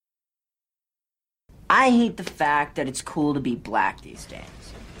I hate the fact that it's cool to be black these days.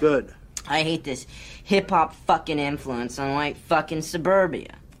 Good. I hate this hip-hop fucking influence on white fucking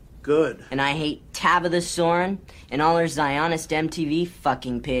suburbia. Good. And I hate Tabitha Soren and all her Zionist MTV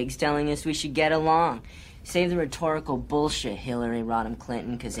fucking pigs telling us we should get along. Save the rhetorical bullshit, Hillary Rodham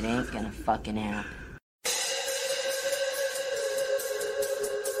Clinton, because it ain't gonna fucking happen.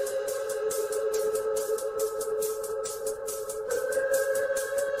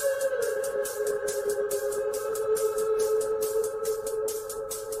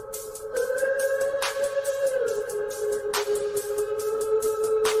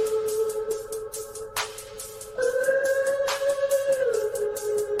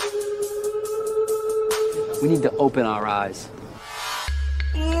 We need to open our eyes.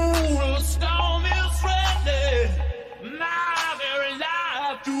 Ooh, the storm is ready. My very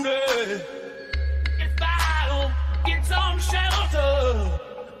life today. If I don't get some shelter,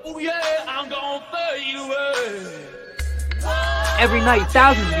 oh yeah, I'm gonna fade away. Every night,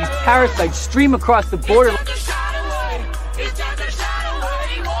 thousands of these parasites stream across the border.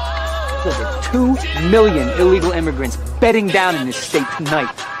 There's over 2 million illegal immigrants bedding down in this state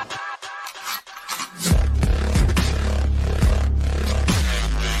tonight.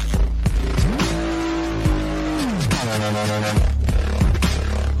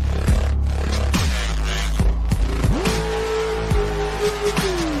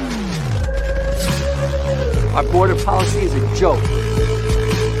 Our border policy is a joke.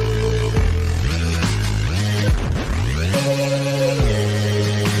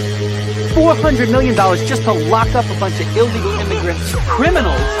 $400 million just to lock up a bunch of illegal immigrant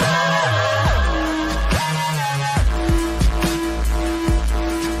criminals.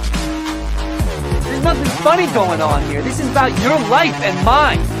 There's nothing funny going on here. This is about your life and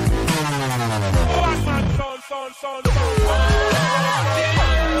mine.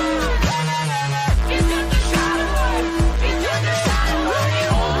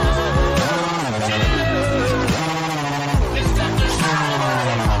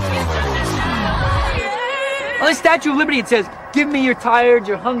 On the Statue of Liberty, it says, give me you're tired,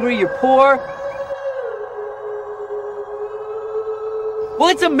 you're hungry, you're poor. Well,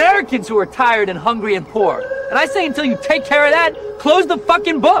 it's Americans who are tired and hungry and poor. And I say until you take care of that, close the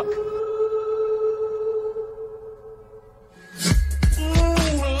fucking book.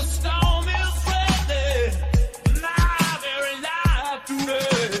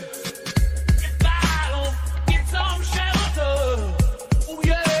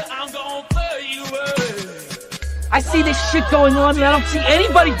 I see this shit going on and I don't see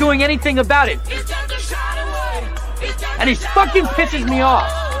anybody doing anything about it. And it fucking pisses me off.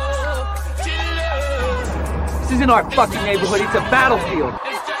 This isn't our fucking neighborhood, it's a battlefield.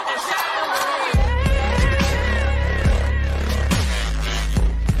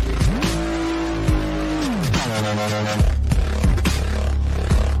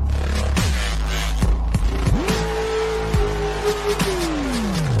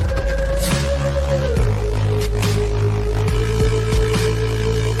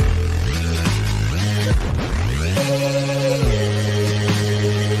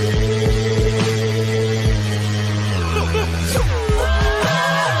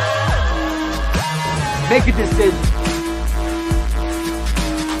 Make a decision.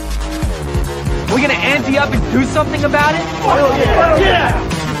 We're gonna ante up and do something about it? Oh, yeah.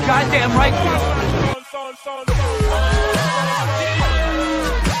 You're goddamn right, kid.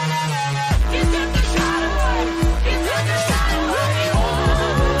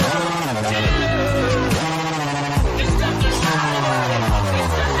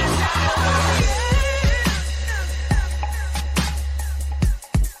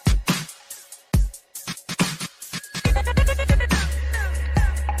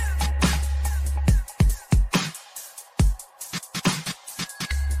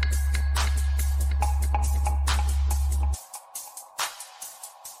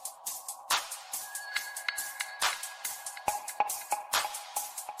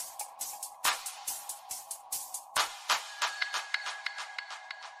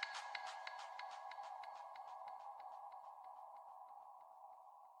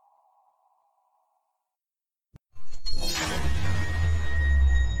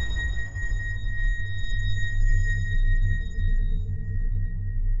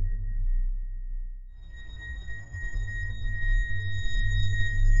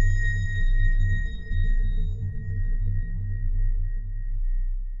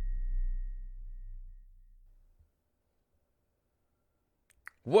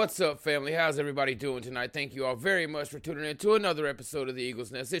 What's up, family? How's everybody doing tonight? Thank you all very much for tuning in to another episode of the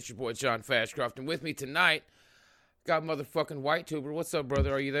Eagles Nest. It's your boy, John Fashcroft, and with me tonight, got motherfucking White Tuber. What's up,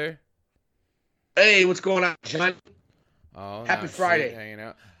 brother? Are you there? Hey, what's going on, John? Oh, Happy nice. Friday. Hanging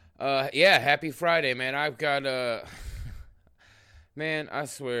out. Yeah, happy Friday, man. I've got man, I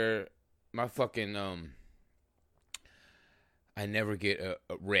swear, my fucking I never get a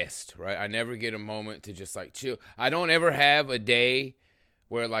rest, right? I never get a moment to just like chill. I don't ever have a day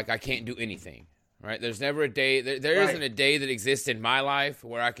where like I can't do anything, right? There's never a day. There isn't a day that exists in my life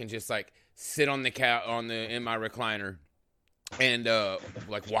where I can just like sit on the couch in my recliner and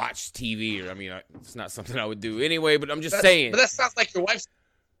like watch TV. Or I mean, it's not something I would do anyway. But I'm just saying. But that sounds like your wife's.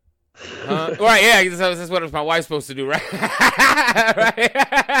 Right? Yeah, that's what my wife's supposed to do, right? Right.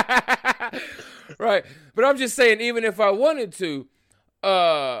 Right. But I'm just saying, even if I wanted to,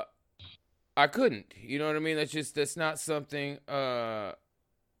 I couldn't. You know what I mean? That's not something it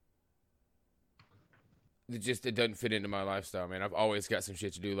doesn't fit into my lifestyle, man. I've always got some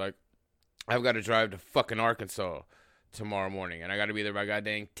shit to do. Like, I've got to drive to fucking Arkansas tomorrow morning, and I got to be there by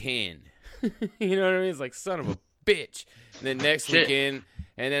goddamn 10. You know what I mean? It's like, son of a bitch. And then next weekend,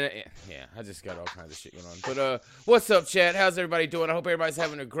 and then, yeah, I just got all kinds of shit going on. But what's up, chat? How's everybody doing? I hope everybody's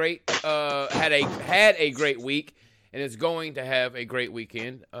having a great, had a great week, and is going to have a great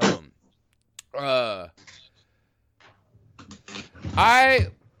weekend. I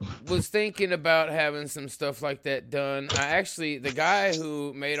was thinking about having some stuff like that done. The guy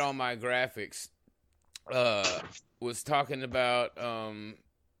who made all my graphics, was talking about,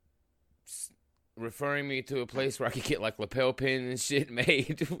 referring me to a place where I could get like lapel pins and shit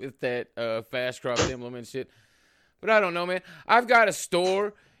made with that fast cropped emblem and shit. But I don't know, man. I've got a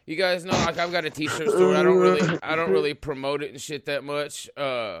store. You guys know, like, I've got a t-shirt store. I don't really promote it and shit that much.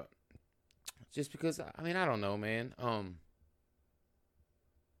 Just because, I mean, I don't know, man.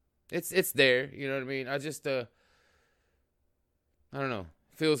 It's there, you know what I mean? I just I don't know.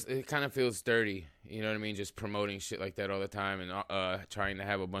 It kind of feels dirty, you know what I mean? Just promoting shit like that all the time and trying to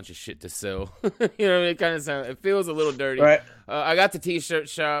have a bunch of shit to sell. You know what I mean? It feels a little dirty. Right. I got the t-shirt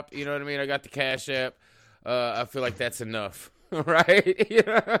shop, you know what I mean? I got the Cash App. I feel like that's enough, right? You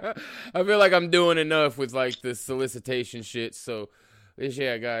know? I feel like I'm doing enough with like the solicitation shit. So,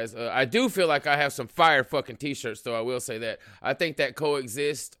 yeah, guys, I do feel like I have some fire fucking t-shirts, though. I will say that. I think that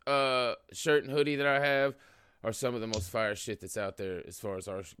Coexist shirt and hoodie that I have are some of the most fire shit that's out there as far as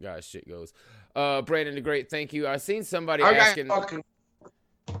our guys' shit goes. Brandon the Great, thank you. I seen somebody asking.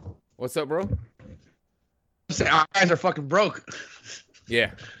 What's up, bro? Our guys are fucking broke.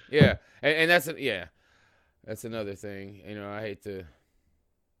 Yeah, and that's that's another thing. You know, I hate to.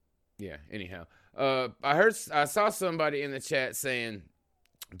 Yeah. Anyhow, I saw somebody in the chat saying,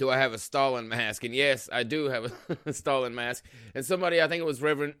 do I have a Stalin mask? And yes, I do have a Stalin mask. And somebody, I think it was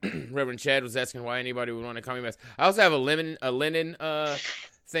Reverend Chad, was asking why anybody would want a commie mask. I also have a linen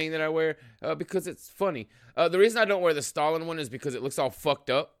thing that I wear because it's funny. The reason I don't wear the Stalin one is because it looks all fucked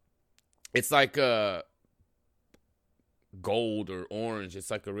up. It's like gold or orange.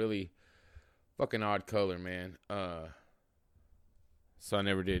 It's like a really fucking odd color, man. So I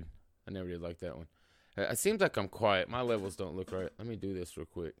never did like that one. It seems like I'm quiet. My levels don't look right. Let me do this real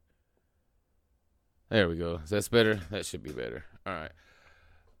quick. There we go. Is that better? That should be better. All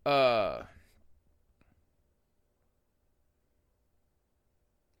right.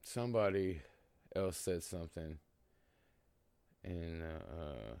 Somebody else said something in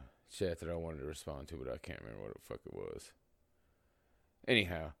chat that I wanted to respond to, but I can't remember what the fuck it was.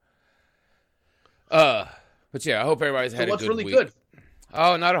 Anyhow. But yeah, I hope everybody's had a good week. What's really good?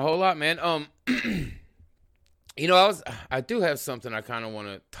 Oh, not a whole lot, man. You know, I do have something I kind of want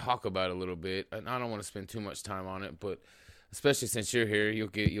to talk about a little bit, and I don't want to spend too much time on it, but especially since you're here, you'll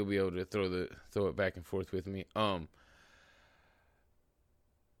be able to throw it back and forth with me. I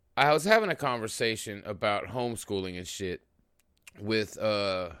was having a conversation about homeschooling and shit with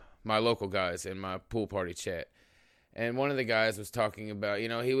my local guys in my pool party chat, and one of the guys was talking about, you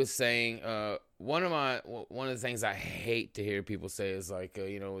know, he was saying one of the things I hate to hear people say is like,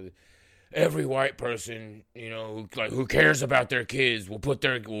 you know, every white person, you know, like, who cares about their kids will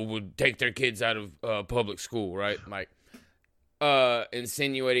take their kids out of public school, right? Like,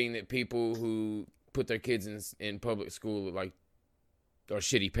 insinuating that people who put their kids in public school like are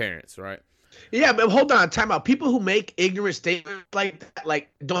shitty parents, right? Yeah, but hold on, time out. People who make ignorant statements like that, like,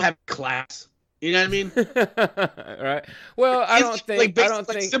 don't have class. You know what I mean? Right. Well, I don't think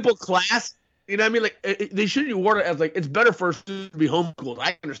simple class. You know what I mean? Like, they shouldn't reward it as like, it's better for a student to be homeschooled.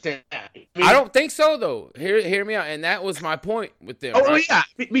 I understand that. I don't think so, though. Hear me out. And that was my point with them. Oh, right? yeah.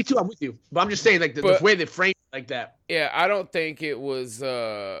 Me too. I'm with you. But I'm just saying, like, the way they frame it like that. Yeah, I don't think it was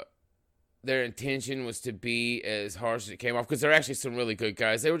their intention was to be as harsh as it came off, because they're actually some really good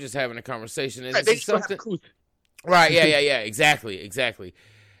guys. They were just having a conversation. And Right, they still have right, yeah, exactly.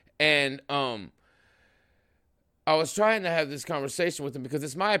 And I was trying to have this conversation with him because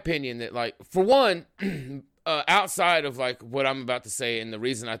it's my opinion that, like, for one, outside of like what I'm about to say, and the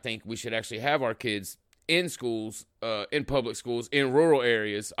reason I think we should actually have our kids in schools, in public schools, in rural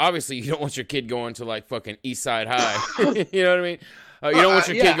areas. Obviously, you don't want your kid going to like fucking East Side High. You know what I mean? You don't want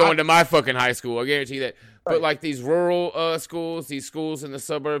your kid going to my fucking high school. I guarantee you that. Right. But like these rural schools, these schools in the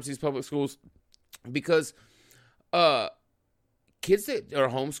suburbs, these public schools, because kids that are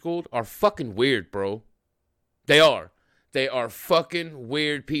homeschooled are fucking weird, bro. They are. They are fucking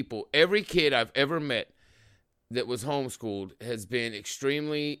weird people. Every kid I've ever met that was homeschooled has been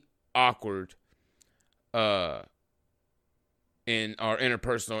extremely awkward in our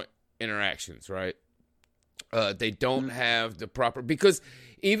interpersonal interactions, right? They don't have the proper, because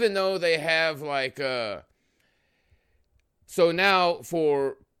even though they have like so now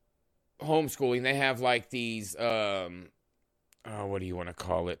for homeschooling they have like these what do you want to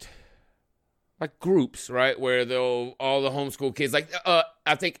call it, like groups, right, where they'll all the homeschool kids, like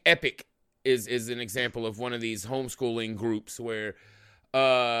I think Epic is an example of one of these homeschooling groups where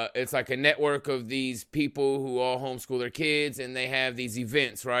it's like a network of these people who all homeschool their kids, and they have these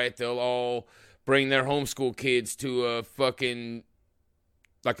events, right? They'll all bring their homeschool kids to a fucking,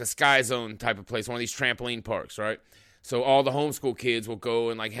 like a Sky Zone type of place, one of these trampoline parks, right? So all the homeschool kids will go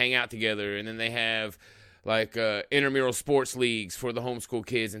and like hang out together, and then they have like intramural sports leagues for the homeschool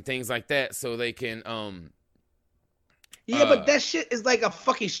kids and things like that, so they can yeah, but that shit is like a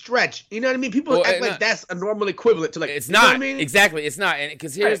fucking stretch. You know what I mean? People act like that's a normal equivalent to like. It's not. Know what I mean? Exactly. It's not. And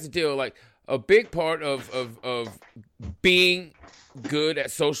because here's the deal: like a big part of being good at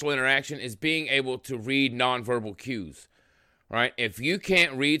social interaction is being able to read nonverbal cues, right? If you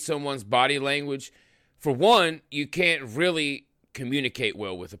can't read someone's body language, for one, you can't really communicate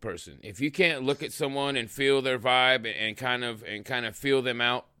well with a person. If you can't look at someone and feel their vibe and kind of feel them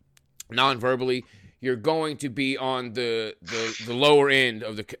out nonverbally, you're going to be on the lower end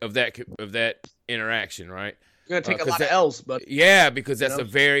of that interaction, right? You're gonna take a lot of L's, but yeah, because that's a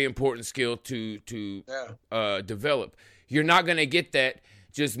very important skill to develop. You're not gonna get that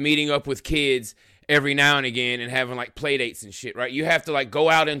just meeting up with kids every now and again and having like play dates and shit, right? You have to like go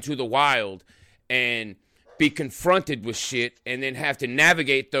out into the wild and be confronted with shit, and then have to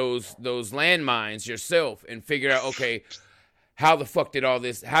navigate those landmines yourself and figure out, okay, how the fuck did all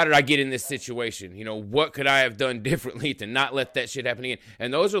this, how did I get in this situation? You know, what could I have done differently to not let that shit happen again?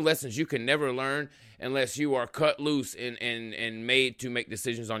 And those are lessons you can never learn unless you are cut loose and made to make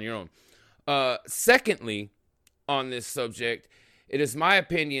decisions on your own. Secondly, on this subject, it is my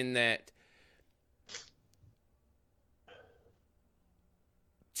opinion that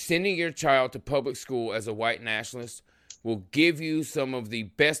sending your child to public school as a white nationalist will give you some of the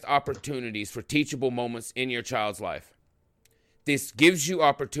best opportunities for teachable moments in your child's life. This gives you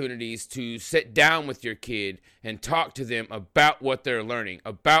opportunities to sit down with your kid and talk to them about what they're learning,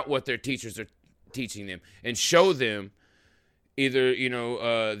 about what their teachers are teaching them, and show them either, you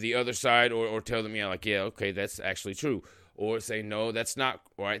know, the other side, or tell them, yeah, like, yeah, okay, that's actually true. Or say, no, that's not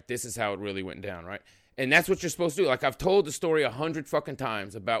right. This is how it really went down, right? And that's what you're supposed to do. Like, I've told the story 100 fucking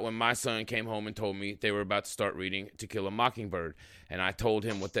times about when my son came home and told me they were about to start reading To Kill a Mockingbird. And I told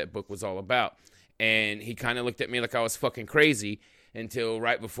him what that book was all about. And he kind of looked at me like I was fucking crazy until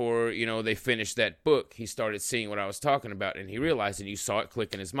right before, you know, they finished that book. He started seeing what I was talking about, and he realized, and you saw it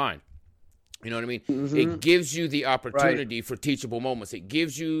click in his mind. You know what I mean? Mm-hmm. It gives you the opportunity for teachable moments. It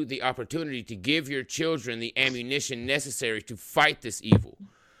gives you the opportunity to give your children the ammunition necessary to fight this evil,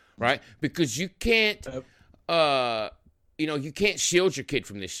 right? Because you can't, you can't shield your kid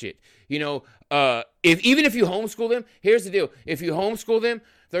from this shit. You know, even if you homeschool them, here's the deal. If you homeschool them,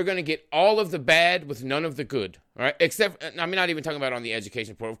 they're going to get all of the bad with none of the good, right? Except, I'm not even talking about on the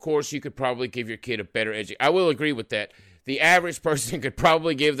education part. Of course, you could probably give your kid a better education. I will agree with that. The average person could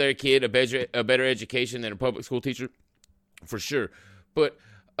probably give their kid a better education than a public school teacher, for sure. But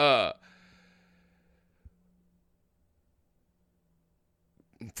I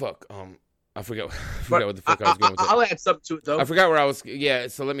forgot what the fuck I was going with that. I'll add something to it, though. I forgot where I was. Yeah,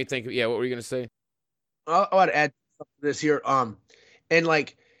 so let me think. Yeah, what were you going to say? I want to add something to this here. And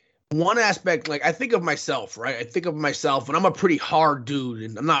like one aspect, like I think of myself, right? I think of myself, and I'm a pretty hard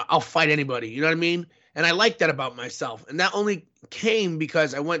dude, and I'll fight anybody. You know what I mean? And I like that about myself. And that only came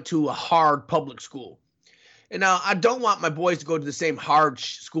because I went to a hard public school. And now I don't want my boys to go to the same hard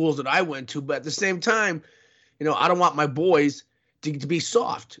schools that I went to, but at the same time, you know, I don't want my boys to be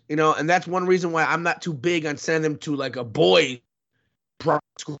soft, you know, and that's one reason why I'm not too big on sending them to like a boy private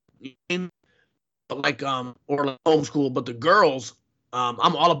school, but like or like homeschool. But the girls,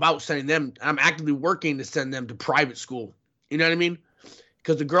 I'm all about sending them. I'm actively working to send them to private school. You know what I mean?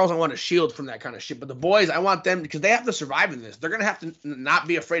 because the girls I want to shield from that kind of shit. But the boys, I want them because they have to survive in this. They're gonna have to not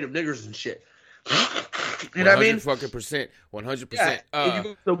be afraid of niggers and shit. You know what I mean? Fucking percent, 100%. If you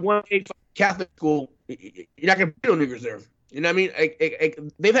go to one Catholic school, you're not gonna be no niggers there. You know what I mean?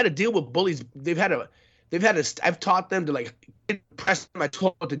 They've had to deal with bullies. I've taught them to like press them. I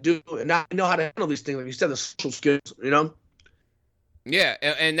told them what to do, and now I know how to handle these things. Like you said, the social skills. You know? Yeah,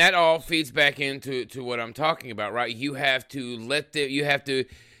 and that all feeds back into what I'm talking about, right? You have to let them. You have to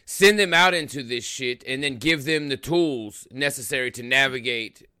send them out into this shit, and then give them the tools necessary to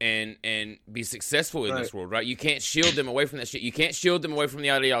navigate and be successful in this world, right? You can't shield them away from that shit. You can't shield them away from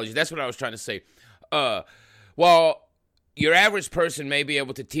the ideology. That's what I was trying to say. While your average person may be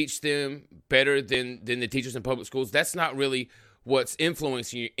able to teach them better than the teachers in public schools, that's not really what's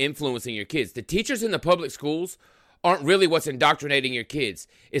influencing your kids. The teachers in the public schools aren't really what's indoctrinating your kids.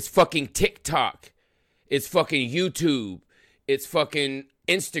 It's fucking TikTok. It's fucking YouTube. It's fucking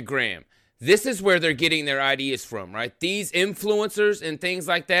Instagram. This is where they're getting their ideas from, right? These influencers and things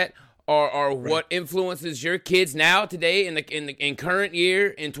like that are what influences your kids now, today, in current year,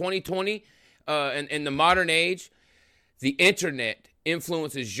 in 2020, in the modern age. The internet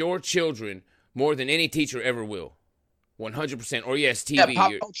influences your children more than any teacher ever will. 100%. Or yes, TV. Yeah,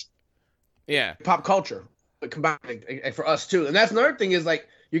 pop culture. Yeah. Pop culture. Combined for us too. And that's another thing is like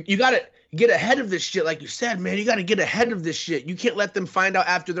you gotta get ahead of this shit. Like you said, man, you gotta get ahead of this shit. You can't let them find out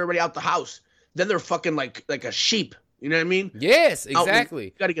after they're already out the house. Then they're fucking like a sheep. You know what I mean? Yes, exactly.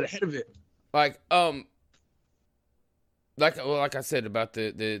 You gotta get ahead of it. Like I said about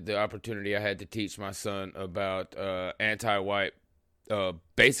the opportunity I had to teach my son about anti-white,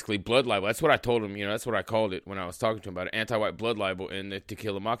 basically blood libel. That's what I told him. That's what I called it when I was talking to him about it. Anti-white blood libel in the To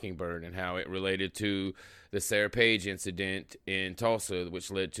Kill a Mockingbird, and how it related to the Sarah Page incident in Tulsa, which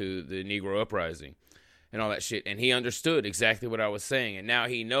led to the Negro Uprising and all that shit. And he understood exactly what I was saying, and now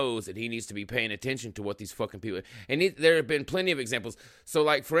he knows that he needs to be paying attention to what these fucking people. And there have been plenty of examples. So,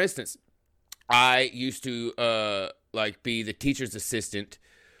 like, for instance, I used to be the teacher's assistant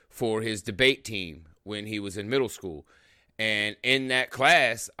for his debate team when he was in middle school. And in that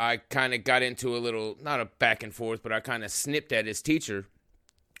class, I kind of got into a little, not a back and forth, but I kind of snipped at his teacher.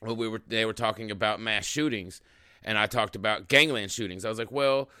 They were talking about mass shootings, and I talked about gangland shootings. I was like,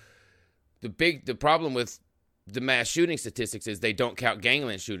 well, the problem with the mass shooting statistics is they don't count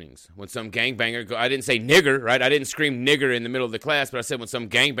gangland shootings. When some gangbanger I didn't say nigger, right? I didn't scream nigger in the middle of the class, but I said when some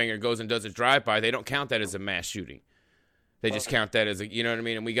gangbanger goes and does a drive-by, they don't count that as a mass shooting. They just count that as you know what I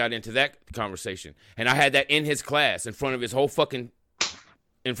mean? And we got into that conversation. And I had that in his class, in front of his whole fucking,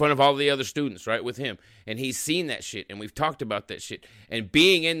 in front of all the other students, right, with him. And he's seen that shit, and we've talked about that shit. And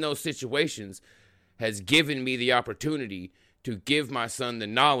being in those situations has given me the opportunity to give my son the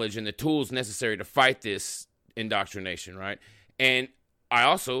knowledge and the tools necessary to fight this indoctrination, right? And I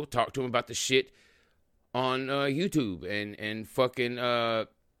also talked to him about the shit on YouTube and fucking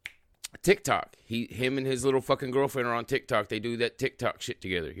TikTok. Him and his little fucking girlfriend are on TikTok. They do that TikTok shit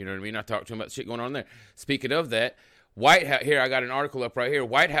together. You know what I mean? I talked to him about shit going on there. Speaking of that, White House, here, I got an article up right here.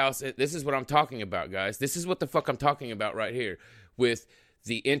 White House, this is what I'm talking about, guys. This is what the fuck I'm talking about right here. With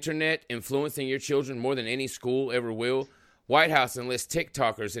the internet influencing your children more than any school ever will, White House enlists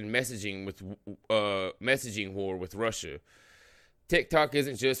TikTokers in messaging war with Russia. TikTok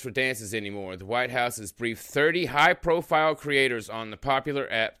isn't just for dances anymore. The White House has briefed 30 high-profile creators on the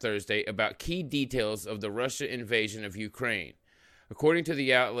popular app Thursday about key details of the Russia invasion of Ukraine. According to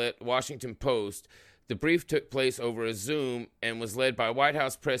the outlet Washington Post, the brief took place over a Zoom and was led by White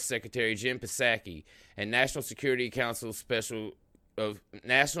House Press Secretary Jim Psaki and National Security Council Special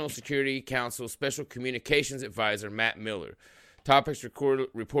Communications Advisor Matt Miller. Topics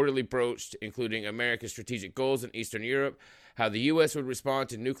reportedly broached, including America's strategic goals in Eastern Europe, how the U.S. would respond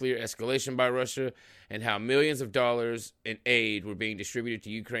to nuclear escalation by Russia, and how millions of dollars in aid were being distributed to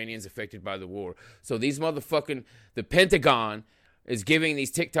Ukrainians affected by the war. So these the Pentagon is giving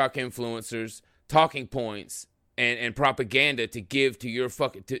these TikTok influencers talking points and propaganda to give to your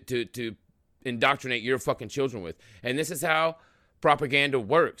fucking, to indoctrinate your fucking children with. And this is how propaganda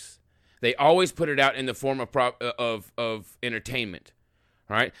works. They always put it out in the form of entertainment.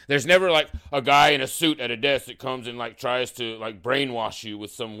 Right? There's never like a guy in a suit at a desk that comes and like tries to like brainwash you with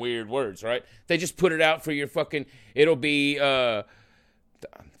some weird words, right? They just put it out for your fucking, it'll be, I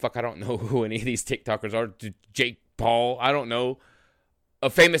don't know who any of these TikTokers are. Jake Paul, I don't know. A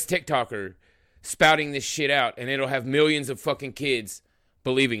famous TikToker spouting this shit out, and it'll have millions of fucking kids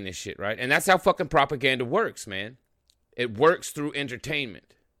believing this shit, right? And that's how fucking propaganda works, man. It works through entertainment.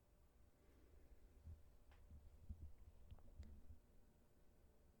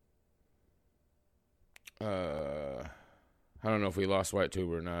 I don't know if we lost White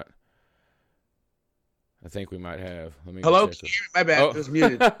Tuber or not. I think we might have. Let me Hello? check it. My bad. It was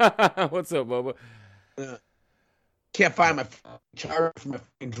muted. What's up, Bubba? Can't find my charger for my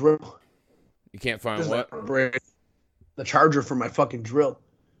fucking drill. You can't find This is what? the charger for my fucking drill.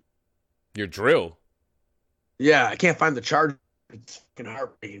 Your drill? Yeah, I can't find the charger. It's fucking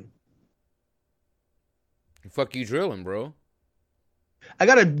heartbreaking. The fuck you drilling, bro? I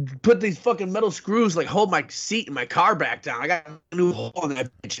gotta put these fucking metal screws like hold my seat in my car back down. I got a new hole in that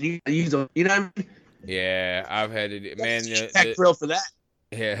bitch. And you gotta use them. You know what I mean? Yeah, I've had it, man. Tech drill for that.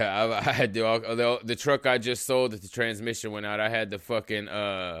 Yeah, I had the truck I just sold that the transmission went out. I had the fucking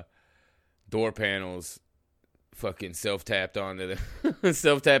door panels fucking self-tapped onto the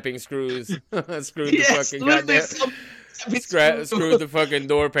self-tapping screws. Screwed the fucking goddamn screwed the fucking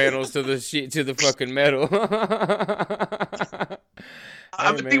door panels to the sheet to the fucking metal.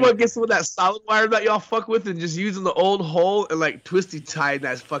 I'm thinking about getting some of that solid wire that y'all fuck with and just using the old hole and like twisty tying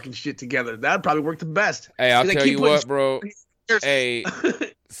that fucking shit together. That'd probably work the best. Hey, I'll tell you what, bro. Hey,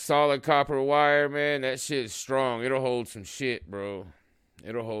 solid copper wire, man, that shit's strong. It'll hold some shit, bro.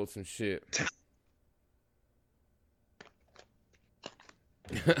 It'll hold some shit.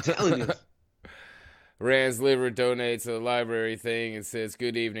 I'm telling you. Rand's liver donates a library thing and says,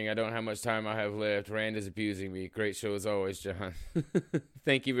 "Good evening. I don't know how much time I have left. Rand is abusing me. Great show as always, John."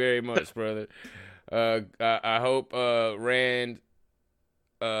 Thank you very much, brother. I hope Rand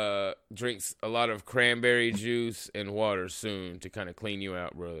drinks a lot of cranberry juice and water soon to kind of clean you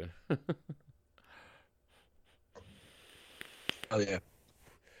out, brother. Oh yeah.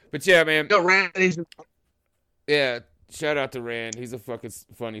 But yeah, man. Yo, Rand, Yeah. Shout out to Rand. He's a fucking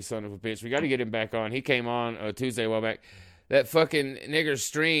funny son of a bitch. We got to get him back on. He came on Tuesday a while back. That fucking nigger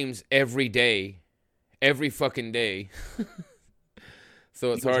streams every day. Every fucking day.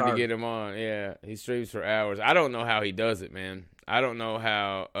 So it's hard to get him on. Yeah, he streams for hours. I don't know how he does it, man. I don't know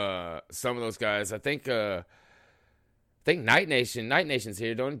how some of those guys. I think Night Nation's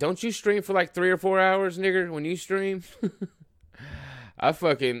here. Don't you stream for like 3 or 4 hours, nigger, when you stream? I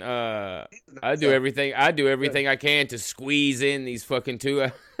fucking I do everything I can to squeeze in these fucking 2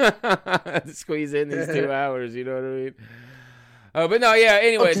 squeeze in these 2 hours, you know what I mean? But no, yeah,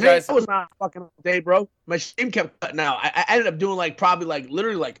 anyways, guys. That was not a fucking day, bro. My stream kept cutting out. I ended up doing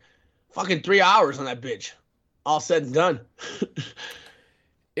literally fucking 3 hours on that bitch. All said and done.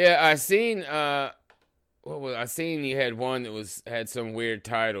 Yeah, I seen I seen you had one that had some weird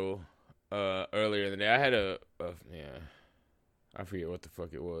title earlier in the day. I had I forget what the fuck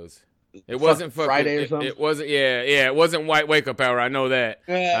it was. It wasn't fucking Friday or something. It wasn't. Yeah. It wasn't White Wake Up Hour. I know that.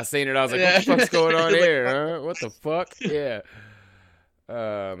 Yeah. I seen it. I was like, what the fuck's going on here? Huh? What the fuck? Yeah.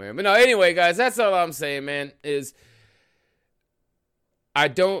 Man. But no. Anyway, guys, that's all I'm saying, man. Is I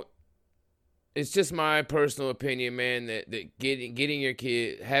don't. It's just my personal opinion, man. That getting your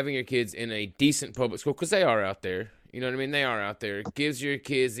having your kids in a decent public school, because they are out there. You know what I mean? They are out there. It gives your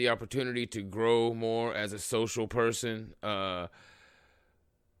kids the opportunity to grow more as a social person.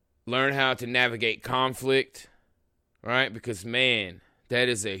 Learn how to navigate conflict, right? Because, man, that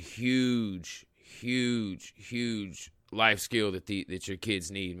is a huge, huge, huge life skill that your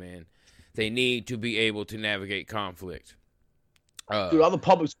kids need, man. They need to be able to navigate conflict. Dude, all the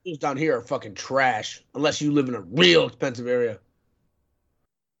public schools down here are fucking trash, unless you live in a real expensive area.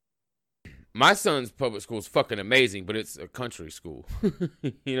 My son's public school is fucking amazing, but it's a country school.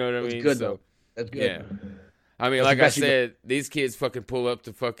 You know what I mean? It's good, though. That's good. Yeah. I mean, like I said, these kids fucking pull up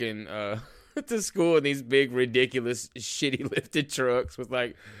to fucking to school in these big, ridiculous, shitty lifted trucks with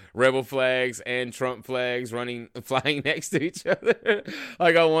like rebel flags and Trump flags flying next to each other.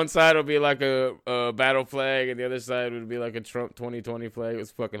 Like on one side it'll be like a battle flag, and the other side would be like a Trump 2020 flag. It was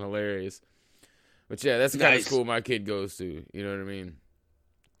fucking hilarious. But yeah, that's the kind of school my kid goes to. You know what I mean?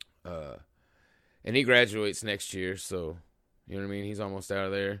 And he graduates next year, so you know what I mean? He's almost out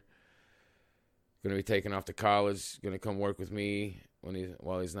of there. Gonna be taking off to college. Gonna come work with me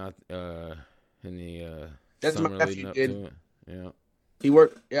while he's not in the That's summer my leading nephew up did. to it. Yeah. He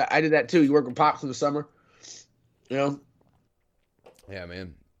worked. Yeah, I did that too. He worked with Pops in the summer. You know? Yeah,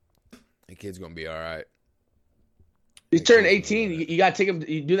 man. The kid's gonna be all right. He's turning 18. You gotta take him.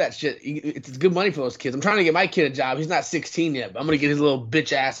 You do that shit. It's good money for those kids. I'm trying to get my kid a job. He's not 16 yet, but I'm gonna get his little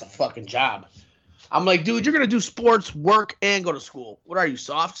bitch ass a fucking job. I'm like, dude, you're gonna do sports, work, and go to school. What are you,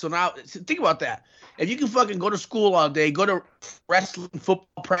 soft? So now, think about that. If you can fucking go to school all day, go to wrestling,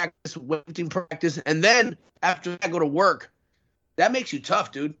 football practice, weightlifting practice, and then after that go to work, that makes you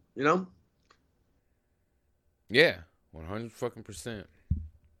tough, dude. You know? Yeah, 100 fucking %.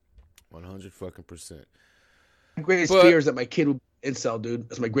 100 fucking %. My greatest fear is that my kid will be incel, dude.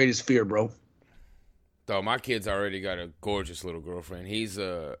 That's my greatest fear, bro. Oh, my kid's already got a gorgeous little girlfriend. He's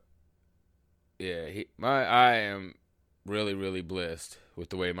I am really, really blessed with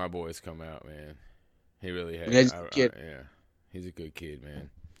the way my boys come out, man. He really has. He's a kid. Yeah, he's a good kid, man.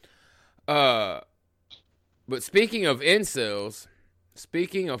 But speaking of incels,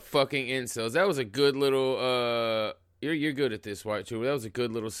 speaking of fucking incels, that was a good little. You're good at this, White Trooper. That was a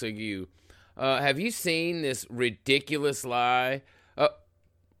good little segue. Have you seen this ridiculous lie?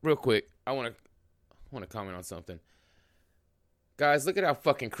 Real quick, I want to comment on something. Guys, look at how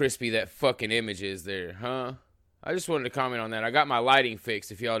fucking crispy that fucking image is there, huh? I just wanted to comment on that. I got my lighting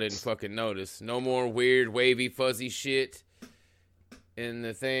fixed if y'all didn't fucking notice. No more weird, wavy, fuzzy shit in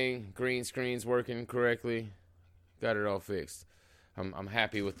the thing. Green screen's working correctly. Got it all fixed. I'm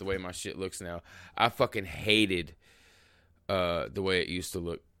happy with the way my shit looks now. I fucking hated the way it used to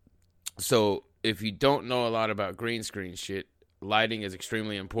look. So, if you don't know a lot about green screen shit, lighting is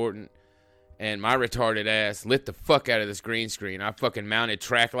extremely important. And my retarded ass lit the fuck out of this green screen. I fucking mounted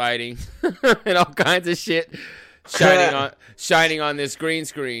track lighting and all kinds of shit shining on this green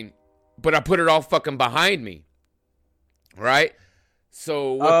screen. But I put it all fucking behind me. Right?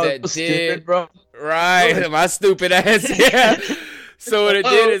 So what that did, stupid, bro. Right? My stupid ass. Yeah. So what it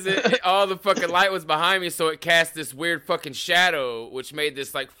did is all the fucking light was behind me, so it cast this weird fucking shadow, which made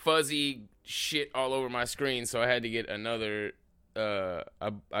this like fuzzy shit all over my screen. So I had to get another.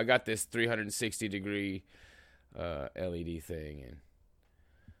 I got this 360 degree LED thing and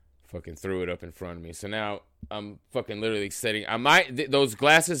fucking threw it up in front of me. So now I'm fucking literally setting. Those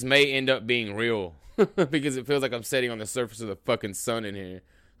glasses may end up being real because it feels like I'm sitting on the surface of the fucking sun in here.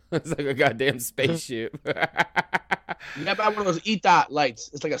 It's like a goddamn spaceship. You gotta buy one of those ETHOT lights.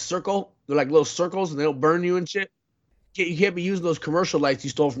 It's like a circle. They're like little circles, and they don't burn you and shit. You can't be using those commercial lights you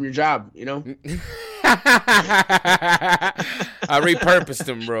stole from your job, you know? I repurposed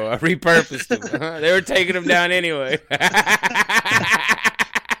them, bro. I repurposed them. They were taking them down anyway.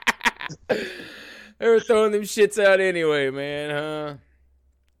 They were throwing them shits out anyway, man, huh?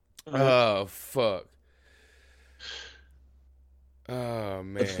 Oh, fuck. Oh,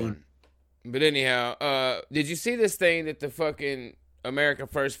 man. But anyhow, did you see this thing that the fucking America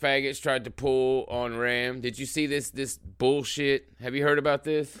First faggots tried to pull on Ram? Did you see this bullshit? Have you heard about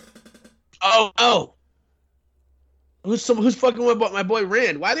this? Oh. Who's fucking with my boy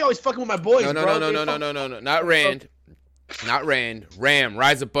Rand? Why are they always fucking with my boys, No. Not Rand. Not Rand. Ram,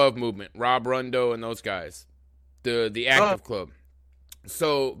 Rise Above Movement. Rob Rundo and those guys. The Active Club.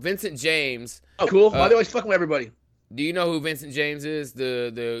 So, Vincent James. Oh, cool. Why are they always fucking with everybody? Do you know who Vincent James is?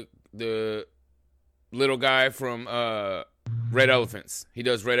 The little guy from Red Elephants. He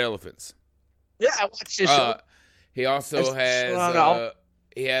does Red Elephants. Yeah, I watched his show. He also has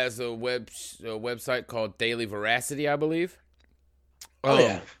he has a website called Daily Veracity, I believe. Oh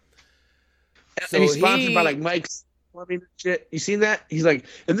yeah. So and he's sponsored by like Mike's Plumbing and shit. You seen that? He's like,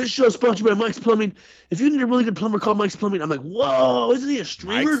 and this show is sponsored by Mike's Plumbing. If you need a really good plumber, call Mike's Plumbing. I'm like, whoa, isn't he a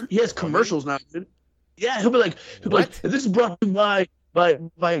streamer? He has commercials now, dude. Yeah, he'll be like, this is brought to you by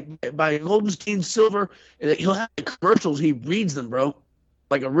Goldenstein Silver, and he'll have commercials. He reads them, bro,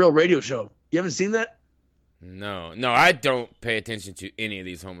 like a real radio show. You haven't seen that? No, I don't pay attention to any of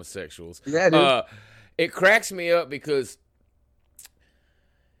these homosexuals. Yeah, dude. It cracks me up because,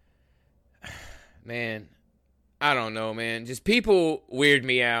 man, I don't know, man. Just people weird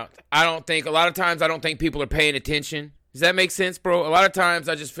me out. A lot of times I don't think people are paying attention. Does that make sense, bro? A lot of times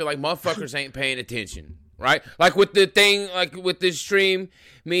I just feel like motherfuckers ain't paying attention, right? Like with the thing, like with this stream,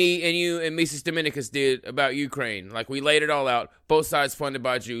 me and you and Mises Dominicus did about Ukraine. Like we laid it all out, both sides funded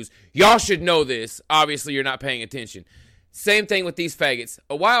by Jews. Y'all should know this. Obviously, you're not paying attention. Same thing with these faggots.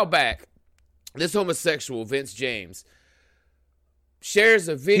 A while back, this homosexual, Vince James, shares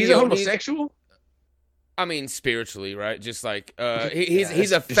a video. He's a homosexual? I mean, spiritually, right? Just like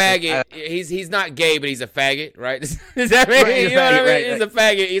he's a faggot. He's not gay, but he's a faggot, right? Does that mean you know what I mean? He's a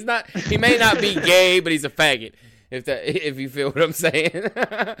faggot. He's not. He may not be gay, but he's a faggot. If you feel what I'm saying.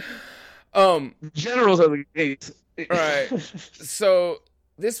 Generals are the gays. Right. So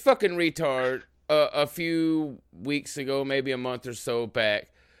this fucking retard, a few weeks ago, maybe a month or so back,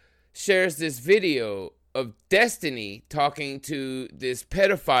 shares this video of Destiny talking to this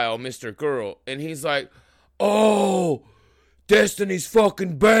pedophile, Mr. Girl, and he's like, "Oh, Destiny's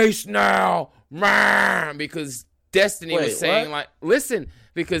fucking based now, man," because Destiny was saying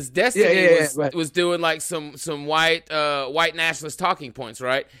because Destiny was doing like some white nationalist talking points,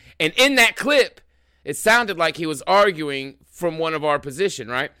 right? And in that clip, it sounded like he was arguing from one of our position,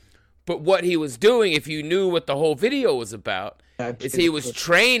 right? But what he was doing, if you knew what the whole video was about, is he was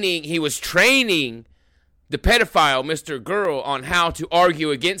training the pedophile, Mr. Girl, on how to argue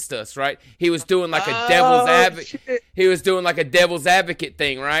against us, right? He was doing like a devil's advocate. He was doing like a devil's advocate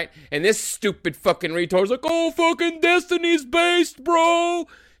thing, right? And this stupid fucking retard's like, oh, fucking Destiny's based, bro.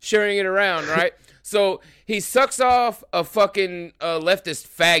 Sharing it around, right? So he sucks off a fucking leftist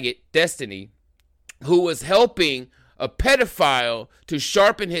faggot, Destiny, who was helping a pedophile to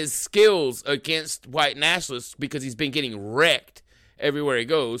sharpen his skills against white nationalists because he's been getting wrecked everywhere he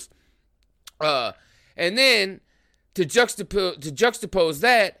goes. And then, to juxtapose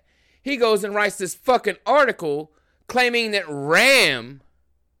that, he goes and writes this fucking article claiming that RAM,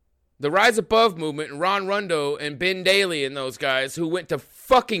 the Rise Above movement, and Ron Rundo and Ben Daly and those guys who went to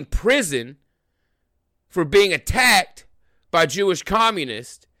fucking prison for being attacked by Jewish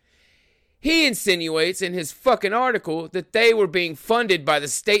communists, he insinuates in his fucking article that they were being funded by the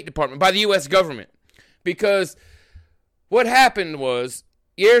State Department, by the U.S. government. Because what happened was,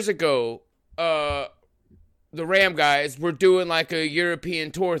 years ago, the Ram guys were doing like a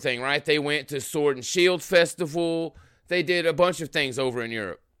European tour thing, right? They went to Sword and Shield Festival. They did a bunch of things over in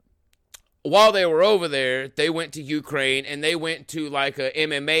Europe. While they were over there, they went to Ukraine and they went to like a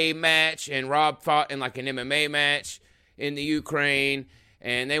MMA match, and Rob fought in like an MMA match in the Ukraine,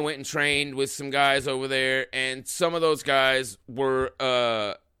 and they went and trained with some guys over there, and some of those guys were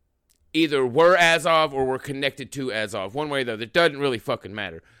either were Azov or were connected to Azov, one way or the other. It doesn't really fucking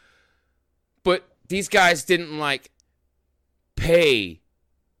matter. But these guys didn't like pay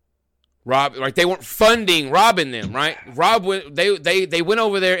Rob, like they weren't funding robbing them, right? They went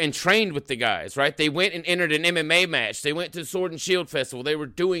over there and trained with the guys, right? They went and entered an MMA match. They went to the Sword and Shield Festival. They were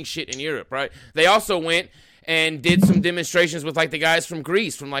doing shit in Europe, right? They also went and did some demonstrations with like the guys from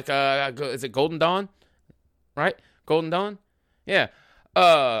Greece, from like is it Golden Dawn, right? Golden Dawn, yeah.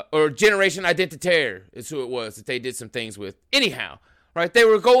 Or Generation Identitaire is who it was that they did some things with. Anyhow, right? They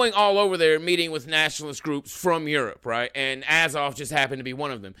were going all over there meeting with nationalist groups from Europe, right? And Azov just happened to be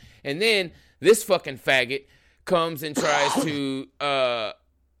one of them. And then this fucking faggot comes and tries to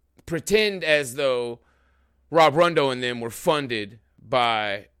pretend as though Rob Rundo and them were funded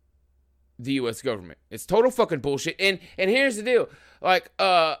by the U.S. government. It's total fucking bullshit. And here's the deal. Like,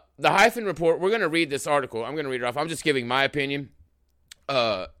 the Hyphen Report, we're going to read this article. I'm going to read it off. I'm just giving my opinion.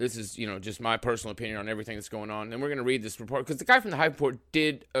 This is, just my personal opinion on everything that's going on. And we're going to read this report because the guy from the Hyphen Report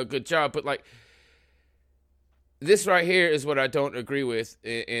did a good job. But, like, this right here is what I don't agree with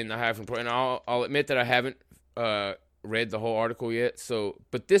in the Hyphen Report. And I'll admit that I haven't read the whole article yet.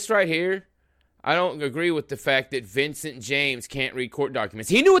 But this right here, I don't agree with the fact that Vincent James can't read court documents.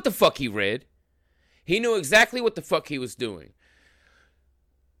 He knew what the fuck he read. He knew exactly what the fuck he was doing.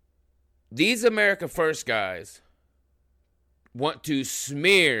 These America First guys want to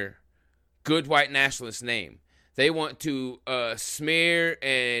smear good white nationalist name. They want to smear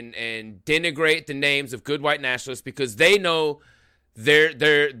and denigrate the names of good white nationalists because they know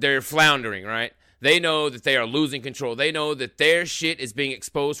they're floundering, right? They know that they are losing control. They know that their shit is being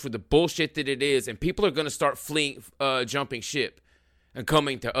exposed for the bullshit that it is, and people are going to start fleeing, jumping ship and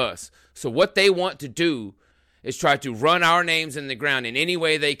coming to us. So what they want to do is try to run our names in the ground in any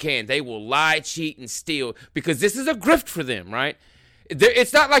way they can. They will lie, cheat, and steal because this is a grift for them, right?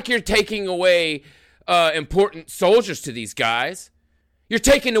 It's not like you're taking away important soldiers to these guys. You're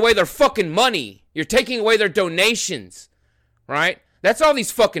taking away their fucking money. You're taking away their donations, right? That's all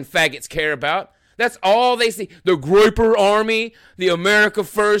these fucking faggots care about. That's all they see. The Groyper Army, the America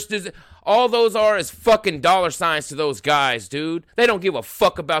First, all those are is fucking dollar signs to those guys, dude. They don't give a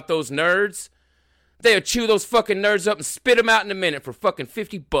fuck about those nerds. They'll chew those fucking nerds up and spit them out in a minute for fucking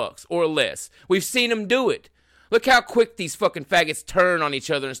 $50 or less. We've seen them do it. Look how quick these fucking faggots turn on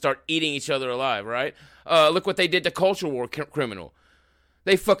each other and start eating each other alive, right? Look what they did to Culture War Criminal.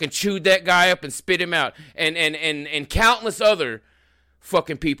 They fucking chewed that guy up and spit him out. And countless other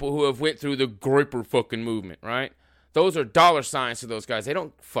fucking people who have went through the Groyper fucking movement, right? Those are dollar signs to those guys. They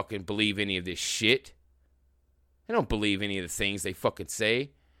don't fucking believe any of this shit. They don't believe any of the things they fucking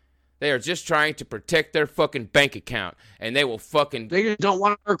say. They are just trying to protect their fucking bank account. And they will fucking... They just don't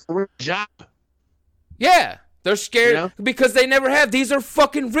want to work for a job. Yeah. They're scared because they never have. These are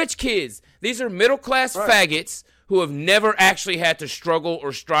fucking rich kids. These are middle-class faggots who have never actually had to struggle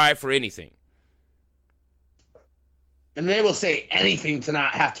or strive for anything. And they will say anything to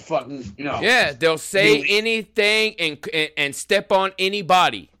not have to fucking, Yeah, they'll say anything and step on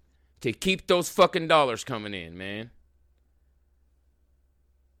anybody to keep those fucking dollars coming in, man.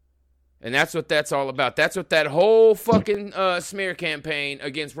 And that's what that's all about. That's what that whole fucking smear campaign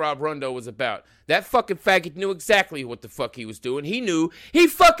against Rob Rundo was about. That fucking faggot knew exactly what the fuck he was doing. He knew. He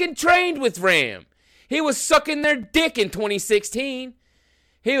fucking trained with Ram. He was sucking their dick in 2016.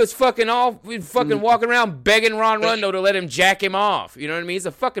 He was fucking walking around begging Ron Rondo to let him jack him off. You know what I mean? He's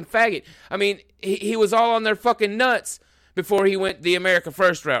a fucking faggot. I mean, he was all on their fucking nuts before he went the America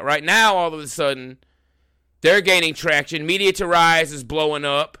First route. Right now, all of a sudden, they're gaining traction. Media to Rise is blowing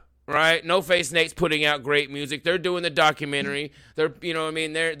up. Right? No Face Nate's putting out great music. They're doing the documentary. They're, you know what I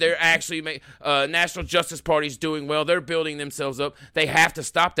mean? They're actually National Justice Party's doing well. They're building themselves up. They have to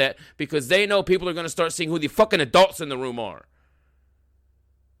stop that because they know people are going to start seeing who the fucking adults in the room are.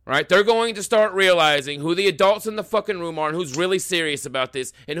 Right? They're going to start realizing who the adults in the fucking room are and who's really serious about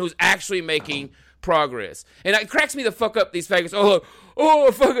this and who's actually making progress. And it cracks me the fuck up, these faggots.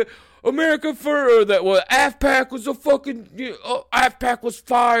 Fucking America First, that was AFPAC was a fucking, AFPAC was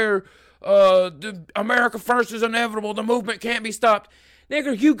fire. The America First is inevitable. The movement can't be stopped.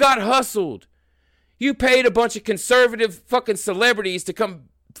 Nigga, you got hustled. You paid a bunch of conservative fucking celebrities to come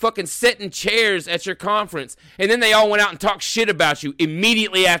fucking sit in chairs at your conference, and then they all went out and talked shit about you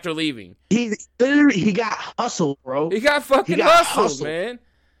immediately after leaving. He got hustled, bro. He got fucking hustled, man.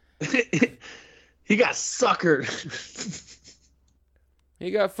 He got suckered. He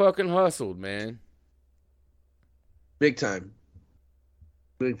got fucking hustled, man. Big time.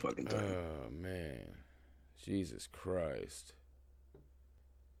 Big fucking time. Oh, man. Jesus Christ.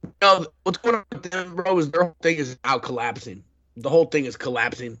 What's going on with them, bro, is their whole thing is now collapsing. The whole thing is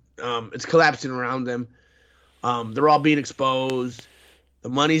collapsing. It's collapsing around them. They're all being exposed. The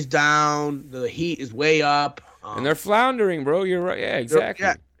money's down. The heat is way up. And they're floundering, bro. You're right. Yeah, exactly.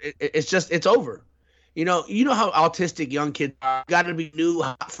 Yeah, it's over. You know how autistic young kids are. Got to be new,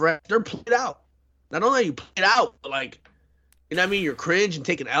 hot, fresh. They're played out. Not only are you played out, but like, you know what I mean? You're cringe and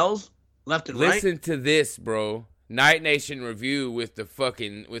taking L's left and right. Listen to this, bro. Night Nation review with the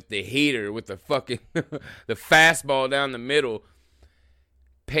heater, with the fucking, the fastball down the middle.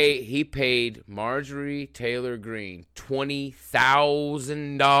 He paid Marjorie Taylor Greene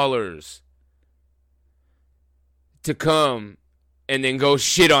 $20,000 to come and then go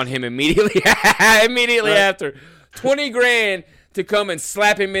shit on him immediately after. 20 grand to come and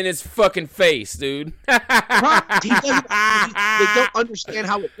slap him in his fucking face, dude. They don't understand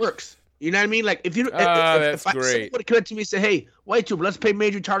how it works. You know what I mean? Like if you, if somebody would come to me and say, "Hey, white tube, let's pay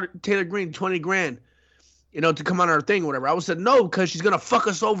Major Taylor Greene 20 grand, to come on our thing, or whatever," I would have said no because she's gonna fuck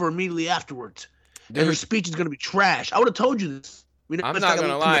us over immediately afterwards, dude. And her speech is gonna be trash. I would have told you this. I'm not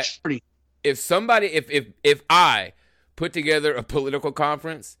gonna lie. If I put together a political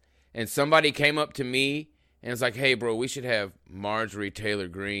conference and somebody came up to me and was like, "Hey, bro, we should have Marjorie Taylor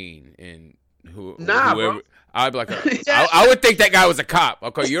Greene and whoever." Bro. I'd be like, I would think that guy was a cop.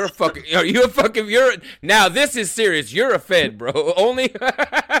 Okay, now this is serious. You're a Fed, bro. Only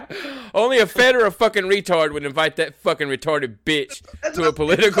a Fed or a fucking retard would invite that fucking retarded bitch to a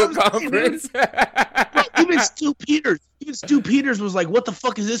political conference. Even Stu Peters was like, "What the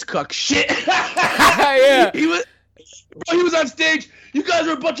fuck is this cuck shit?" Yeah. He was on stage. "You guys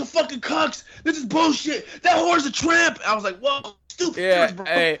are a bunch of fucking cucks. This is bullshit. That whore's a tramp." I was like, "Whoa, stupid." Yeah, bro.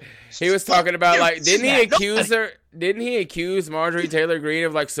 Hey, he was talking about didn't he accuse Marjorie Taylor Greene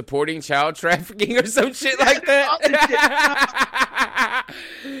of like supporting child trafficking or some shit like that?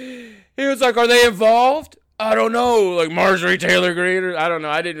 He was like, "Are they involved?" I don't know, like Marjorie Taylor Greene. I don't know.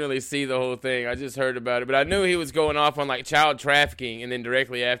 I didn't really see the whole thing. I just heard about it, but I knew he was going off on like child trafficking, and then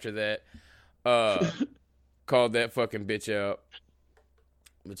directly after that, called that fucking bitch out.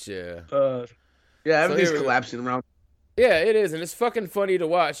 But yeah, everything's collapsing around. Yeah, it is, and it's fucking funny to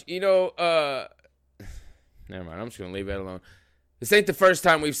watch. Never mind. I'm just gonna leave that alone. This ain't the first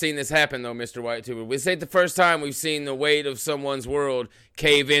time we've seen this happen, though, Mr. White Tuber. This ain't the first time we've seen the weight of someone's world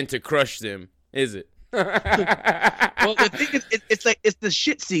cave in to crush them, is it? Well, the thing is, it's the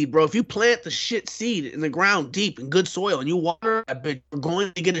shit seed, bro. If you plant the shit seed in the ground deep in good soil and you water that bitch, you're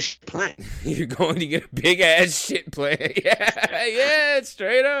going to get a shit plant. You're going to get a big ass shit plant. Yeah,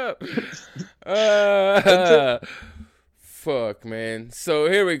 straight up. Fuck, man. So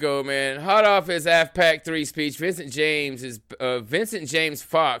here we go, man. Hot off his AFPAC 3 speech, Vincent James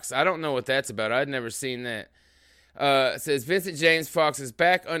Fox. I don't know what that's about. I'd never seen that. Says Vincent James Fox is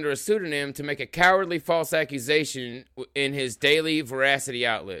back under a pseudonym to make a cowardly false accusation in his daily Veracity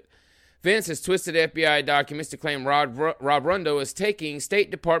outlet. Vince has twisted FBI documents to claim Rob Rondo is taking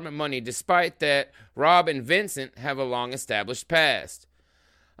State Department money, despite that Rob and Vincent have a long-established past.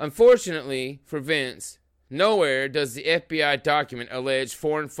 Unfortunately for Vince, nowhere does the FBI document allege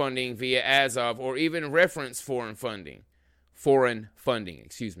foreign funding via Azov or even reference foreign funding.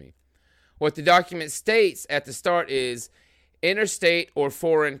 What the document states at the start is interstate or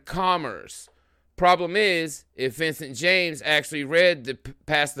foreign commerce. Problem is, if Vincent James actually read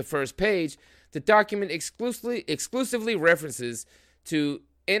past the first page, the document exclusively references to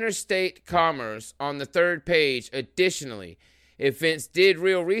interstate commerce on the third page. Additionally, if Vince did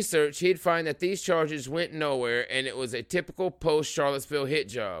real research, he'd find that these charges went nowhere and it was a typical post-Charlottesville hit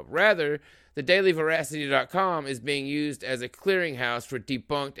job. Rather, the dailyveracity.com is being used as a clearinghouse for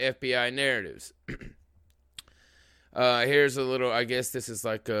debunked FBI narratives. Here's a little, I guess this is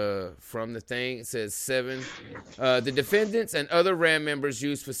like from the thing. It says 7. The defendants and other RAM members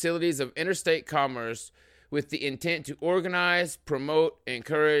used facilities of interstate commerce with the intent to organize, promote,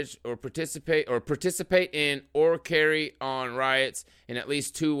 encourage, or participate in or carry on riots in at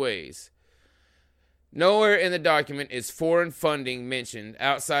least 2 ways. Nowhere in the document is foreign funding mentioned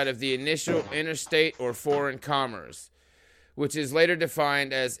outside of the initial interstate or foreign commerce, which is later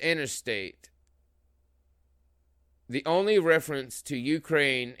defined as interstate. The only reference to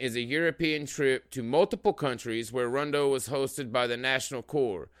Ukraine is a European trip to multiple countries where Rundo was hosted by the National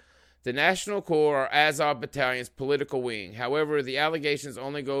Corps. The National Corps are Azov Battalion's political wing. However, the allegations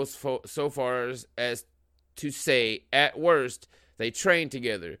only go so far as to say, at worst, they trained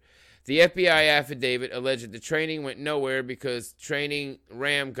together. The FBI affidavit alleged the training went nowhere because the training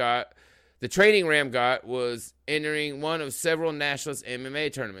Ram got was entering one of several nationalist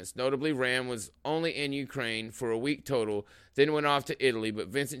MMA tournaments. Notably, Ram was only in Ukraine for a week total, then went off to Italy, but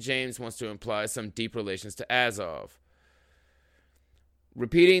Vincent James wants to imply some deep relations to Azov.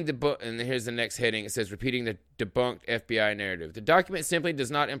 And here's the next heading. It says, repeating the debunked FBI narrative. The document simply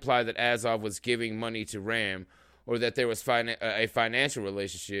does not imply that Azov was giving money to Ram or that there was a financial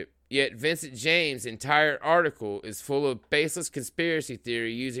relationship. Yet Vincent James' entire article is full of baseless conspiracy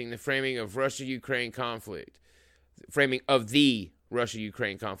theory using the framing of the Russia-Ukraine conflict.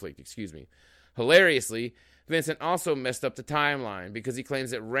 Hilariously, Vincent also messed up the timeline because he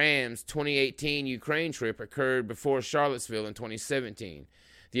claims that Ram's 2018 Ukraine trip occurred before Charlottesville in 2017.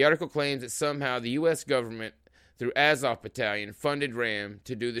 The article claims that somehow the U.S. government, through Azov Battalion, funded Ram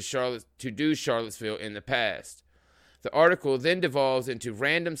to do Charlottesville in the past. The article then devolves into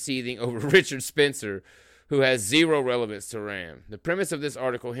random seething over Richard Spencer, who has zero relevance to Ram. The premise of this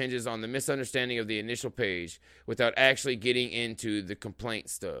article hinges on the misunderstanding of the initial page without actually getting into the complaint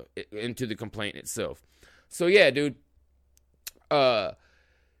itself. So yeah, dude.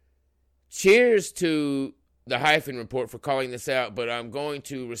 Cheers to the Hyphen Report for calling this out, but I'm going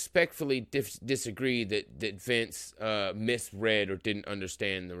to respectfully disagree that Vince misread or didn't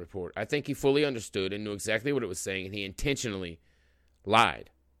understand the report. I think he fully understood and knew exactly what it was saying, and he intentionally lied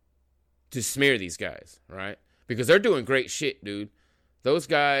to smear these guys, right? Because they're doing great shit, dude. Those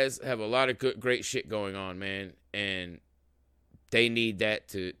guys have a lot of great shit going on, man, and they need that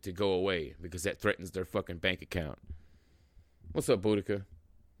to go away because that threatens their fucking bank account. What's up, Boudica?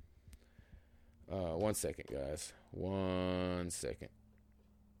 1 second, guys. 1 second.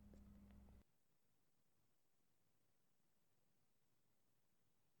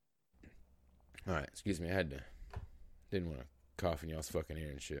 All right, excuse me. Didn't want to cough in y'all's fucking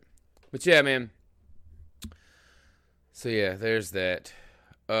ear and shit. But yeah, man. So yeah, there's that.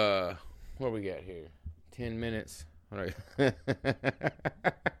 What we got here? 10 minutes. All right.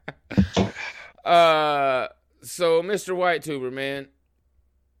 So Mr. Whitetuber, man.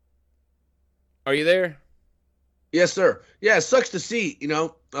 Are you there? Yes, sir. Yeah, it sucks to see, you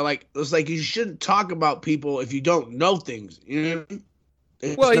know, it's like you shouldn't talk about people if you don't know things, you know what I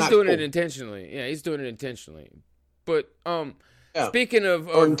mean? Well, he's doing it intentionally. Yeah, he's doing it intentionally. But speaking of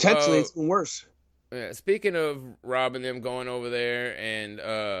intentionally, it's even worse. Yeah, speaking of Rob and them going over there and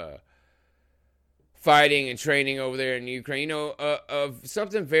fighting and training over there in Ukraine, you know, of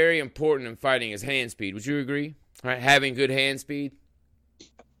something very important in fighting is hand speed. Would you agree? Right, having good hand speed.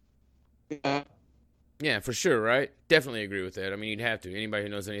 Yeah, for sure, right? Definitely agree with that. I mean, you'd have to. Anybody who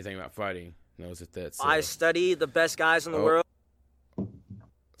knows anything about fighting knows that that's... I study the best guys in the world.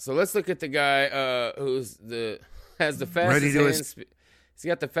 So let's look at the guy has the fastest hand speed. He's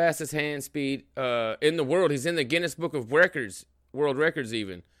got the fastest hand speed in the world. He's in the Guinness Book of Records, world records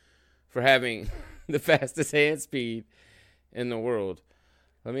even, for having the fastest hand speed in the world.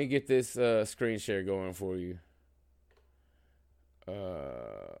 Let me get this screen share going for you.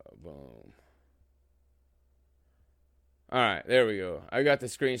 Boom. All right, there we go. I got the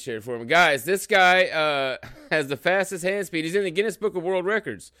screen shared for him. Guys, this guy has the fastest hand speed. He's in the Guinness Book of World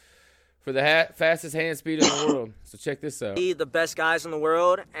Records for the fastest hand speed in the world. So check this out. The best guys in the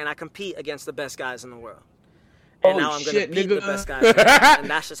world, and I compete against the best guys in the world. And now I'm going to beat the best guys in the world, and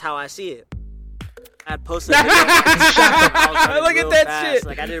that's just how I see it. I had posted a video. Look at that fast. shit.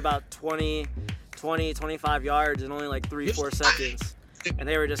 Like, I did about 25 yards in only like 3-4 seconds. And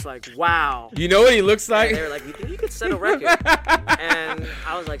they were just like, wow. You know what he looks like? And they were like, you think you could set a record? And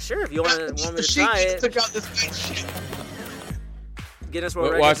I was like, sure, if you want me to try it. Guinness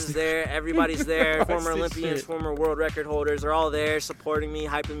World Records is there. Everybody's there. Former Olympians, former world record holders. They're all there supporting me,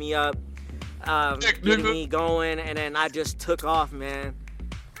 hyping me up, getting me going. And then I just took off, man.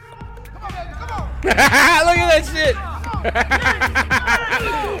 Look at that shit.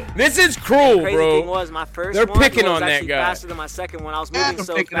 This is cruel, the crazy bro. Thing was, my first They're one picking was on that actually guy. faster than my second one. I was moving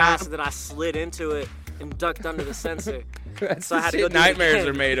so fast that I slid into it and ducked under the sensor. That's so I had to go do nightmares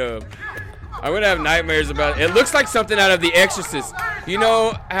are made of. I'm gonna have nightmares about it. It looks like something out of The Exorcist. You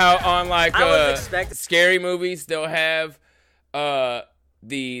know how on like scary movies they'll have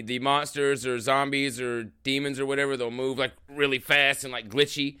the monsters or zombies or demons or whatever, they'll move like really fast and like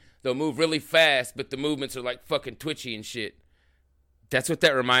glitchy. They'll move really fast, but the movements are like fucking twitchy and shit. That's what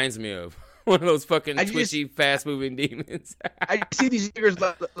that reminds me of. One of those fucking twitchy, fast-moving demons. I see these niggas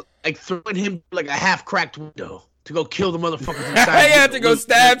like throwing him like a half-cracked window to go kill the motherfuckers inside. Yeah, to go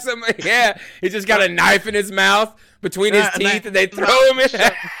stab somebody. Yeah, he just got a knife in his mouth between his teeth, and they throw him in.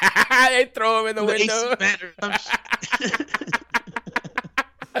 They throw him in the window.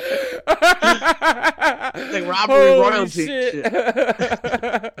 Like robbery royalty. Shit.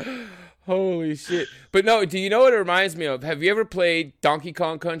 Holy shit. But no, do you know what it reminds me of? Have you ever played Donkey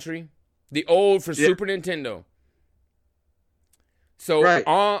Kong Country? The old for Super Nintendo. So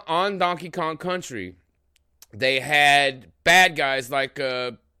on Donkey Kong Country, they had bad guys like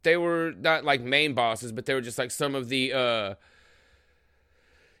they were not like main bosses, but they were just like some of the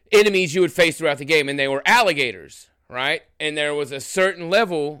enemies you would face throughout the game, and they were alligators. Right? And there was a certain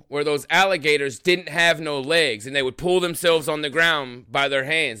level where those alligators didn't have no legs, and they would pull themselves on the ground by their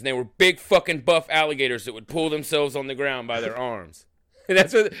hands. And they were big fucking buff alligators that would pull themselves on the ground by their arms. And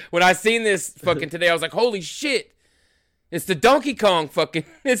that's what, when I seen this fucking today, I was like, holy shit. It's the Donkey Kong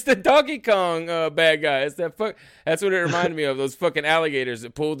it's the Donkey Kong bad guy. It's that's what it reminded me of, those fucking alligators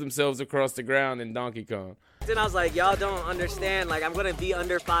that pulled themselves across the ground in Donkey Kong. Then I was like, y'all don't understand. Like, I'm going to be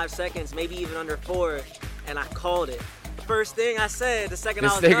under 5 seconds, maybe even under 4. And I called it. The first thing I said, the second I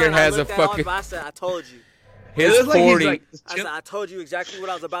was done, I looked at Oliver, I said, I told you. His 40. I said, I told you exactly what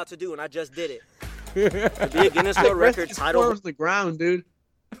I was about to do, and I just did it. To be a Guinness World Record title. Towards the ground, dude.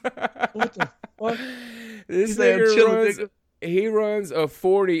 What the fuck? This nigga runs a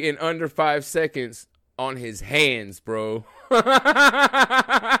 40 in under 5 seconds on his hands, bro.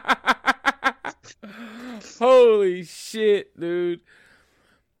 Holy shit, dude.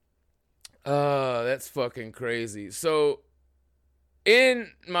 That's fucking crazy. So,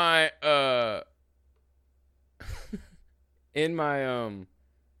 in my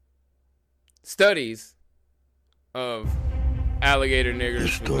studies of alligator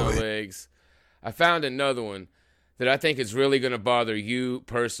niggers with no legs, I found another one that I think is really going to bother you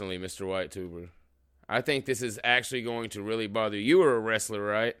personally, Mr. White Tuber. I think this is actually going to really bother you. You were a wrestler,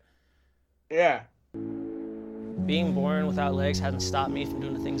 right? Yeah. Being born without legs hasn't stopped me from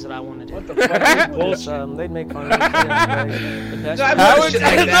doing the things that I want to do. What the fuck? Bullshit. They'd make fun of me. Look,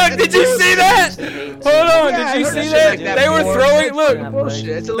 did you see that? Hold on, did you see that? They were throwing.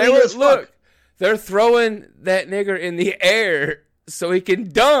 Look, they're throwing that nigger in the air so he can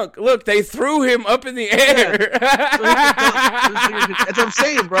dunk. Look, they threw him up in the air. That's what I'm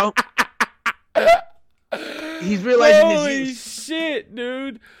saying, bro. He's realizing Holy his use. Shit,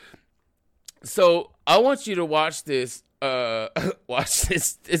 dude. So I want you to watch this. Watch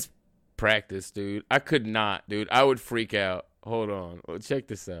this practice, dude. I could not, dude. I would freak out. Hold on. Well, check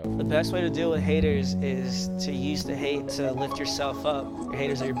this out. The best way to deal with haters is to use the hate to lift yourself up. Your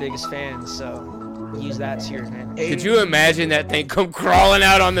haters are your biggest fans, so use that to your advantage. Could you imagine that thing come crawling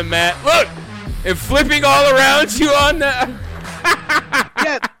out on the mat? Look! And flipping all around you on the...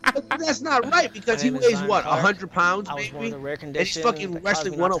 Yeah, but that's not right because he weighs, what, 100 pounds, maybe? And he's fucking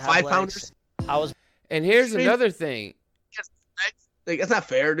wrestling 105 pounders? And here's another thing. Like, that's not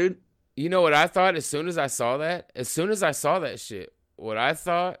fair, dude. You know what I thought as soon as I saw that? As soon as I saw that shit, what I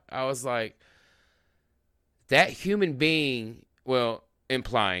thought, I was like, that human being, well,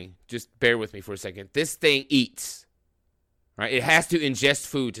 implying, just bear with me for a second, this thing eats, right? It has to ingest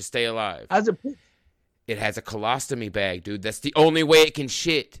food to stay alive. How's it poop? It has a colostomy bag, dude. That's the only way it can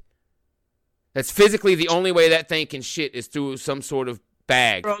shit. That's physically the only way that thing can shit is through some sort of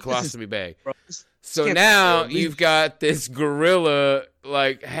bag, colostomy bag. Bro, so now you've got this gorilla,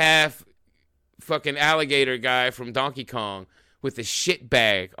 like half fucking alligator guy from Donkey Kong with a shit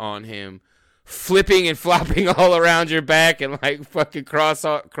bag on him, flipping and flopping all around your back and like fucking cross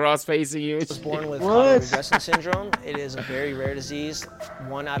facing you. I was born with Cauda-Regression syndrome. It is a very rare disease.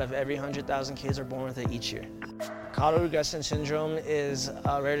 1 out of every 100,000 kids are born with it each year. Cauda-Regression syndrome is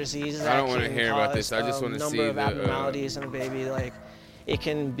a rare disease. I don't want to hear about this. I just want to see the number of abnormalities in a baby, like It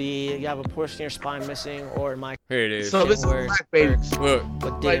can be you have a portion of your spine missing, or my Here it is. So this is work, black, baby. Look.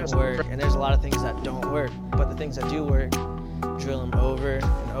 but didn't work. And there's a lot of things that don't work, but the things that do work, drill them over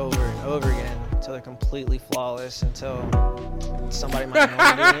and over and over again until they're completely flawless. Until somebody might know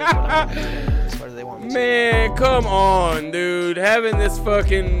I'm doing it, but I'm not doing it as far as they want me to. Man, come on, dude. Having this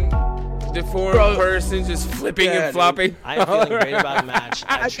fucking deformed person just flipping and flopping. I am feeling great about the match.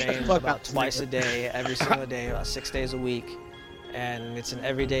 I I train fuck about out twice a day, every single day, about 6 days a week. And it's an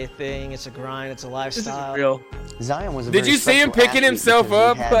everyday thing. It's a grind. It's a This is lifestyle. real. Zion was a Did very you see him special picking athlete himself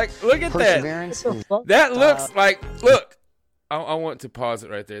because up? he had Like, look at that. perseverance. That looks like, look, I want to pause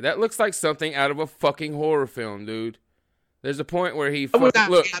it right there. That looks like something out of a fucking horror film, dude. There's a point where he fucking,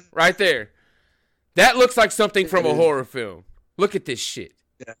 look, right there. That looks like something from a horror film. Look at this shit.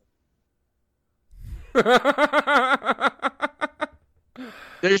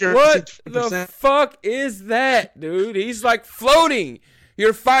 There's your What 60%. the fuck is that, dude? He's like floating.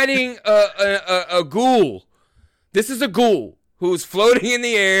 You're fighting a ghoul. This is a ghoul who's floating in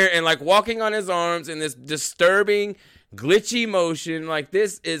the air and like walking on his arms in this disturbing, glitchy motion. Like,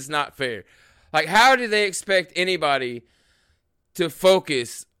 this is not fair. Like, how do they expect anybody to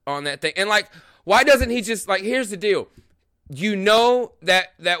focus on that thing? And like, why doesn't he just, like, here's the deal. You know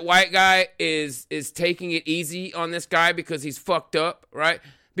that white guy is taking it easy on this guy because he's fucked up, right?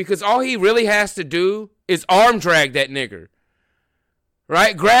 Because all he really has to do is arm drag that nigger,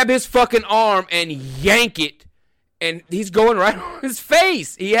 right? Grab his fucking arm and yank it, and he's going right on his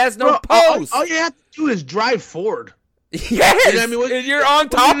face. He has no post. All you have to do is drive forward. Yes, You know what I mean? What- and you're on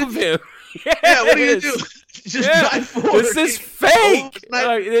what top are you of him. Yes. Yeah, what are you gonna do? Just drive forward. This is Oh, fake. it's not-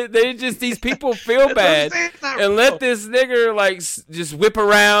 Like, they just, these people feel That's what I'm bad saying, it's not and real. let this nigger like just whip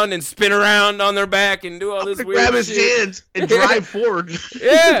around and spin around on their back and do all this weird grab his shit. hands and drive forward.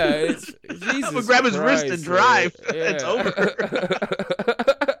 Yeah, it's Jesus I'm gonna grab his wrist and Christ, drive. man. It's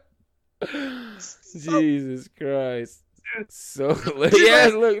over. Jesus Christ. So yeah,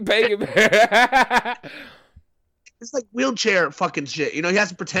 look, Peggy Bear. It's like wheelchair fucking shit. You know, he has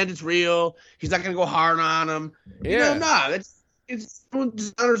to pretend it's real. He's not gonna go hard on him. You Yeah. know, nah, it's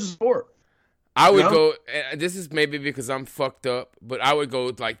dishonors the sport. I would You know? go. This is maybe because I'm fucked up, but I would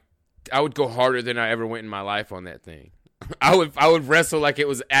go harder than I ever went in my life on that thing. I would wrestle like it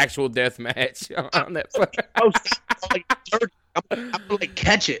was actual death match on that. I was like dirty. I'm gonna like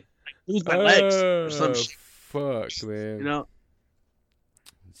catch it, like lose my legs or some shit. Fuck, man. You know,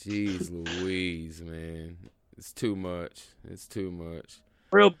 Jeez Louise, man. It's too much. It's too much.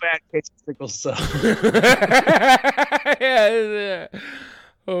 real bad case of sickle cell. Yeah.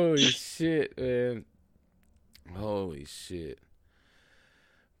 Holy shit, man. Holy shit.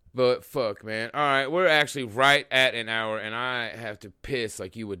 But fuck, man. All right, we're actually right at an hour, and I have to piss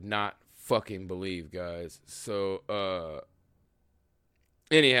like you would not fucking believe, guys. So,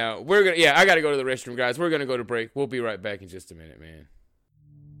 anyhow, I gotta go to the restroom, guys. We're gonna go to break. We'll be right back in just a minute, man.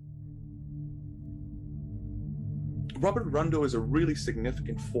 Robert Rundo is a really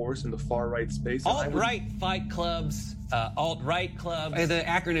significant force in the far-right space. and I would- Alt-right fight clubs, alt-right clubs. The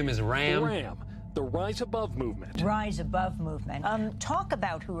acronym is RAM. RAM, the Rise Above movement. Rise Above movement. Talk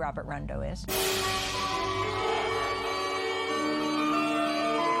about who Robert Rundo is.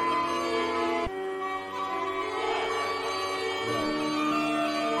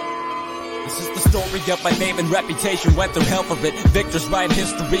 This is the story of my name and reputation. Went through hell for it. Victors write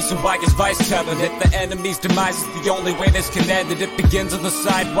history, so why is Vice telling it? The enemy's demise is the only way this can end. It begins on the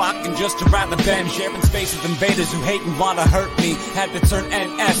sidewalk and just around the bend. Sharing space with invaders who hate and wanna hurt me. Had to turn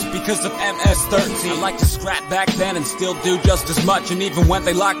NS because of MS-13. I like to scrap back then and still do just as much. And even when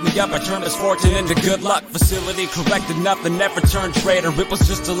they locked me up, I turned misfortune into good luck. Facility corrected nothing, never turned traitor. It was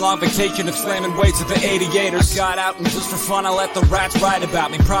just a long vacation of slamming weights at the 88ers. I got out and just for fun I let the rats write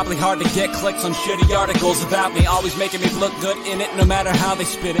about me. Probably hard to get clicks on shitty articles about me, always making me look good in it no matter how they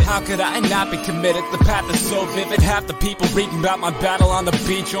spit it. How could I not be committed? The path is so vivid. Half the people reading about my battle on the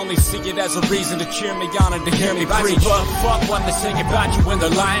beach only see it as a reason to cheer me on and to hear me preach. Rise above, fuck when they sing about you when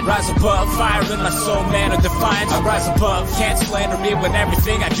they're lying. Rise above, fire in my soul, man of defiance. I rise above, can't slander me when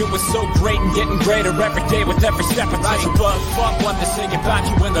everything I do is so great and getting greater every day with every step I take. Rise above, fuck when they sing about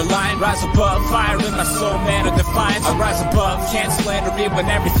you when they're lying. Rise above, fire in my soul, man of defiance. I rise above, can't slander me when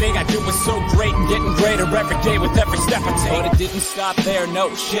everything I do is so great and getting greater every day with every step I take. But it didn't stop there,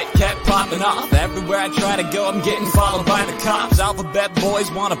 no, shit kept popping off. Everywhere I try to go, I'm getting followed by the cops. Alphabet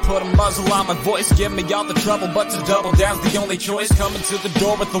boys wanna put a muzzle on my voice, give me all the trouble, but to double down's the only choice. Coming to the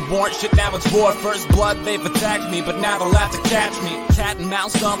door with the warrant, shit now it's war. First blood, they've attacked me, but now they'll have to catch me. Cat and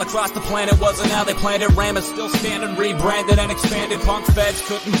mouse all across the planet, wasn't how they planned it. Ram is still standing, rebranded and expanded. Punk feds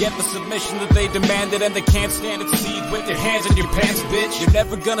couldn't get the submission that they demanded, and they can't stand it. Seed with your hands in your pants, bitch. You're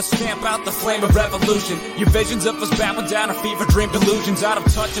never gonna stamp out the flame of revolution. Your visions of us bowing down are fever dream delusions. Out of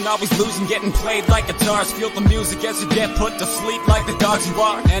touch and always losing, getting played like guitars. Feel the music as you get put to sleep like the dogs you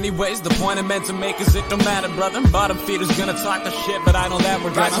are. Anyways, the point I meant to make is it don't matter, brother. Bottom feeders gonna talk the shit, but I know that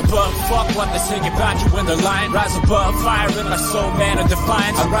we're rise above. Fuck what they say about you when they're lying. Rise above, fire in my soul, man of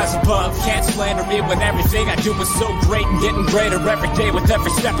defiance. I rise above, can't slander me when everything I do is so great and getting greater every day with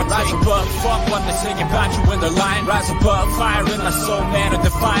every step I take. Rise above, fuck what they say about you when they're lying. Rise above, fire in my soul, man of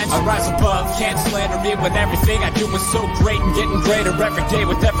defiance. I rise above, can't slander me when everything I do is so great and getting greater every day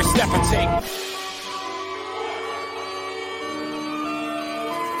with every step I take.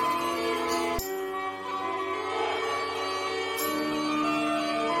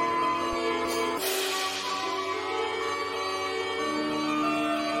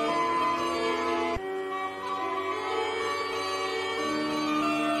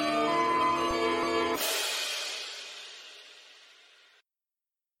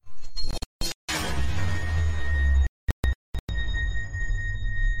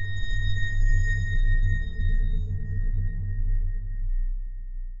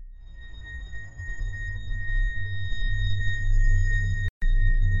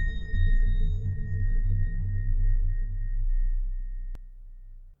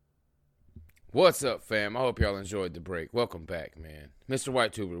 What's up, fam? I hope y'all enjoyed the break. Welcome back, man. Mr.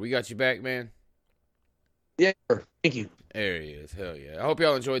 Whitetuber, we got you back, man? Yeah, thank you. There he is. Hell yeah. I hope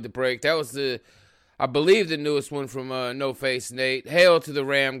y'all enjoyed the break. That was I believe, the newest one from No Face Nate. Hail to the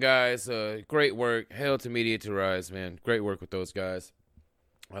Ram guys. Great work. Hail to Media to Rise, man. Great work with those guys.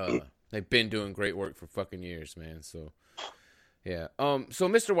 They've been doing great work for fucking years, man. So, yeah. So,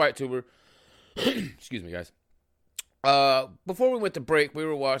 Mr. Whitetuber, excuse me, guys. Before we went to break, we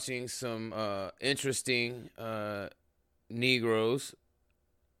were watching some interesting Negroes.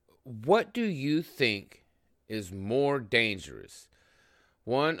 What do you think is more dangerous?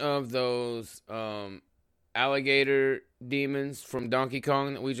 One of those alligator demons from Donkey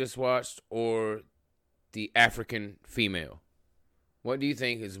Kong that we just watched, or the African female? What do you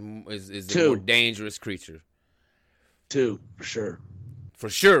think is the more dangerous creature? Two, for sure. For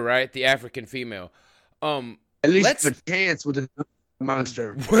sure, right? The African female. At least a chance with the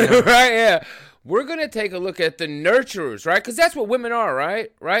monster. Right, yeah. We're going to take a look at the nurturers, right? Because that's what women are,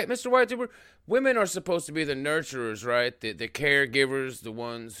 right? Right, Mr. Whitetuber? Women are supposed to be the nurturers, right? The caregivers, the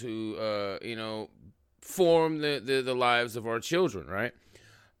ones who, form the lives of our children, right?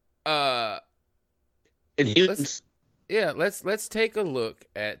 And humans. Let's take a look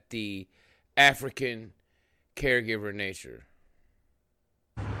at the African caregiver nature.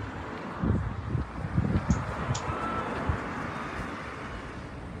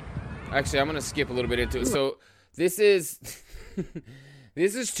 Actually, I'm going to skip a little bit into it. So this is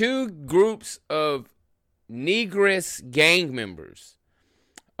two groups of Negress gang members.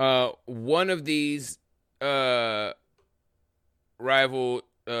 One of these rival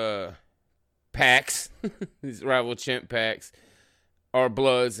packs, these rival chimp packs, are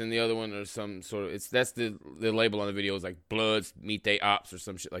Bloods, and the other one are some sort of, that's the label on the video is like Bloods meet they ops or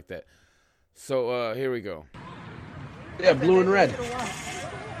some shit like that. So here we go. Yeah, blue and red.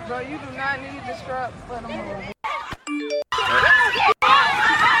 Bro, you do not need the strap for them.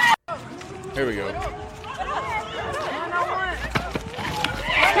 Here we go.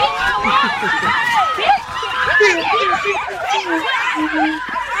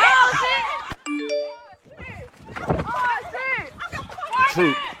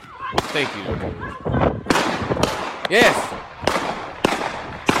 Troop. Thank you. Yes.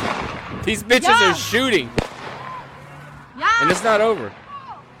 These bitches are shooting. And it's not over.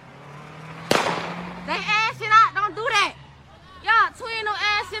 They ass it out. Don't do that. Y'all, twin them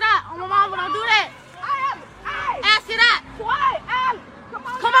ass it out. On my mama, don't do that. Ass it out.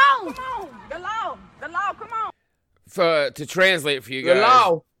 Come on. The law, come on. To translate for you guys,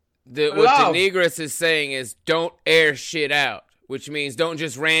 what the Negress is saying is don't air shit out, which means don't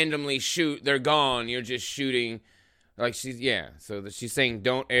just randomly shoot. They're gone. You're just shooting. Like so she's saying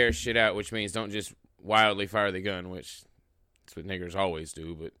don't air shit out, which means don't just wildly fire the gun, which that's what niggers always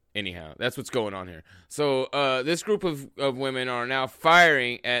do, but anyhow, that's what's going on here. So this group of women are now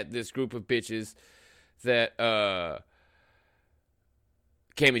firing at this group of bitches that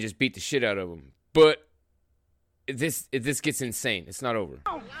came and just beat the shit out of him. But this gets insane. It's not over.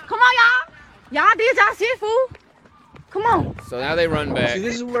 Come on, y'all. Y'all did y'all shit, fool. Come on. So now they run back. See,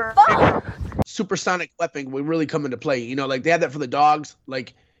 this is where supersonic weapon would really come into play. You know, like they had that for the dogs.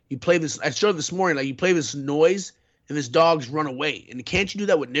 Like you play this, I showed this morning. Like you play this noise, and this dogs run away. And can't you do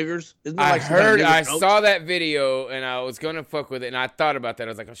that with niggers? Isn't that like I saw that video, and I was gonna fuck with it, and I thought about that.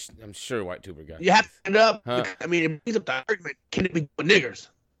 I was like, I'm sure White Tuber got it. You have to end up. Huh? I mean, it brings up the argument: can it be with niggers?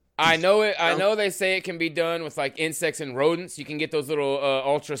 I know it. I know they say it can be done with like insects and rodents. You can get those little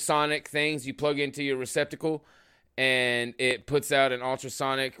ultrasonic things you plug into your receptacle, and it puts out an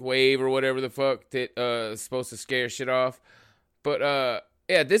ultrasonic wave or whatever the fuck that is supposed to scare shit off. But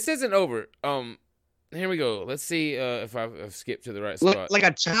yeah, this isn't over. Here we go. Let's see if I've skipped to the right spot. Like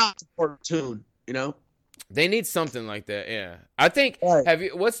a child support tune, you know? They need something like that. Yeah, I think.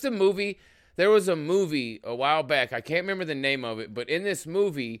 Right. What's the movie? There was a movie a while back. I can't remember the name of it, but in this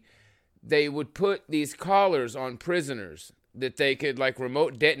movie, they would put these collars on prisoners that they could like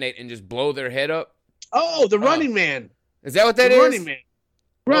remote detonate and just blow their head up. Oh, The Running Man. Is that what that is? The Running Man.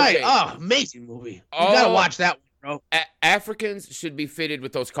 Right. Okay. Oh, amazing movie. You gotta watch that one, bro. Africans should be fitted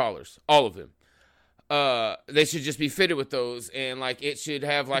with those collars. All of them. They should just be fitted with those, and like it should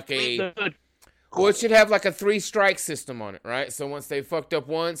have like a. Well, it should have like a 3-strike system on it, right? So once they fucked up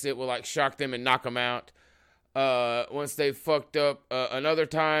once, it will like shock them and knock them out. Once they fucked up another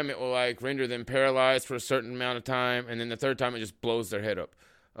time, it will like render them paralyzed for a certain amount of time, and then the third time it just blows their head up,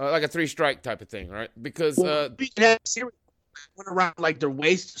 like a 3-strike type of thing, right? Because we can have serious run around like their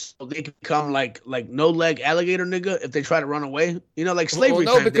waist, so they can become like no leg alligator nigga if they try to run away. You know, like slavery.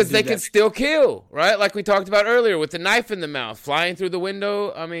 Well, no, because they can still kill, right? Like we talked about earlier with the knife in the mouth, flying through the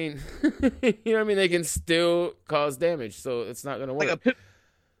window. I mean, you know what I mean? They can still cause damage, so it's not gonna work. Like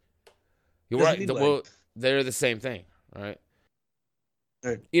You're right. Well, they're the same thing, right?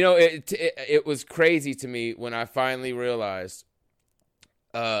 You know, it was crazy to me when I finally realized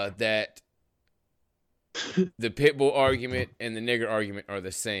that the pit bull argument and the nigger argument are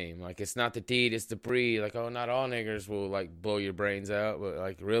the same. Like, it's not the deed, it's the breed. Like, oh, not all niggers will like blow your brains out, but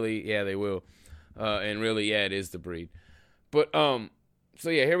like, really, yeah, they will. And really, yeah, it is the breed. But so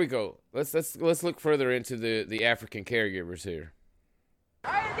yeah, here we go. Let's look further into the African caregivers here.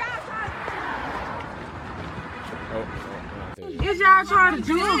 Is y'all trying to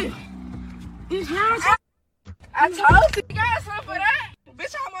do it? Is y'all trying? I told you guys something for that.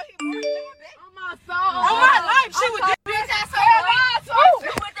 Bitch, how much he worth on my soul. On my life, she was just bitch ass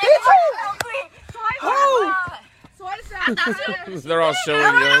who? They're all showing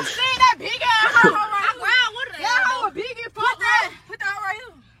guns. I'm seeing that big ass hoe right here. What the hell? That big as fuck. Put that right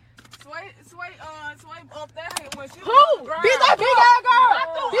here. Sway up there. Who? Beat that big ass girl.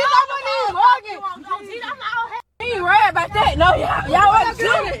 Beat that money. Morgan. You ain't worried about that. No, y'all want to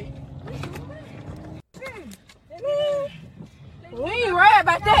do it. We ain't worried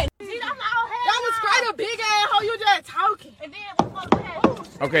about that. That was straight a big ass hoe. You just talking. And then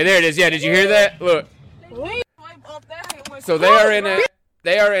okay, there it is. Yeah, did you hear that? Look. So they are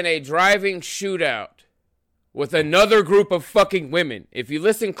in a driving shootout with another group of fucking women. If you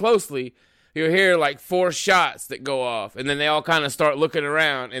listen closely, you'll hear like 4 shots that go off, and then they all kind of start looking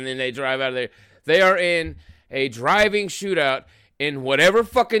around, and then they drive out of there. They are in a driving shootout in whatever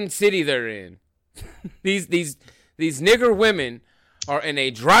fucking city they're in. These nigger women are in a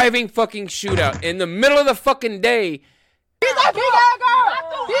driving fucking shootout in the middle of the fucking day. Beat that big ass girl.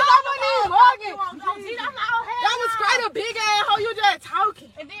 Beat that money, Morgan. That was straight a big ass hoe. You just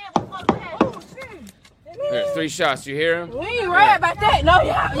talking. And then there's 3 shots. You hear him? We ain't worried about that. No,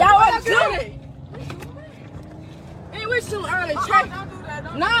 y'all want to do it. Ain't we too early?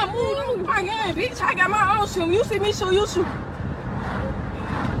 Nah, move my game, bitch. I got my own shoe. You see me shoot, you shoot.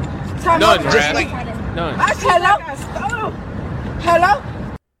 None, Brad. None. Hello? Hello?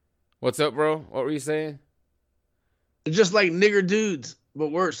 What's up, bro? What were you saying? Just like nigger dudes, but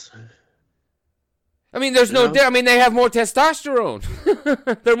worse. I mean, there's no doubt. I mean, they have more testosterone.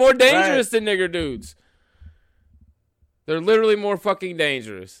 They're more dangerous than nigger dudes. They're literally more fucking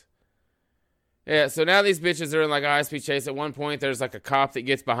dangerous. Yeah, so now these bitches are in like a high-speed chase. At one point, there's like a cop that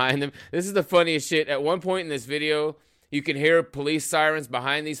gets behind them. This is the funniest shit. At one point in this video, you can hear police sirens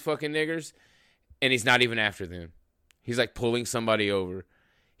behind these fucking niggers, and he's not even after them. He's like pulling somebody over.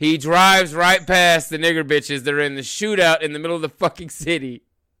 He drives right past the nigger bitches that are in the shootout in the middle of the fucking city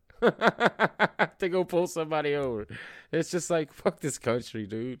to go pull somebody over. It's just like, fuck this country,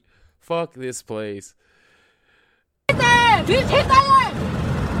 dude. Fuck this place. Hit that! Bitch, hit that!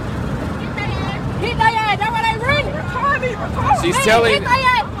 Hit that ass! That's what I run! She's telling... Hit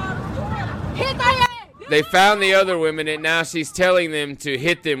that ass! They found the other women, and now she's telling them to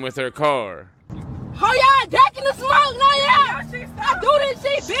hit them with her car. Oh, y'all jacking the smoke, no, yeah. I do this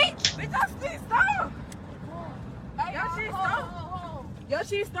shit, bitch. Bitch, I see stop. Yo,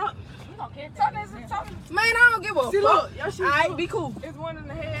 she stop. Man, I don't give a fuck. Look, all right, be cool. It's one in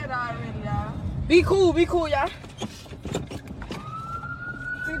the head already, y'all. Be cool, y'all.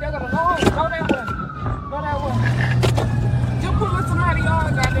 See, they got a long. Go that way. Just put with somebody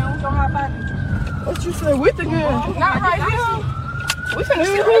on, goddamn. We don't have body. What you say with the girl? Not right here. We finna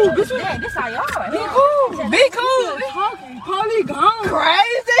see who. This how y'all. Be cool. Polly gone.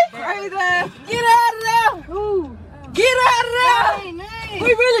 Crazy. Get out of there. Get out of there. We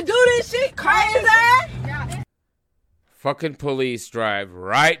really do this shit crazy. Fucking police drive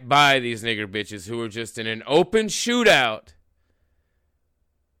right by these nigger bitches who are just in an open shootout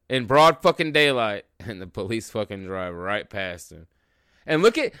in broad fucking daylight, and the police fucking drive right past them. And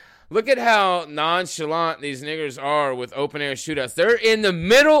look at how nonchalant these niggers are with open air shootouts. They're in the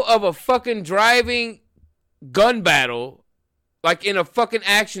middle of a fucking driving gun battle, like in a fucking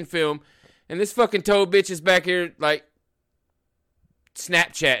action film, and this fucking toe bitch is back here like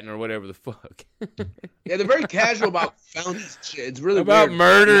Snapchatting or whatever the fuck. Yeah, they're very casual about found shit. It's really about weird,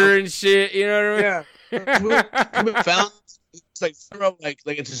 murder and shit. You know what I mean? Yeah. Found it's like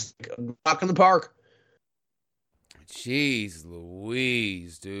it's just like a walk in the park. Jeez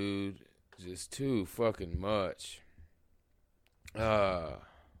Louise, dude. Just too fucking much.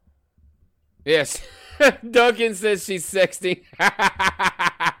 Yes. Duncan says she's sexting.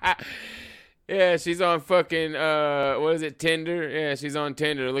 Yeah, she's on fucking, what is it, Tinder? Yeah, she's on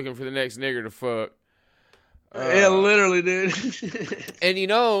Tinder looking for the next nigger to fuck. Yeah, literally, dude. And you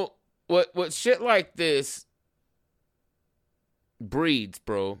know, what shit like this breeds,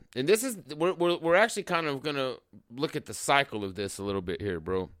 bro. And this is, we're actually kind of gonna look at the cycle of this a little bit here,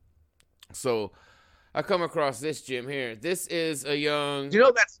 bro. So, I come across this gym here. This is a young... You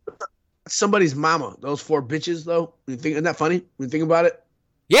know, that's somebody's mama, those 4 bitches, though. Isn't that funny when you think about it?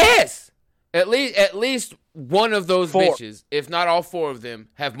 Yes! At least one of those 4. bitches, if not all 4 of them,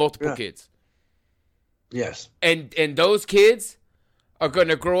 have multiple kids. Yes. And those kids are going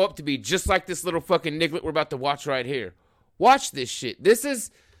to grow up to be just like this little fucking niglet we're about to watch right here. Watch this shit. This is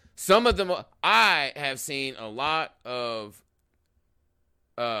some of them. I have seen a lot of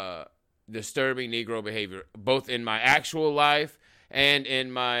disturbing Negro behavior, both in my actual life and in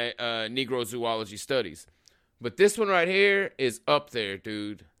my Negro zoology studies. But this one right here is up there,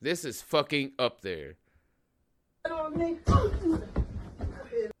 dude. This is fucking up there.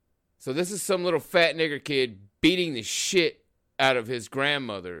 So this is some little fat nigger kid beating the shit out of his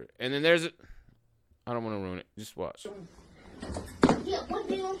grandmother. And then there's I don't want to ruin it. Just watch.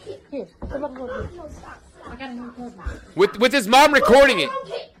 With his mom recording it.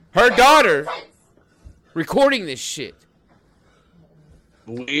 Her daughter recording this shit.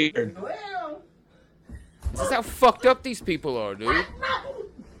 Weird. This is how fucked up these people are, dude.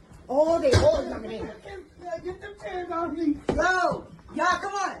 All of the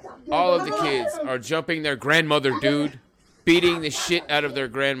kids are jumping their grandmother, dude. Beating the shit out of their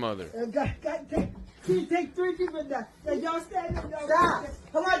grandmother.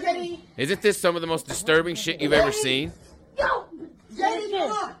 Isn't this some of the most disturbing shit you've ever seen?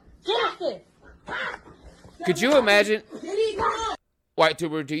 Could you imagine? White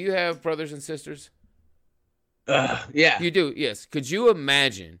Tuber, do you have brothers and sisters? Yeah. You do, yes. Could you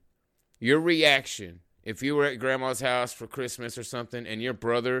imagine your reaction if you were at grandma's house for Christmas or something and your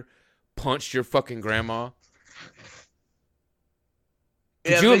brother punched your fucking grandma?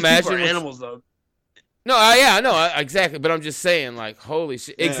 Could you imagine? Animals, though. No, yeah, I know, exactly. But I'm just saying, like, holy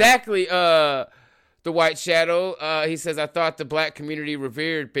shit. Yeah. Exactly. The White Shadow, he says, I thought the black community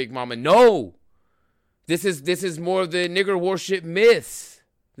revered Big Mama. No. This is more of the nigger worship myths.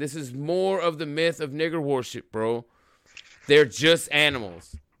 This is more of the myth of nigger worship, bro. They're just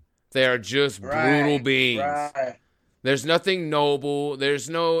animals. They are just brutal beings. Right. There's nothing noble. There's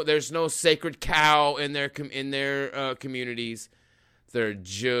no sacred cow in their communities. They're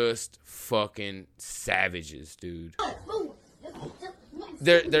just fucking savages, dude.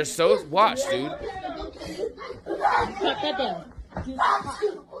 They're so watch, dude.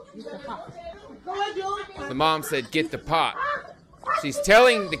 The mom said, "Get the pot." She's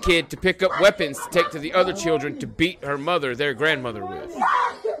telling the kid to pick up weapons to take to the other children to beat her mother, their grandmother, with.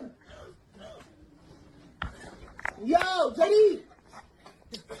 Yo, JD!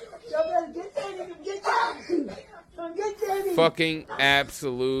 Fucking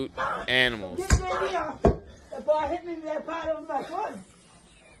absolute animals.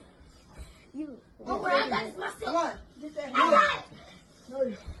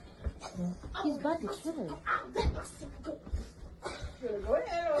 He's about to kill her. Better go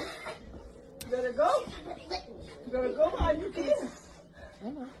ahead. Better go. Better go while you can. I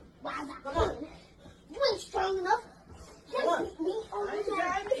know. Come on. You ain't strong enough. Come on.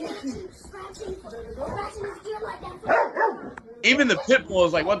 Even the pit bull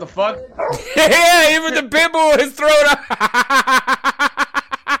is like, what the fuck? Yeah, even the pit bull is thrown up.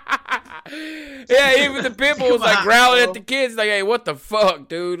 Yeah, even the pit bull is like growling at the kids, like, "Hey, what the fuck,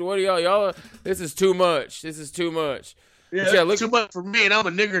 dude? What are y'all? This is too much. This is too much." Yeah, look, too much for me, and I'm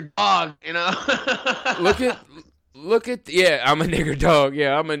a nigger dog, you know. Look at, yeah, I'm a nigger dog.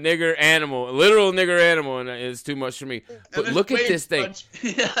 Yeah, I'm a nigger animal, a literal nigger animal, and it's too much for me. But look at this thing.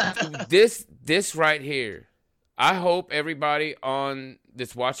 This right here. I hope everybody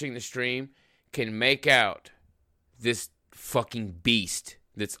that's watching the stream can make out this fucking beast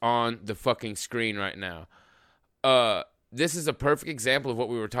that's on the fucking screen right now. This is a perfect example of what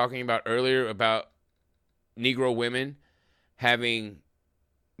we were talking about earlier about Negro women having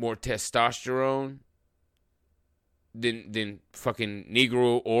more testosterone than fucking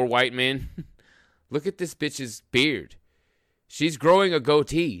Negro or white men. Look at this bitch's beard. She's growing a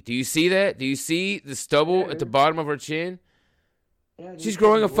goatee. Do you see that? Do you see the stubble at the bottom of her chin? Yeah, she's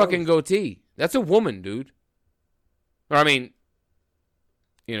growing a fucking goatee. That's a woman, dude. Or, I mean,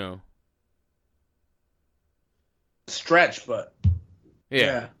 you know. Stretch, but.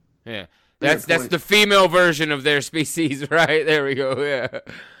 Yeah. That's the female version of their species, right? There we go,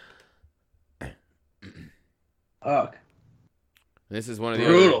 yeah. Fuck. This is one of the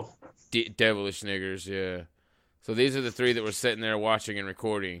other devilish niggers, yeah. So these are the three that were sitting there watching and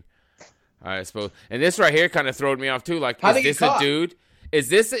recording, I suppose. And this right here kind of throwed me off too. Like, is this a dude? Is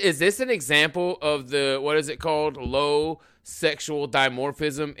this an example of the, what is it called, low sexual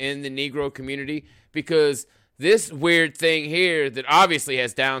dimorphism in the Negro community? Because this weird thing here that obviously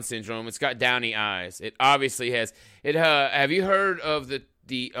has Down syndrome, it's got downy eyes. It obviously has it. Have you heard of the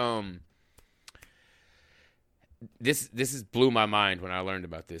This is blew my mind when I learned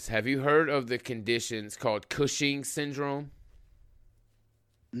about this. Have you heard of the conditions called Cushing syndrome?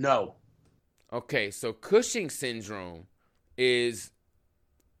 No. Okay, so Cushing syndrome is,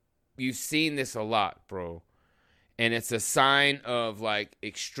 you've seen this a lot, bro. And it's a sign of like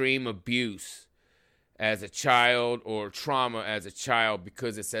extreme abuse as a child or trauma as a child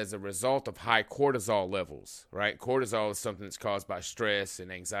because it's as a result of high cortisol levels, right? Cortisol is something that's caused by stress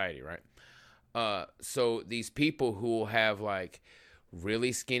and anxiety, right? So these people who will have like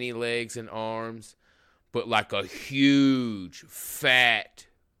really skinny legs and arms, but like a huge fat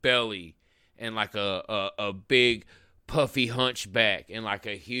belly and like a big puffy hunchback and like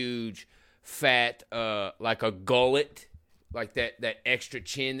a huge fat, like a gullet, like that extra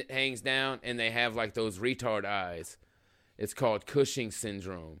chin that hangs down, and they have like those retard eyes. It's called Cushing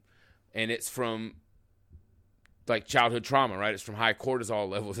syndrome, and it's from like childhood trauma, right? It's from high cortisol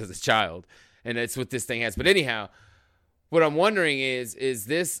levels as a child. And that's what this thing has. But anyhow, what I'm wondering is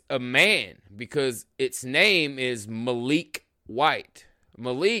this a man? Because its name is Malik White.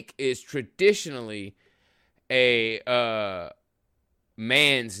 Malik is traditionally a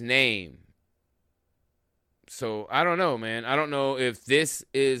man's name. So I don't know, man. I don't know if this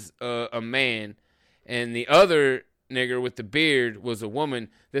is a man and the other nigger with the beard was a woman.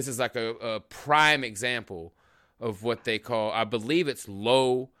 This is like a prime example of what they call, I believe it's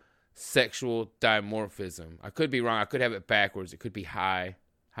low sexual dimorphism. I could be wrong. I could have it backwards. It could be high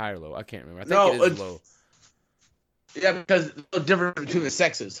or low. I can't remember. I think it is low. Yeah, because there's no difference between the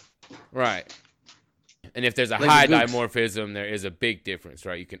sexes. Right. And if there's a high dimorphism, there is a big difference,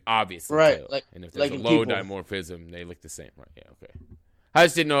 right? You can obviously tell. And if there's a low dimorphism, they look the same, right? Yeah, okay. I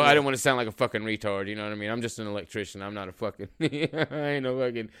just didn't know. I didn't want to sound like a fucking retard. You know what I mean? I'm just an electrician. I'm not a fucking. I ain't no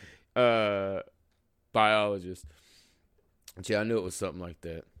fucking biologist. But yeah, I knew it was something like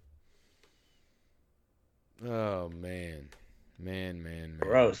that. Oh, man. Man.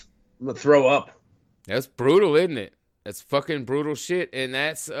 Gross. I'm going to throw up. That's brutal, isn't it? That's fucking brutal shit. And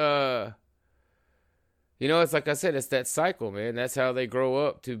that's, you know, it's like I said, it's that cycle, man. That's how they grow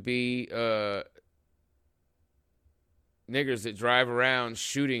up to be niggers that drive around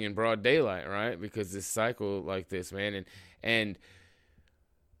shooting in broad daylight, right? Because this cycle like this, man. And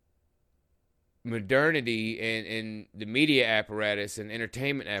modernity and the media apparatus and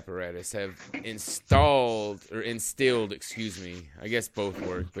entertainment apparatus have instilled, I guess both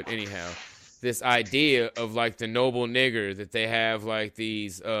work, but anyhow, this idea of like the noble nigger, that they have like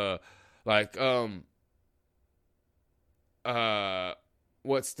these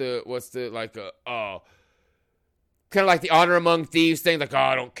what's the like kind of like the honor among thieves thing, like,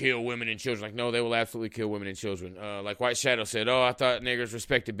 oh, don't kill women and children. Like, no, they will absolutely kill women and children. Like White Shadow said, oh, I thought niggers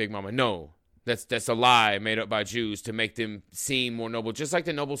respected Big Mama. No, that's a lie made up by Jews to make them seem more noble, just like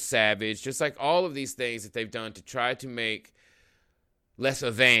the noble savage, just like all of these things that they've done to try to make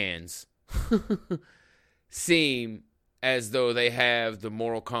lesser thans seem as though they have the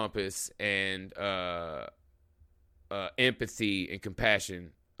moral compass and empathy and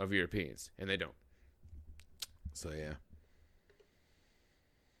compassion of Europeans, and they don't. So, yeah.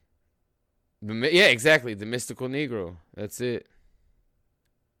 Yeah, exactly. The mystical Negro. That's it.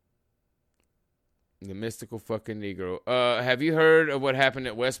 The mystical fucking Negro. Have you heard of what happened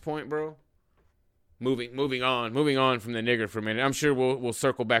at West Point, bro? Moving on from the nigger for a minute. I'm sure we'll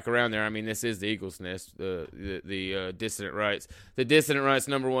circle back around there. I mean, this is the Eagle's Nest, the Dissident Rights. The Dissident Rights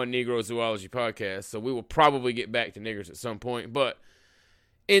 #1 Negro Zoology podcast. So we will probably get back to niggers at some point. But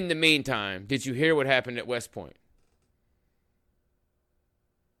in the meantime, did you hear what happened at West Point?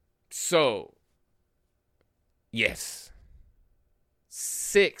 So, yes.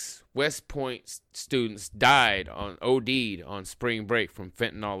 6 West Point students OD'd on spring break from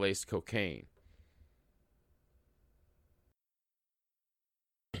fentanyl-laced cocaine.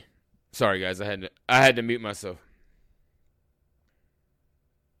 Sorry, guys, I had to mute myself.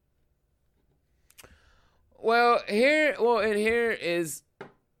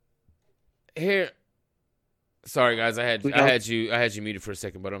 Sorry, guys, I had you muted for a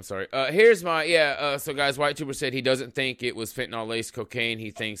second, but I'm sorry. So guys, White Tuber said he doesn't think it was fentanyl-laced cocaine.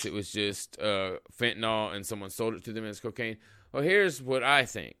 He thinks it was just fentanyl and someone sold it to them as cocaine. Well, here's what I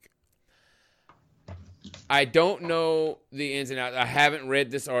think. I don't know the ins and outs. I haven't read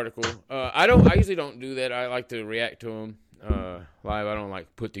this article. I usually don't do that. I like to react to them live. I don't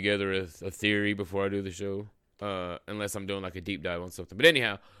like put together a theory before I do the show, unless I'm doing like a deep dive on something. But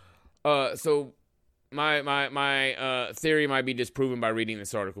anyhow, so my theory might be disproven by reading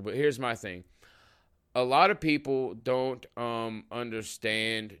this article. But here's my thing: a lot of people don't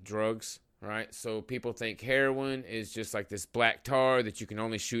understand drugs, right? So people think heroin is just like this black tar that you can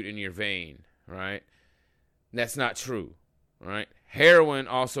only shoot in your vein, right? That's not true, right? Heroin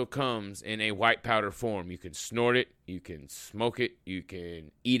also comes in a white powder form. You can snort it, you can smoke it, you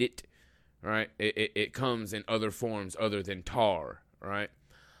can eat it, right? It comes in other forms other than tar, right?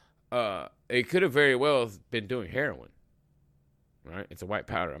 It could have very well been doing heroin, right? It's a white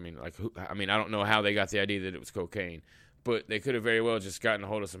powder. I mean, I don't know how they got the idea that it was cocaine, but they could have very well just gotten a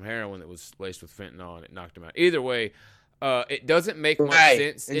hold of some heroin that was laced with fentanyl and it knocked them out. Either way, it doesn't make much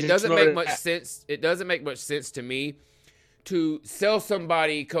sense. It doesn't make much sense. It doesn't make much sense to me to sell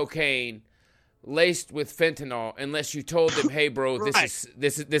somebody cocaine laced with fentanyl unless you told them, "Hey, bro, this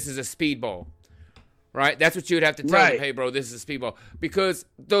is a speedball." Right? That's what you would have to tell them. Hey, bro, this is a speedball. Because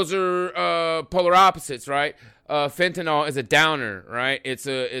those are polar opposites, right? Fentanyl is a downer, right? It's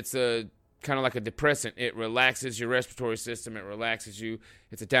a kind of like a depressant. It relaxes your respiratory system. It relaxes you.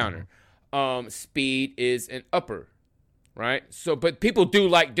 It's a downer. Speed is an upper. Right? So, but people do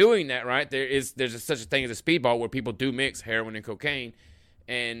like doing that, right? There's such a thing as a speedball where people do mix heroin and cocaine,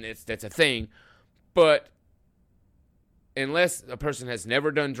 and that's a thing. But unless a person has never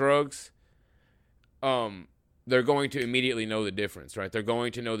done drugs, they're going to immediately know the difference, right? They're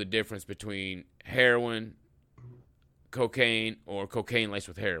going to know the difference between heroin, cocaine, or cocaine laced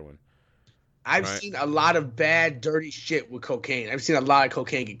with heroin. I've seen a lot of bad, dirty shit with cocaine. I've seen a lot of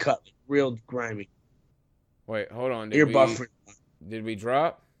cocaine get cut real grimy. Wait, hold on. You're buffering. Did we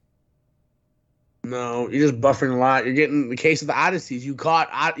drop? No, you're just buffering a lot. You're getting the case of the Odysseys. You caught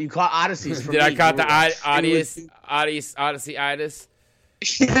Odysseys. Did I caught the Odyssey-itis?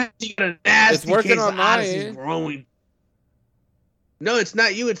 It's working on my end. Growing. No, it's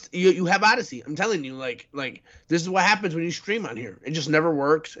not you. It's you have Odyssey. I'm telling you, like this is what happens when you stream on here. It just never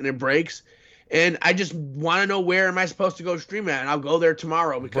works and it breaks. And I just want to know where am I supposed to go stream at, and I'll go there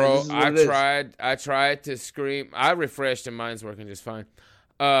tomorrow because I tried to stream. I refreshed and mine's working just fine.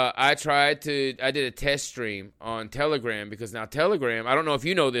 I did a test stream on Telegram because now Telegram, I don't know if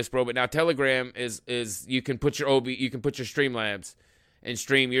you know this, bro, but now Telegram is you can put your Streamlabs and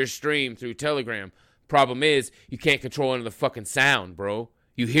stream your stream through Telegram. Problem is you can't control any of the fucking sound, bro.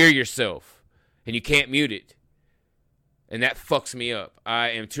 You hear yourself and you can't mute it. And that fucks me up.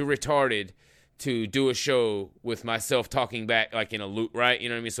 I am too retarded to do a show with myself talking back like in a loop, right? You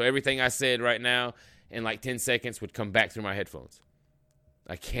know what I mean? So everything I said right now in like 10 seconds would come back through my headphones.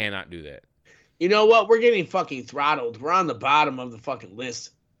 I cannot do that. You know what? We're getting fucking throttled. We're on the bottom of the fucking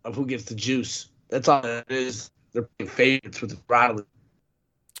list of who gets the juice. That's all it is. They're playing favorites with the throttling.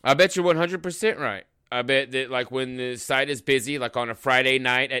 I bet you're 100% right. I bet that like when the site is busy, like on a Friday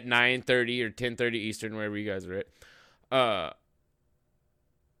night at 9:30 or 10:30 Eastern, wherever you guys are at, when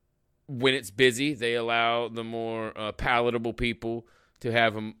it's busy, they allow the more palatable people to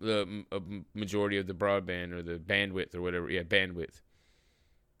have a majority of the broadband or the bandwidth or whatever. Yeah, bandwidth.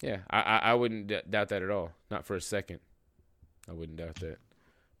 Yeah, I wouldn't doubt that at all. Not for a second. I wouldn't doubt that.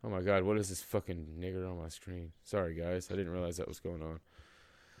 Oh my God, what is this fucking nigger on my screen? Sorry guys, I didn't realize that was going on.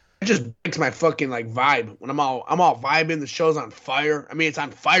 It just breaks my fucking like vibe when I'm all vibing. The show's on fire. I mean, it's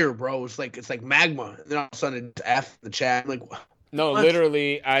on fire, bro. It's like magma. And then all of a sudden it's F in the chat. I'm like, no, what?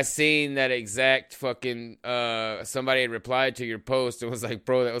 literally, I seen that exact fucking. Somebody had replied to your post and was like,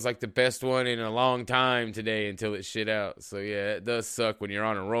 "Bro, that was like the best one in a long time today." Until it shit out. So yeah, it does suck when you're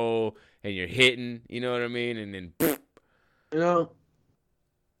on a roll and you're hitting. You know what I mean? And then, you know,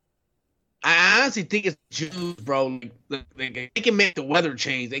 I honestly think it's Jews, bro. Like, they can make the weather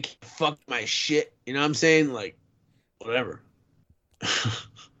change. They can't fuck my shit. You know what I'm saying? Like, whatever.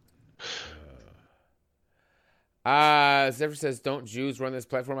 Zephyr says, "Don't Jews run this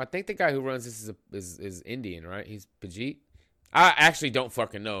platform?" I think the guy who runs this is Indian, right? He's Pajit. I actually don't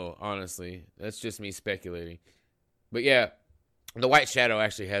fucking know, honestly. That's just me speculating. But yeah, the White Shadow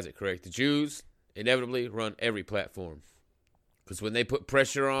actually has it correct. The Jews inevitably run every platform because when they put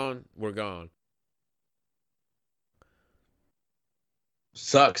pressure on, we're gone.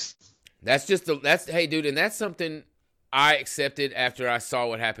 Sucks. That's hey, dude, and that's something I accepted after I saw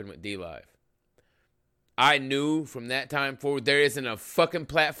what happened with DLive. I knew from that time forward there isn't a fucking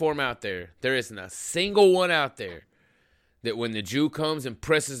platform out there. There isn't a single one out there that when the Jew comes and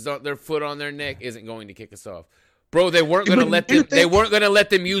presses their foot on their neck isn't going to kick us off. Bro, they weren't going to let them they weren't going to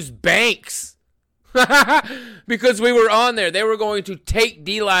let them use banks. Because we were on there. They were going to take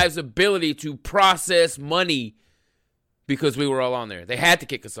DLive's ability to process money because we were all on there. They had to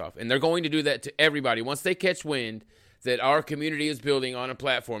kick us off. And they're going to do that to everybody. Once they catch wind that our community is building on a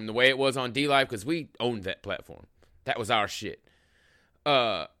platform the way it was on DLive, because we owned that platform. That was our shit.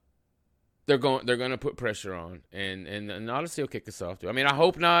 They're going to put pressure on, and honestly, it'll kick us off too. I mean, I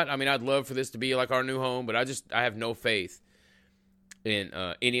hope not. I mean, I'd love for this to be like our new home, but I have no faith in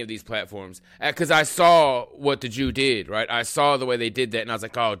any of these platforms because I saw what the Jew did. Right, I saw the way they did that, and I was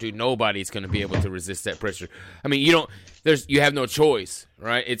like, oh, dude, nobody's going to be able to resist that pressure. I mean, you have no choice,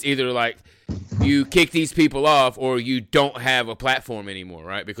 right? It's either like you kick these people off or you don't have a platform anymore,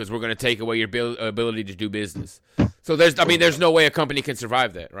 right? Because we're going to take away your ability to do business. So there's no way a company can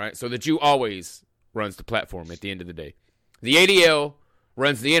survive that, right? So the Jew always runs the platform at the end of the day. The ADL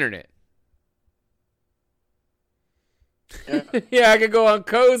runs the internet. Yeah, yeah, I could go on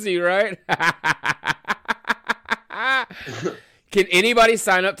Cozy, right? Can anybody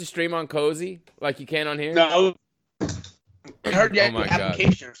sign up to stream on Cozy like you can on here? No. I heard you have an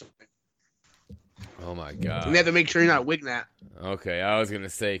application or something. Oh my God. You have to make sure you're not Wignat. Okay, I was going to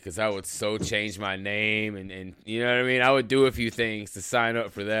say, because I would so change my name and you know what I mean? I would do a few things to sign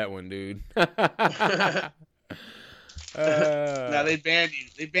up for that one, dude. No, they banned you.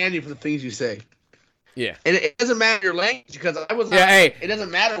 They banned you for the things you say. Yeah. And it doesn't matter your language because I was it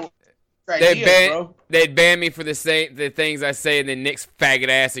doesn't matter. They'd ban me for the things I say, and then Nick's faggot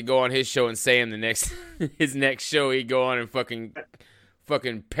ass would go on his show and say in the next his next show he'd go on and fucking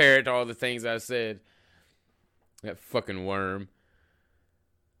parrot all the things I said. That fucking worm.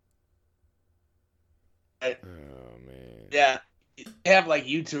 Oh man. Yeah. They have like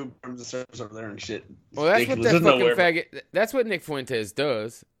YouTube service over there and shit. Well, that's what that fucking faggot. That's what Nick Fuentes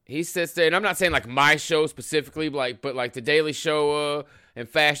does. He sits there, and I'm not saying like my show specifically, but like the Daily Show and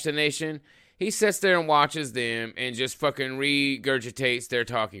Fashion Nation. He sits there and watches them and just fucking regurgitates their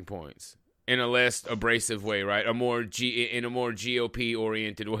talking points in a less abrasive way, right? In a more GOP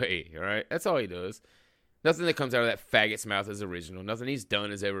oriented way, right? That's all he does. Nothing that comes out of that faggot's mouth is original. Nothing he's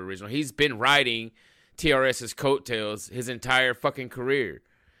done is ever original. He's been riding TRS's coattails his entire fucking career.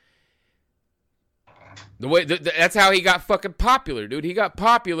 That's how he got fucking popular, dude. He got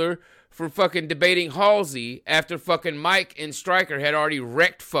popular for fucking debating Halsey after fucking Mike and Stryker had already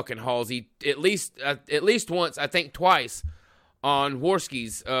wrecked fucking Halsey at least once, I think twice, on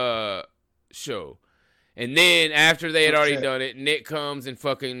Worski's show. And then after they had already done it, Nick comes and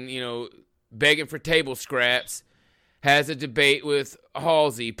fucking, begging for table scraps, has a debate with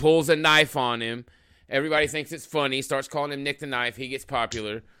Halsey, pulls a knife on him. Everybody thinks it's funny, starts calling him Nick the Knife. He gets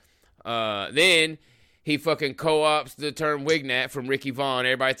popular. Then he fucking co-ops the term Wignat from Ricky Vaughn.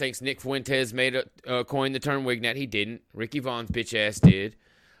 Everybody thinks Nick Fuentes coined the term Wignat. He didn't. Ricky Vaughn's bitch ass did.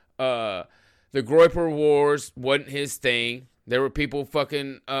 The Groyper Wars wasn't his thing. There were people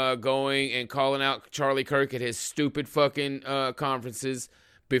fucking going and calling out Charlie Kirk at his stupid fucking conferences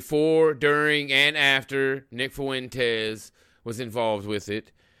before, during, and after Nick Fuentes was involved with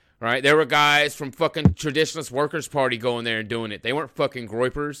it. right? There were guys from fucking Traditionalist Workers Party going there and doing it. They weren't fucking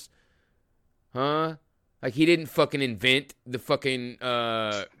groypers. Huh? Like, he didn't fucking invent the fucking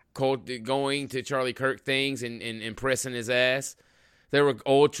going to Charlie Kirk things and impressing his ass. There were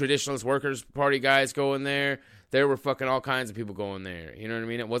old Traditionalist Workers Party guys going there. There were fucking all kinds of people going there. You know what I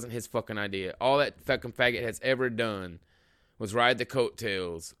mean? It wasn't his fucking idea. All that fucking faggot has ever done was ride the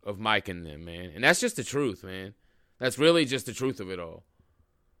coattails of Mike and them, man. And that's just the truth, man. That's really just the truth of it all.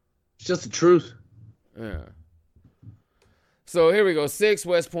 It's just the truth. Yeah. So here we go. 6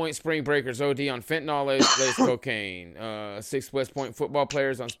 West Point spring breakers OD on fentanyl-laced cocaine. 6 West Point football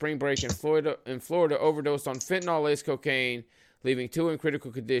players on spring break in Florida overdosed on fentanyl-laced cocaine, leaving 2 in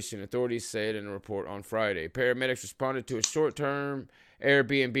critical condition, authorities said in a report on Friday. Paramedics responded to a short-term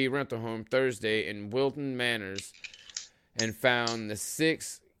Airbnb rental home Thursday in Wilton Manors and found the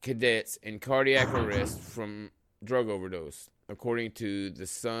 6 cadets in cardiac arrest from drug overdose, according to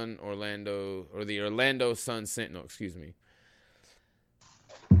the Orlando Sun-Sentinel,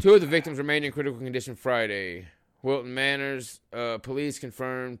 2 of the victims remained in critical condition Friday. Wilton Manors police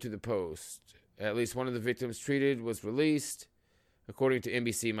confirmed to the Post. At least one of the victims treated was released, according to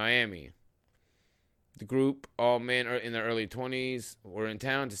NBC Miami. The group, all men in their early 20s, were in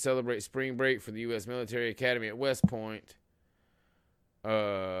town to celebrate spring break for the U.S. Military Academy at West Point.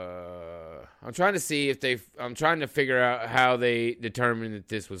 I'm trying to figure out how they determined that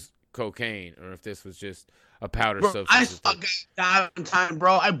this was cocaine or if this was just a powder substance. I fucking died on time,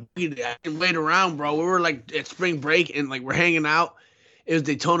 bro. I didn't wait around, bro. We were like at spring break and like we're hanging out. It was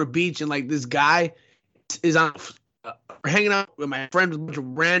Daytona Beach and like this guy is on. We're hanging out with my friends, a bunch of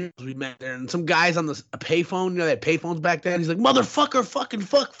randoms we met there, and some guys on a payphone. You know, they had payphones back then. He's like, motherfucker, fucking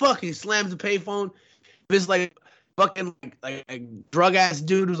fuck. And he slams the payphone. This like fucking like drug ass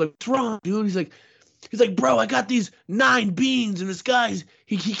dude who's like, what's wrong, dude? He's like, bro, I got these 9 beans, and this guy's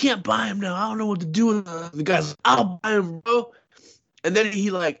he can't buy them now. I don't know what to do with them. The guy's like, I'll buy them, bro. And then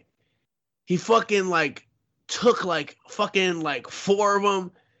he fucking like took like fucking like 4 of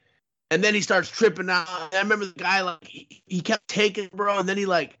them. And then he starts tripping out. I remember the guy, like, he kept taking it, bro. And then he,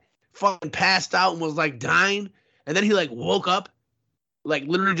 like, fucking passed out and was, like, dying. And then he, like, woke up, like,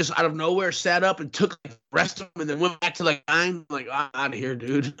 literally just out of nowhere, sat up and took like, the rest of them and then went back to, like, dying. I'm like, I'm out of here,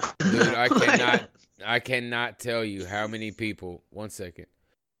 dude. Dude, I cannot tell you how many people. 1 second.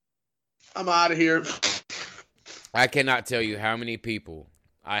 I'm out of here. I cannot tell you how many people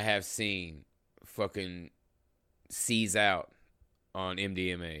I have seen fucking seize out on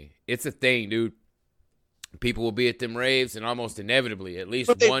MDMA. It's a thing, dude. People will be at them raves, and almost inevitably, at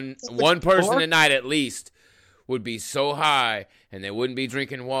least one person a night at least would be so high, and they wouldn't be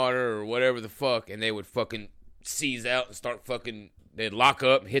drinking water or whatever the fuck, and they would fucking seize out and start fucking. They'd lock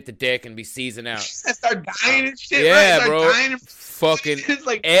up, hit the deck, and be seizing out. Start dying and shit. Yeah, right? bro. Fucking it's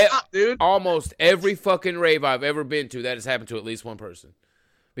like, dude. Almost every fucking rave I've ever been to, that has happened to at least one person.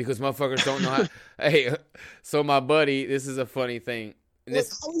 Because motherfuckers don't know how. Hey, so my buddy, this is a funny thing.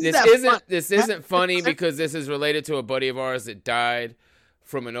 This isn't funny because this is related to a buddy of ours that died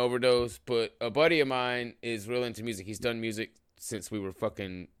from an overdose. But a buddy of mine is real into music. He's done music since we were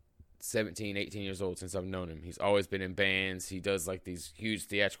fucking 17, 18 years old, since I've known him. He's always been in bands. He does like these huge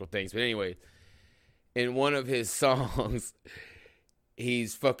theatrical things. But anyway, in one of his songs,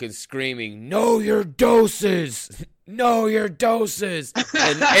 he's fucking screaming, "Know your doses! Know your doses!"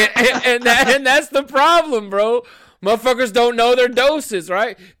 And that's the problem, bro. Motherfuckers don't know their doses,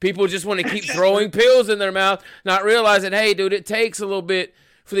 right? People just want to keep throwing pills in their mouth, not realizing, hey, dude, it takes a little bit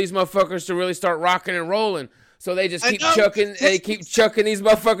for these motherfuckers to really start rocking and rolling. So they just keep chucking these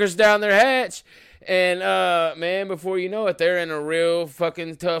motherfuckers down their hatch. And, man, before you know it, they're in a real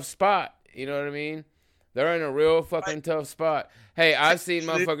fucking tough spot. You know what I mean? They're in a real fucking tough spot. Hey, I've seen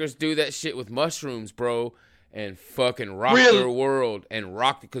motherfuckers do that shit with mushrooms, bro, and fucking rock their world and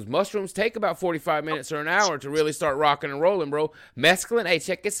rock, because mushrooms take about 45 minutes or an hour to really start rocking and rolling, bro. Mescaline, hey,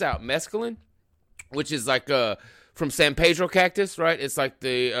 check this out. Mescaline, which is like from San Pedro cactus, right? It's like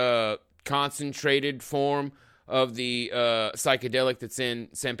the concentrated form of the psychedelic that's in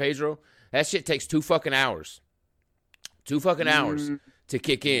San Pedro. That shit takes 2 fucking hours. 2 fucking hours to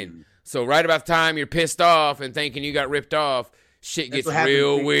kick in. So right about the time you're pissed off and thinking you got ripped off, shit gets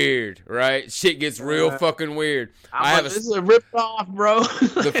real weird, right? Shit gets real fucking weird. This is a ripped off, bro.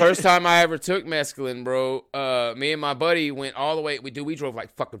 The first time I ever took mescaline, bro, me and my buddy went all the way. We drove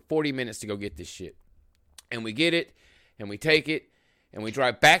like fucking 40 minutes to go get this shit. And we get it, and we take it, and we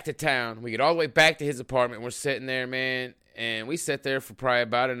drive back to town. We get all the way back to his apartment. We're sitting there, man, and we sat there for probably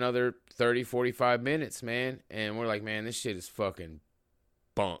about another 30, 45 minutes, man. And we're like, man, this shit is fucking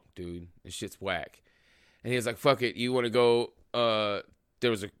bunk, dude. This shit's whack. And he was like, fuck it, you want to go,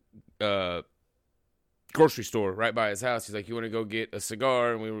 there was a grocery store right by his house. He's like, you want to go get a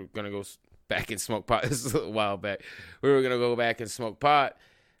cigar? And we were going to go back and smoke pot. This is a while back. We were going to go back and smoke pot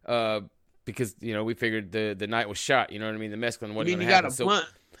because, you know, we figured the night was shot. You know what I mean? The mescaline wasn't going to happen. You got a blunt.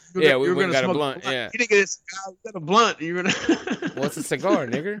 Yeah, we went and got a blunt. Yeah. You didn't get a cigar. You got a blunt. You're gonna. What's a cigar,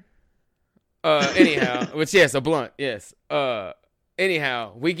 nigger? Anyhow, which, yes, a blunt. Yes.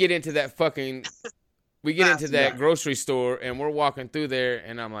 Anyhow, we get into that grocery store and we're walking through there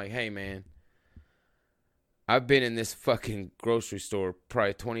and I'm like, hey, man, I've been in this fucking grocery store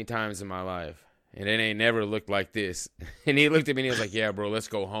probably 20 times in my life and it ain't never looked like this. And he looked at me and he was like, yeah, bro, let's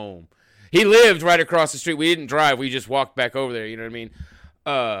go home. He lived right across the street. We didn't drive. We just walked back over there. You know what I mean?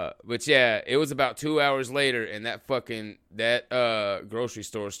 But yeah, it was about 2 hours later and that grocery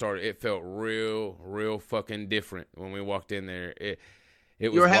store started. It felt real fucking different when we walked in there. It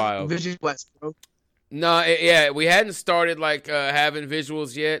was You're wild. having Vision Quest, bro. No, we hadn't started like having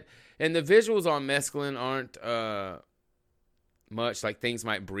visuals yet. And the visuals on mescaline aren't much. Like things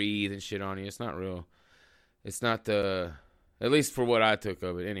might breathe and shit on you. It's not real. It's not at least for what I took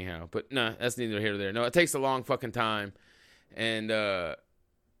of it anyhow. But no, that's neither here nor there. No, it takes a long fucking time. And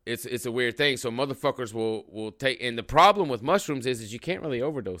it's a weird thing. So motherfuckers will take. And the problem with mushrooms is you can't really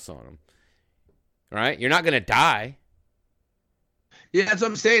overdose on them. Right? You're not going to die. Yeah, that's what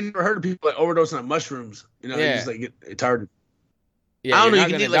I'm saying. Never heard of people like overdosing on mushrooms. You know, Yeah. just like it's hard. Yeah, I don't know. you're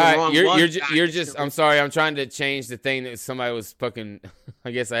You not can gonna eat like die. a wrong You're one. just. I'm sorry. I'm trying to change the thing that somebody was fucking.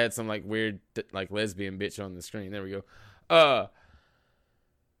 I guess I had some like weird like lesbian bitch on the screen. There we go.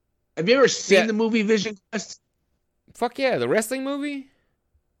 Have you ever seen Yeah. the movie Vision Quest? Fuck yeah, the wrestling movie.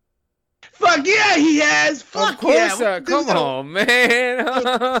 Fuck yeah, he has. Fuck Of course, yeah. come on, man.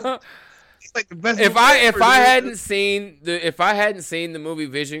 It's like the best if movie I ever, hadn't seen the movie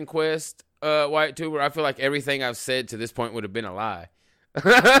Vision Quest, White Tuber, I feel like everything I've said to this point would have been a lie.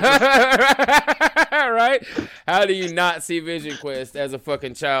 Right? How do you not see Vision Quest as a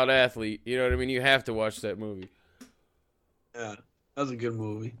fucking child athlete? You know what I mean? You have to watch that movie. Yeah, that was a good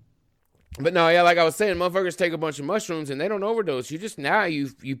movie. But no, yeah, like I was saying, motherfuckers take a bunch of mushrooms and they don't overdose. You just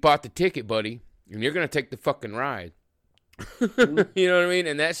you bought the ticket, buddy, and you're gonna take the fucking ride. You know what I mean?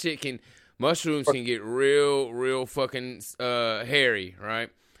 And that shit mushrooms can get real fucking hairy, right?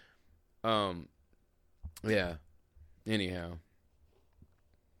 Yeah. Anyhow.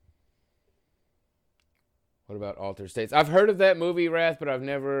 What about Altered States? I've heard of that movie, Wrath, but I've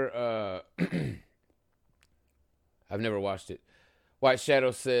never watched it. White Shadow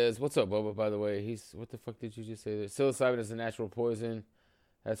says, what's up, Bubba, by the way? What the fuck did you just say there? Psilocybin is a natural poison.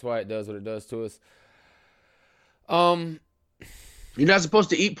 That's why it does what it does to us. You're not supposed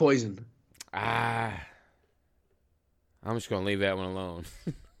to eat poison. I'm just going to leave that one alone.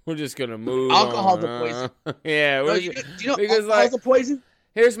 We're just going to move Alcohol's on. a poison. Yeah. No, do you know because, alcohol's a poison?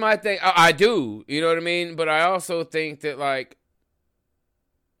 Here's my thing. I do. You know what I mean? But I also think that, like,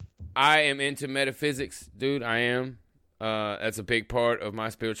 I am into metaphysics, dude. I am. That's a big part of my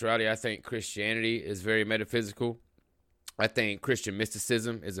spirituality. I think Christianity is very metaphysical. I think Christian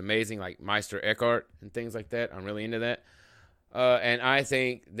mysticism is amazing, like Meister Eckhart and things like that. I'm really into that. And I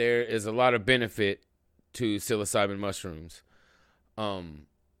think there is a lot of benefit to psilocybin mushrooms. I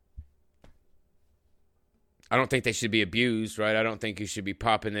don't think they should be abused, right? I don't think you should be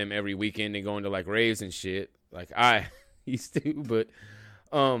popping them every weekend and going to like raves and shit like I used to. But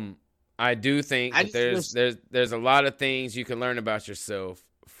I do think that there's a lot of things you can learn about yourself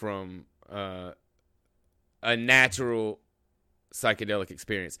from a natural psychedelic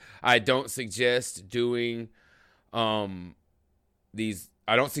experience. I don't suggest doing I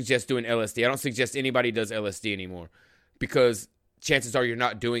don't suggest doing LSD. I don't suggest anybody does LSD anymore because chances are you're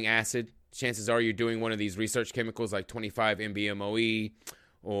not doing acid. Chances are you're doing one of these research chemicals like 25-MBMOE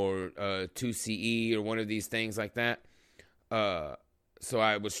or 2CE or one of these things like that. So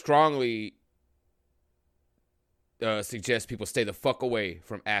I would strongly suggest people stay the fuck away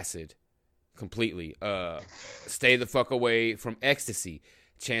from acid completely. Stay the fuck away from ecstasy.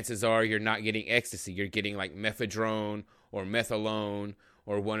 Chances are you're not getting ecstasy. You're getting like mephedrone or methadone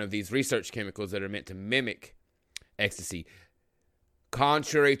or one of these research chemicals that are meant to mimic ecstasy.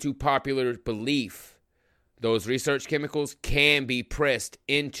 Contrary to popular belief, those research chemicals can be pressed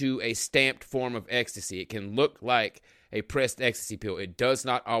into a stamped form of ecstasy. It can look like a pressed ecstasy pill. It does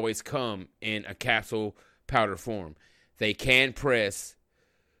not always come in a capsule powder form. They can press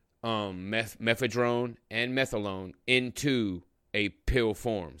mephedrone and methadone into a pill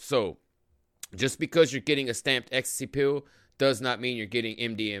form. So just because you're getting a stamped ecstasy pill does not mean you're getting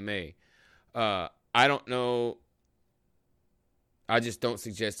MDMA. I don't know. I just don't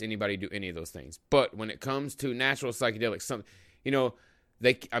suggest anybody do any of those things. But when it comes to natural psychedelics,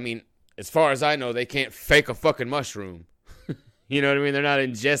 as far as I know, they can't fake a fucking mushroom. You know what I mean? They're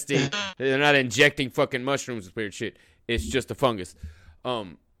not injecting fucking mushrooms with weird shit. It's just a fungus.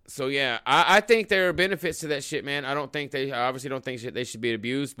 So yeah, I think there are benefits to that shit, man. I obviously don't think they should be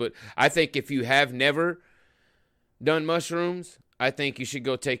abused, but I think if you have never done mushrooms, I think you should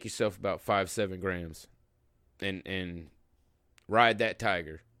go take yourself about 5-7 grams and ride that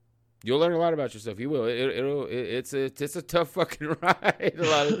tiger. You'll learn a lot about yourself. You will. It's a tough fucking ride a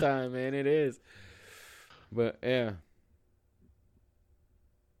lot of time, man. It is. But yeah.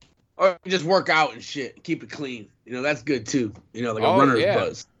 Or just work out and shit. Keep it clean. You know, that's good too. You know, like a runner's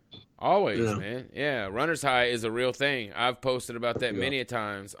buzz. Always, you know? man. Yeah, runner's high is a real thing. I've posted about that many a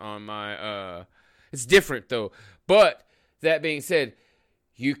times on my it's different though. But that being said,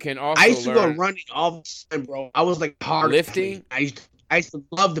 you can also I used to go running all the time, bro. I was like hard lifting. I used to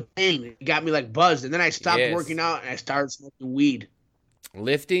love the pain. It got me like buzzed. And then I stopped working out and I started smoking weed.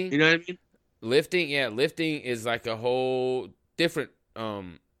 Lifting? You know what I mean? Lifting is like a whole different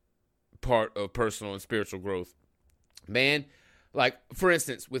part of personal and spiritual growth. Man, like for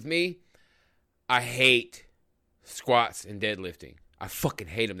instance, with me, I hate squats and deadlifting. I fucking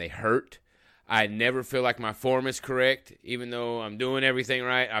hate them. They hurt. I never feel like my form is correct, even though I'm doing everything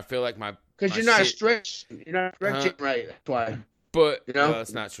right. I feel like because you're not stretching. You're not stretching right. That's why. But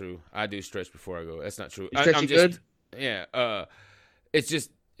that's not true. I do stretch before I go. That's not true. I'm just good. Yeah. It's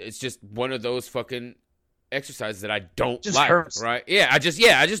just one of those fucking exercises that I don't just like. Hurts. Right? Yeah. I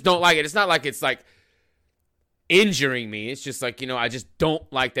just don't like it. It's not like it's like injuring me. It's just like, I just don't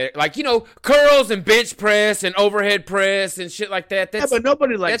like that. Like, curls and bench press and overhead press and shit like that. That's, but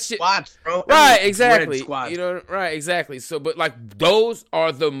nobody likes squats, bro. Right, exactly. Right, exactly. So, but like those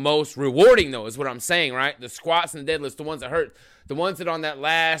are the most rewarding though, is what I'm saying, right? The squats and the deadlifts, the ones that hurt. The ones that on that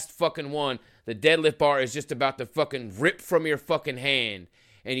last fucking one, the deadlift bar is just about to fucking rip from your fucking hand.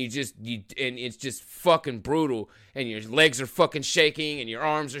 And and it's just fucking brutal. And your legs are fucking shaking and your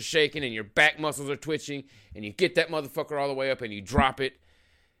arms are shaking and your back muscles are twitching. And you get that motherfucker all the way up and you drop it.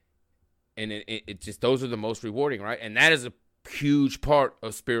 And it just, those are the most rewarding, right? And that is a huge part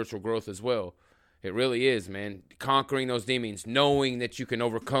of spiritual growth as well. It really is, man. Conquering those demons, knowing that you can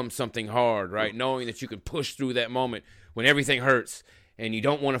overcome something hard, right? Knowing that you can push through that moment when everything hurts and you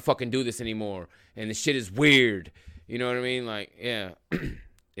don't want to fucking do this anymore. And the shit is weird. You know what I mean? Like, yeah.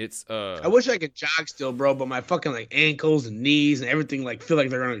 It's I wish I could jog still, bro, but my fucking like ankles and knees and everything like feel like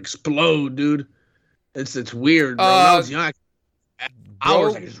they're gonna explode, dude. It's weird, bro. When I was young,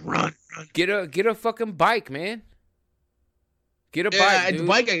 hours I just run. Get a fucking bike, man. Get a bike, dude. The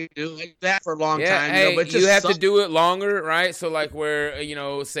bike I can do like that for a long time. Hey, but you have to do it longer, right? So like where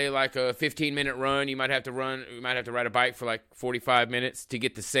say like a 15-minute run, you might have to ride a bike for like 45 minutes to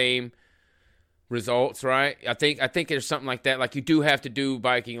get the same results, right? I think there's something like that. Like you do have to do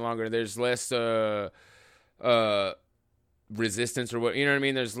biking longer. There's less resistance or what, you know what I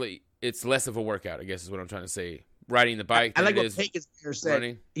mean? It's less of a workout, I guess is what I'm trying to say. Riding the bike. I like what Pecos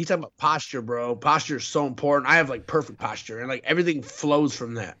said. He's talking about posture, bro. Posture is so important. I have like perfect posture, and like everything flows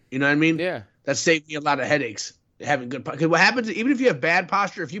from that. You know what I mean? Yeah. That saved me a lot of headaches. Having good posture. Because what happens, even if you have bad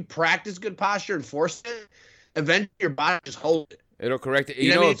posture, if you practice good posture and force it, eventually your body just holds it. It'll correct it.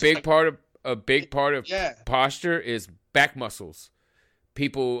 You know a big part of posture is back muscles.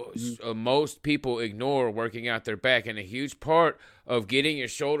 Most people ignore working out their back, and a huge part of getting your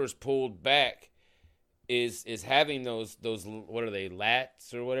shoulders pulled back is having those what are they,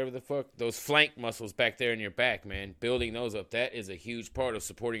 lats or whatever the fuck, those flank muscles back there in your back, man. Building those up, that is a huge part of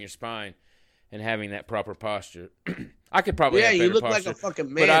supporting your spine and having that proper posture. I could probably have better you look posture, like a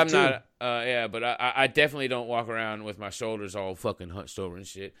fucking man, but I'm too. not. But I definitely don't walk around with my shoulders all fucking hunched over and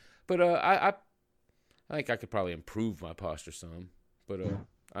shit. But I think I could probably improve my posture some. But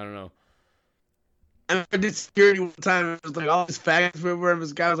I don't know. I did security one time. It was like all these facts everywhere.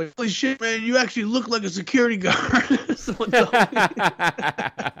 This guy was like, "Holy shit, man! You actually look like a security guard." Someone told me.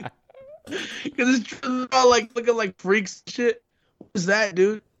 Because it's all like looking like freaks and shit. What was that,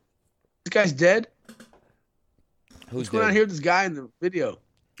 dude? This guy's dead. What's going on here with this guy in the video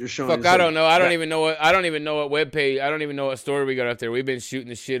you're showing? Fuck, I don't know. I don't even know what webpage. I don't even know what story we got up there. We've been shooting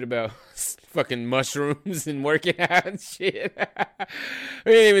the shit about fucking mushrooms and working out and shit.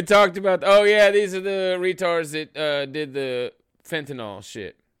 We ain't even talked about. Oh yeah, these are the retards that did the fentanyl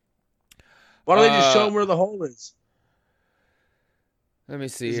shit. Why don't they just show them where the hole is? Let me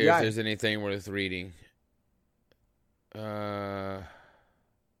see here if there's anything worth reading. Fuck,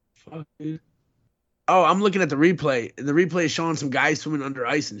 dude. Oh, I'm looking at the replay. The replay is showing some guys swimming under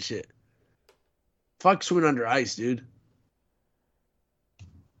ice and shit. Fuck swimming under ice, dude.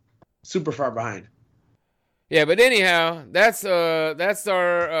 Super far behind. Yeah, but anyhow, that's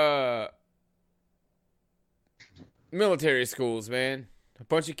our military schools, man. A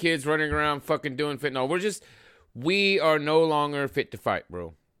bunch of kids running around fucking doing fentanyl. We are no longer fit to fight,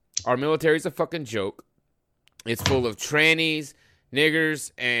 bro. Our military's a fucking joke. It's full of trannies,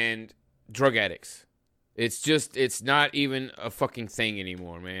 niggers, and drug addicts. It's not even a fucking thing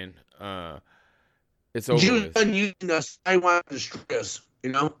anymore, man. It's over with. Using us, I want to destroy us,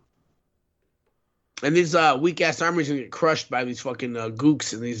 you know? And these weak ass armies gonna get crushed by these fucking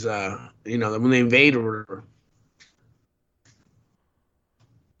gooks and these when they invade or whatever.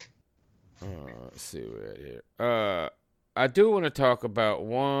 Let's see what we got here. I do want to talk about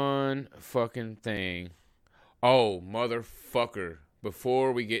one fucking thing. Oh, motherfucker.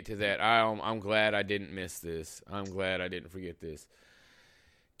 Before we get to that, I'm glad I didn't miss this. I'm glad I didn't forget this.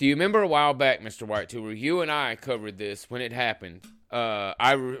 Do you remember a while back, Mr. White, too, where you and I covered this when it happened?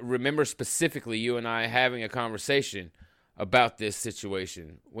 I remember specifically you and I having a conversation about this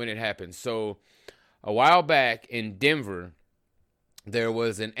situation when it happened. So a while back in Denver, there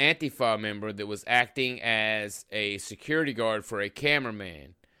was an Antifa member that was acting as a security guard for a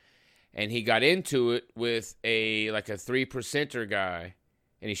cameraman. And he got into it with a 3%er guy,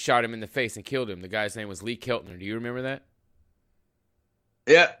 and he shot him in the face and killed him. The guy's name was Lee Keltner. Do you remember that?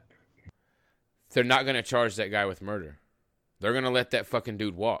 Yeah. They're not going to charge that guy with murder. They're going to let that fucking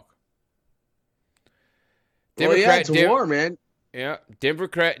dude walk. It's war, man. Yeah,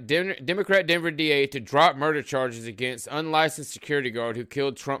 Democrat Denver DA to drop murder charges against unlicensed security guard who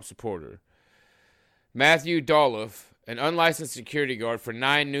killed Trump supporter. Matthew Dolph, an unlicensed security guard for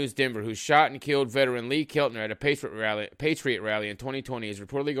 9 News Denver who shot and killed veteran Lee Keltner at a Patriot rally in 2020, is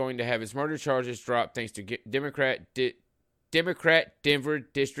reportedly going to have his murder charges dropped thanks to Democrat Denver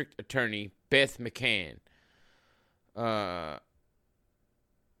District Attorney Beth McCann.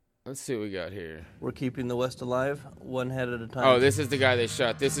 Let's see what we got here. We're keeping the West alive, one head at a time. Oh, this is the guy they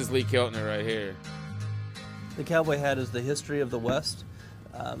shot. This is Lee Keltner right here. The cowboy hat is the history of the West.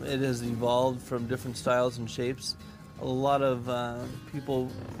 It has evolved from different styles and shapes. A lot of people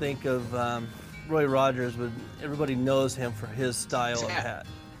think of Roy Rogers, but everybody knows him for his style of hat.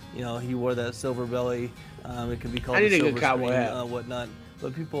 You know, he wore that silver belly. It can be called a silver cowboy hat, whatnot.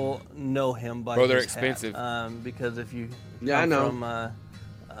 But people know him by they're his expensive. Hat. Because if you come from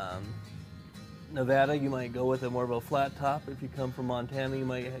Nevada, you might go with more of a flat top. If you come from Montana, you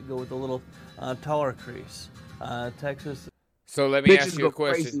might go with a little taller crease. Texas. So let me ask you a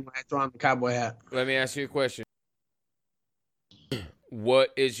question. When I throw on the cowboy hat. Let me ask you a question. What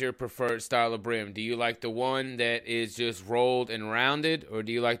is your preferred style of brim? Do you like the one that is just rolled and rounded, or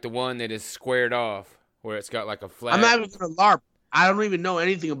do you like the one that is squared off, where it's got like a flat? I'm not even gonna LARP. I don't even know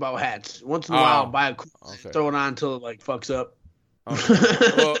anything about hats. Once in a while, I'll buy a throw it on until it fucks up.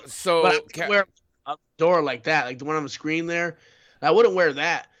 Okay. Well, so but I wear a door like that, like the one on the screen there. I wouldn't wear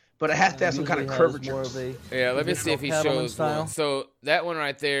that, but it has to have some kind of curvature. Yeah, let me see if he shows one. So that one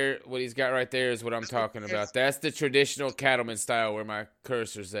right there, what he's got right there is what I'm talking about. That's the traditional cattleman style where my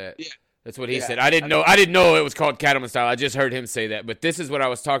cursor's at. Yeah. That's what he said. I didn't know it was called cattleman style. I just heard him say that. But this is what I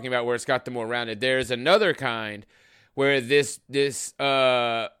was talking about, where it's got the more rounded. There's another kind where this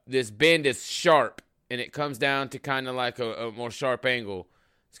bend is sharp, and it comes down to kind of like a more sharp angle.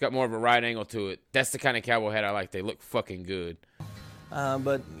 It's got more of a right angle to it. That's the kind of cowboy hat I like. They look fucking good.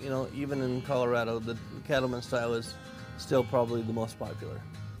 But, you know, even in Colorado, the cattleman style is still probably the most popular.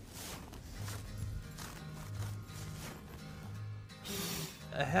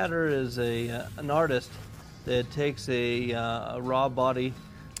 A hatter is an artist that takes a raw body.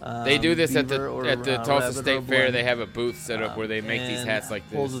 They do this at the Tulsa State Fair. They have a booth set up where they make these hats like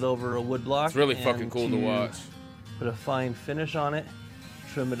this. Pulls it over a wood block. It's really fucking cool to watch. Put a fine finish on it,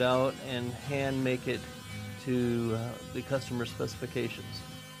 trim it out, and hand make it to the customer specifications.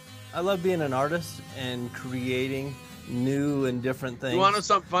 I love being an artist and creating new and different things. You want to know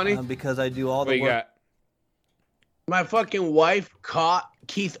something funny? Because I do all the work. Got? My fucking wife caught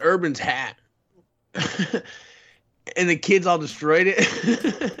Keith Urban's hat. And the kids all destroyed it.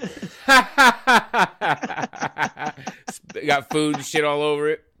 Got food and shit all over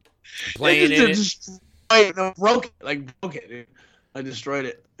it. Playing in it. Broke it, dude. I destroyed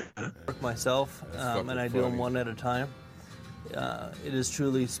it. Myself, and I do them one at a time. It is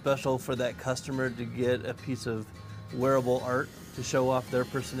truly special for that customer to get a piece of wearable art to show off their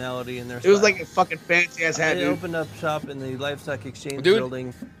personality and their style. It was like a fucking fancy ass hat, I dude. opened up shop in the Livestock Exchange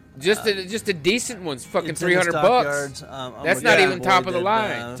building. Just a decent one's fucking $300. That's not even top of the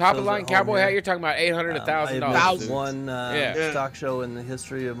line. Top of the line cowboy hat, you're talking about $800 to $1,000. I've one stock show in the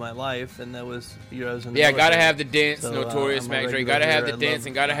history of my life, and that was I was in the gotta have the dents, so, Notorious Mac Dre. Gotta have the dents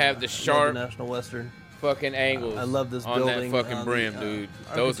and gotta have the sharp National Western. fucking angles. I love this on building, that fucking brim, dude.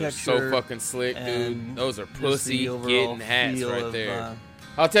 Those are so architecture fucking slick, dude. and Those are just pussy the overall getting hats feel right of, there.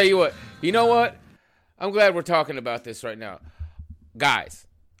 I'll tell you what. You know what? I'm glad we're talking about this right now. Guys,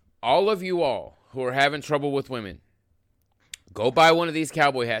 all of you all who are having trouble with women, go buy one of these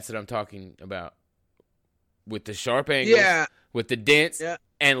cowboy hats that I'm talking about with the sharp angles, with the dents,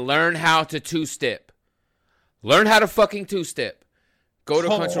 and learn how to two-step. Learn how to fucking two-step. Go to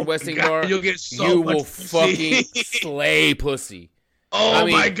Country Western Bar. You will fucking slay pussy. Oh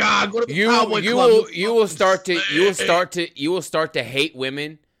my God! Go to the Cowboy Club. You will start to hate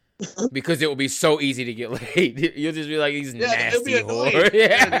women because it will be so easy to get laid. You'll just be like, these nasty whore.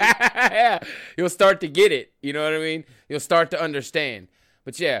 Yeah. You'll start to get it. You know what I mean? You'll start to understand.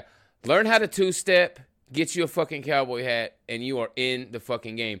 But yeah, learn how to two-step. Get you a fucking cowboy hat, and you are in the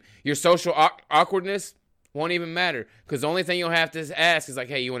fucking game. Your social awkwardness won't even matter, because the only thing you'll have to ask is like,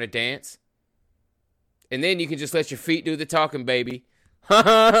 hey, you want to dance? And then you can just let your feet do the talking, baby.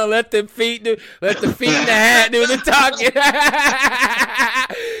 let the feet in the hat do the talking.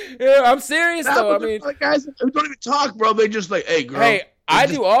 Yeah, I'm serious though. I mean, guys who don't even talk, bro. They just like, hey, girl. Hey, I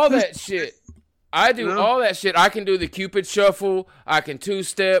do all that shit. All that shit. I can do the Cupid shuffle. I can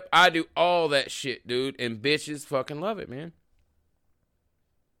two-step. I do all that shit, dude. And bitches fucking love it, man.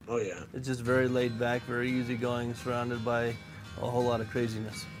 Oh, yeah. It's just very laid back, very easygoing, surrounded by a whole lot of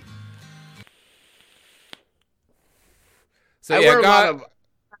craziness. So, I wear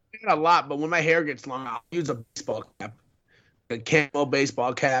a lot, but when my hair gets long, I'll use a baseball cap. A camo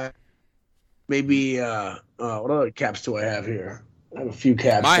baseball cap. Maybe, what other caps do I have here? I have a few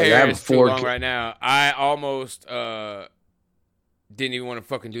caps. My hair is too long right now. I almost didn't even want to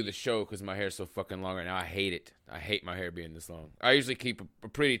fucking do the show because my hair's so fucking long right now. I hate it. I hate my hair being this long. I usually keep a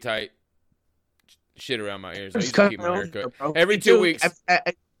pretty tight shit around my ears. I usually keep my hair cut every 2 weeks.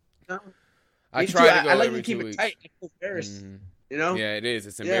 I try to go every 2 weeks. Tight. It's embarrassing. Mm-hmm. You know? Yeah, it is.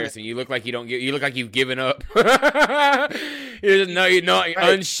 It's embarrassing. You look like you look like you've given up. You're not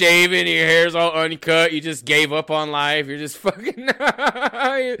unshaven. Your hair's all uncut. You just gave up on life. You're just fucking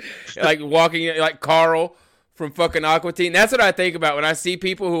like walking like Carl from fucking Aqua Teen. That's what I think about when I see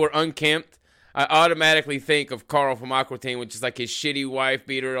people who are unkempt. I automatically think of Carl from Aqua Teen, which is like his shitty wife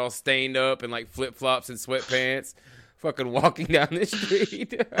beater all stained up and like flip flops and sweatpants. Fucking walking down the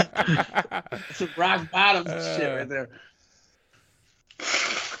street. It's a rock bottom shit right there.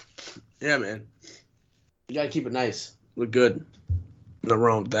 Yeah, man. You gotta keep it nice. Look good. Nothing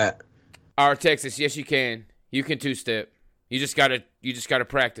wrong with that. Our Texas, yes you can. You can two-step. You just gotta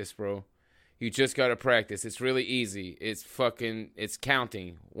practice, bro. You just gotta practice. It's really easy. It's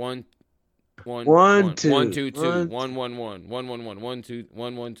counting. 1 2 1 2 1 1 1 1 1 1 1 1 2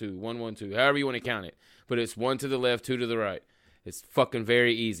 1 1 2 1 1 2. However you want to count it. But it's 1 to the left, 2 to the right. It's fucking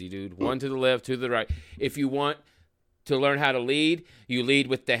very easy, dude. 1 to the left, 2 to the right. If you want to learn how to lead, you lead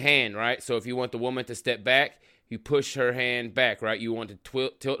with the hand, right? So if you want the woman to step back, you push her hand back, right? You want to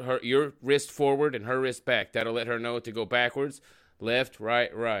tilt your wrist forward and her wrist back. That'll let her know to go backwards. Left,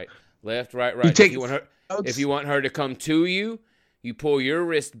 right, right. Left, right, right. If you want her to come to you, you pull your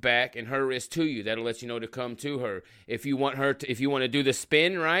wrist back and her wrist to you. That'll let you know to come to her. If you want to do the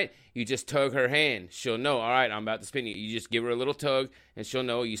spin, right? You just tug her hand. She'll know, all right, I'm about to spin you. You just give her a little tug and she'll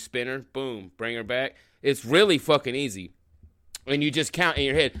know. You spin her, boom, bring her back. It's really fucking easy. And you just count in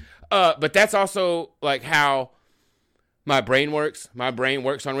your head. But that's also like how my brain works. My brain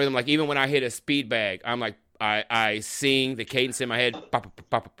works on rhythm. Like even when I hit a speed bag, I'm like, I sing the cadence in my head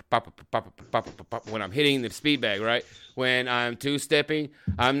when I'm hitting the speed bag, right? When I'm two-stepping,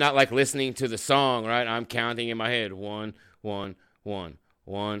 I'm not like listening to the song, right? I'm counting in my head. 1 1 1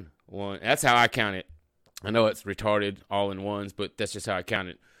 1 1. That's how I count it. I know it's retarded all in ones, but that's just how I count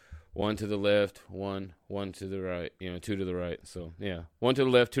it. 1 to the left, 1 to the right, 2 to the right. So yeah, 1 to the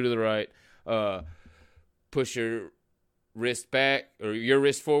left, 2 to the right. Push your wrist back or your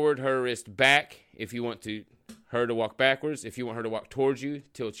wrist forward, her wrist back. If you want her to walk backwards, if you want her to walk towards you,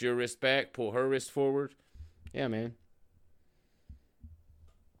 tilt your wrist back, pull her wrist forward. Yeah, man.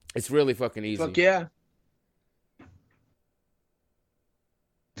 It's really fucking easy. Fuck yeah.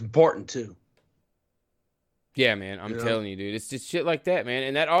 It's important too. Yeah, man, I'm telling you, dude. It's just shit like that, man.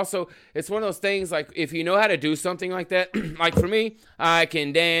 And that also, it's one of those things, like, if you know how to do something like that, like for me, I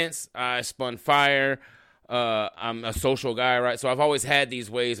can dance, I spun fire, I'm a social guy, right? So I've always had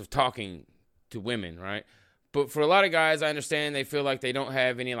these ways of talking to women, right? But for a lot of guys, I understand they feel like they don't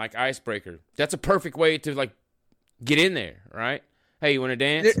have any, like, icebreaker. That's a perfect way to, like, get in there, right? Hey, you want to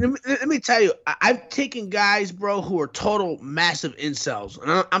dance? Let me tell you, I've taken guys, bro, who are total massive incels,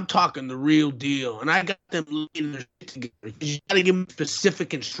 and I'm talking the real deal, and I got them leading their shit together. You got to give them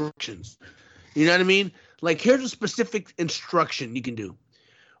specific instructions. You know what I mean? Like, here's a specific instruction you can do.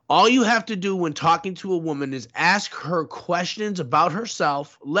 All you have to do when talking to a woman is ask her questions about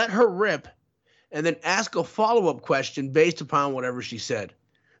herself, let her rip, and then ask a follow-up question based upon whatever she said.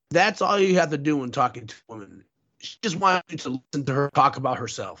 That's all you have to do when talking to a woman. She just wants you to listen to her talk about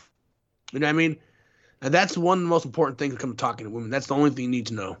herself. You know what I mean? And that's one of the most important things when it comes to talking to women. That's the only thing you need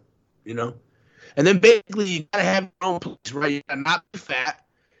to know, you know? And then basically you got to have your own place, right? You got to not be fat.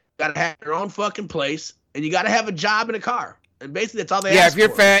 You got to have your own fucking place. And you got to have a job and a car. And basically that's all they ask if you're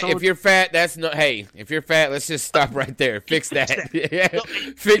for. fat, if you're fat, that's no. Hey, if you're fat, let's just stop right there. Fix that. Yeah,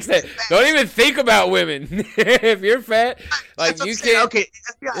 fix that. Don't even think about women. If you're fat, like you can't. Okay,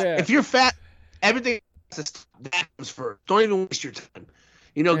 if you're fat, everything that comes first. Don't even waste your time.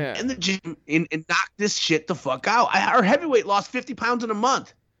 You know, get in the gym and knock this shit the fuck out. Our heavyweight lost 50 pounds in a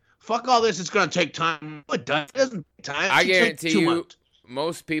month. Fuck all this. It's gonna take time. It doesn't take time. I guarantee you,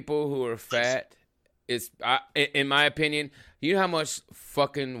 most people who are fat. In my opinion, you know how much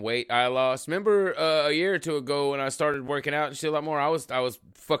fucking weight I lost? Remember a year or two ago when I started working out and shit a lot more? I was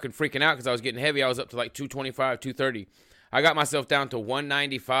fucking freaking out because I was getting heavy. I was up to like 225, 230. I got myself down to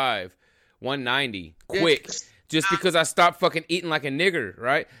 195, 190 quick. Just because I stopped fucking eating like a nigger,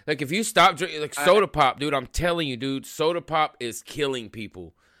 right? Like if you stop drinking, like soda pop, dude, I'm telling you, dude, soda pop is killing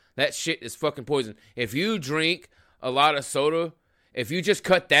people. That shit is fucking poison. If you drink a lot of soda, if you just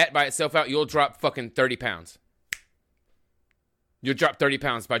cut that by itself out, you'll drop fucking 30 pounds. You'll drop 30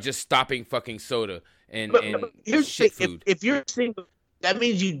 pounds by just stopping fucking soda and shit food. If you're single, that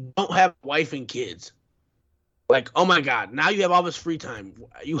means you don't have a wife and kids. Like, oh my God, now you have all this free time.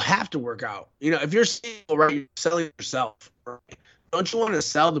 You have to work out. You know, if you're single, right, you're selling yourself. Right? Don't you want to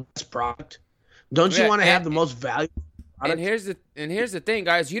sell the best product? Don't you want to have the most valuable product? And here's the thing,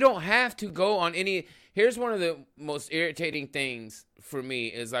 guys. You don't have to go on any. Here's one of the most irritating things for me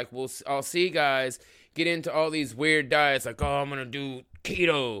is like I'll see guys get into all these weird diets like, oh, I'm going to do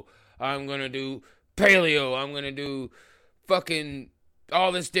keto. I'm going to do paleo. I'm going to do fucking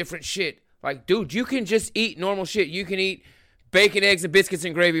all this different shit. Like, dude, you can just eat normal shit. You can eat bacon, eggs, and biscuits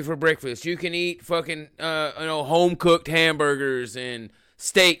and gravy for breakfast. You can eat fucking, home-cooked hamburgers and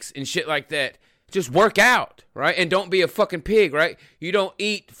steaks and shit like that. Just work out, right? And don't be a fucking pig, right? You don't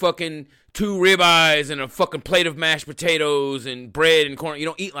eat fucking 2 ribeyes and a fucking plate of mashed potatoes and bread and corn. You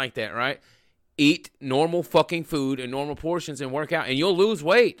don't eat like that, right? Eat normal fucking food and normal portions and work out, and you'll lose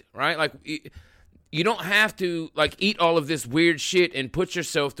weight, right? Like, you don't have to, like, eat all of this weird shit and put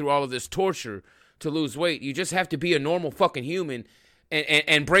yourself through all of this torture to lose weight. You just have to be a normal fucking human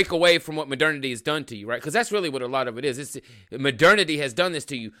and break away from what modernity has done to you, right? Because that's really what a lot of it is. Modernity has done this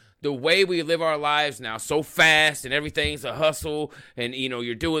to you. The way we live our lives now, so fast and everything's a hustle and,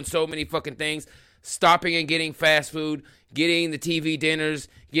 you're doing so many fucking things. Stopping and getting fast food, getting the TV dinners,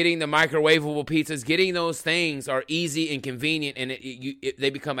 getting the microwavable pizzas, getting those things are easy and convenient, and they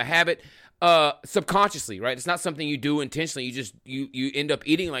become a habit subconsciously, right? It's not something you do intentionally. You end up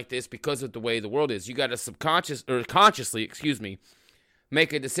eating like this because of the way the world is. You got to consciously,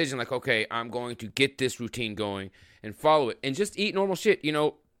 make a decision like, okay, I'm going to get this routine going and follow it and just eat normal shit,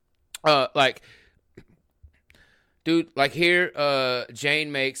 dude, like here,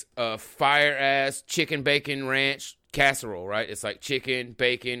 Jane makes a fire-ass chicken bacon ranch casserole, right? It's like chicken,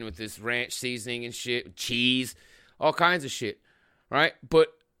 bacon with this ranch seasoning and shit, cheese, all kinds of shit, right? But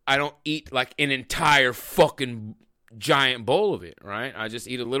I don't eat like an entire fucking giant bowl of it, right? I just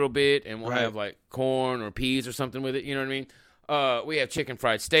eat a little bit and we'll have like corn or peas or something with it, you know what I mean? We have chicken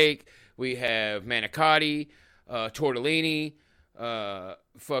fried steak. We have manicotti, tortellini,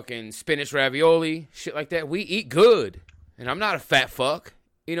 fucking spinach ravioli, shit like that. We eat good, and I'm not a fat fuck.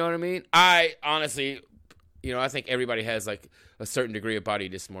 You know what I mean? I honestly, I think everybody has like a certain degree of body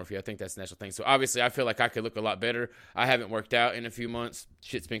dysmorphia. I think that's a natural thing. So obviously, I feel like I could look a lot better. I haven't worked out in a few months.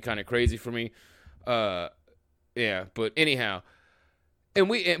 Shit's been kind of crazy for me. Yeah, but anyhow.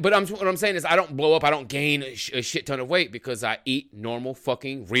 What I'm saying is I don't blow up. I don't gain a shit ton of weight because I eat normal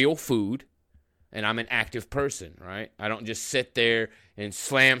fucking real food, and I'm an active person, right? I don't just sit there and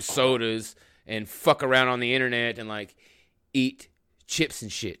slam sodas and fuck around on the internet and like eat chips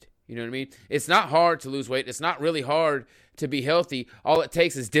and shit. You know what I mean? It's not hard to lose weight. It's not really hard to be healthy. All it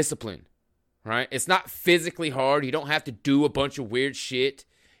takes is discipline, right? It's not physically hard. You don't have to do a bunch of weird shit.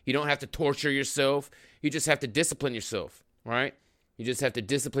 You don't have to torture yourself. You just have to discipline yourself, right? You just have to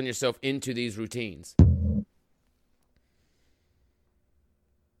discipline yourself into these routines.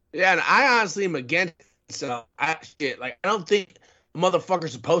 Yeah, and I honestly am against I don't think a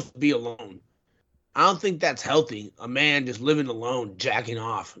motherfucker's supposed to be alone. I don't think that's healthy. A man just living alone, jacking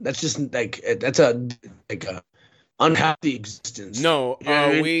off. That's just like that's a unhealthy existence. No, You know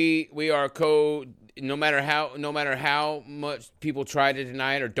what I mean? we are no matter how much people try to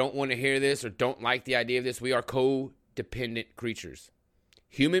deny it or don't want to hear this or don't like the idea of this, we are codependent creatures.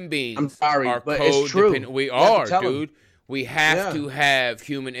 Human beings I'm sorry, are but it's true. codependent. We You have to are, tell 'em. dude. We have Yeah. to have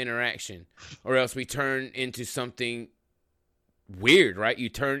human interaction, or else we turn into something weird, right? You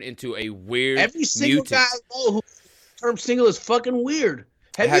turn into a weird Every single mutant. guy I know who term single is fucking weird.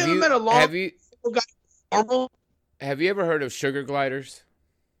 Have you ever met a long single guy normal? Have you ever heard of sugar gliders?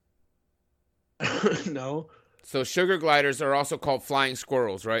 No. So sugar gliders are also called flying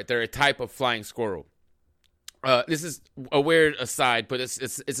squirrels, right? They're a type of flying squirrel. This is a weird aside, but it's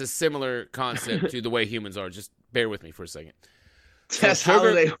a similar concept to the way humans are. Just bear with me for a second. So That's how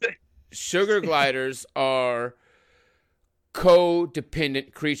they. sugar gliders are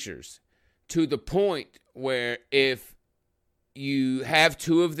codependent creatures to the point where if you have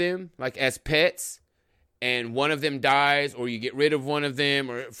two of them, like as pets, and one of them dies or you get rid of one of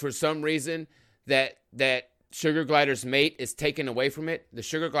them or for some reason that sugar glider's mate is taken away from it, the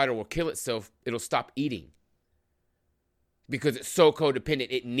sugar glider will kill itself. It'll stop eating because it's so codependent.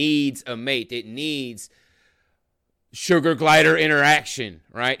 It needs a mate. It needs sugar glider interaction,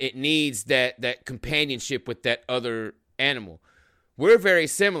 right? It needs that companionship with that other animal. We're very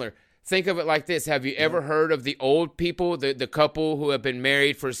similar. Think of it like this. Have you ever heard of the old people, the couple who have been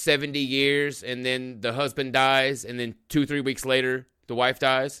married for 70 years and then the husband dies and then 2-3 weeks later the wife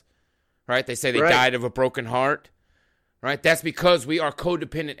dies, right? They say they died of a broken heart, right? That's because we are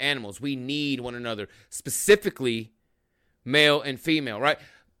codependent animals. We need one another, specifically male and female, right?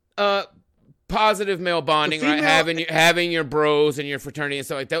 Positive male bonding, right? Having your bros and your fraternity and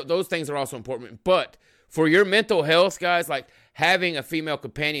stuff like that. Those things are also important. But for your mental health, guys, like having a female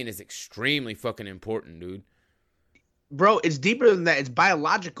companion is extremely fucking important, dude. Bro, it's deeper than that. It's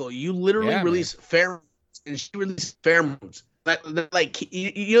biological. You literally release pheromones, and she releases pheromones. Like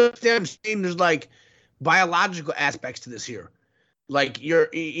you understand what I'm saying? There's like biological aspects to this here. Like you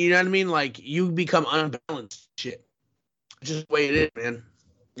know what I mean? Like you become unbalanced. Shit, it's just the way it is, man.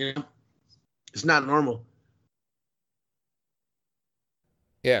 You know, it's not normal.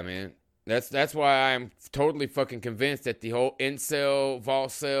 Yeah, man. That's why I'm totally fucking convinced that the whole incel,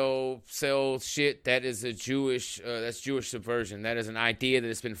 volcel, cell shit, that is a Jewish, that's Jewish subversion. That is an idea that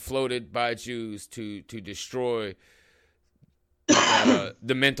has been floated by Jews to destroy the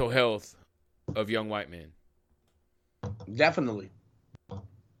mental health of young white men. Definitely.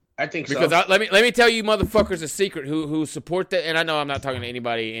 I think because so. Let me tell you motherfuckers a secret who support that, and I know I'm not talking to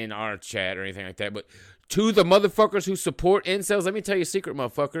anybody in our chat or anything like that, but to the motherfuckers who support incels, let me tell you a secret,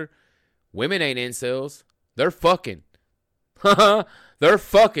 motherfucker. Women ain't incels. They're fucking. They're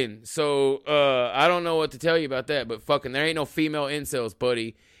fucking. So, I don't know what to tell you about that, but fucking, there ain't no female incels,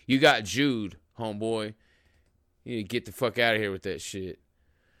 buddy. You got Jude, homeboy. You need to get the fuck out of here with that shit.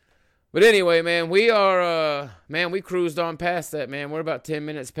 But anyway, man, we cruised on past that, man. We're about 10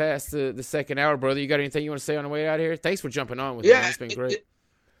 minutes past the second hour, brother. You got anything you want to say on the way out of here? Thanks for jumping on with me. It's been great.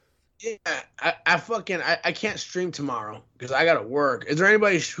 I can't stream tomorrow because I gotta work. Is there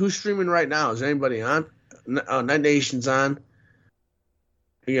anybody who's streaming right now? Is there anybody on? Night Nation's on.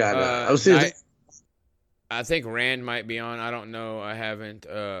 Yeah, I think Rand might be on. I don't know. I haven't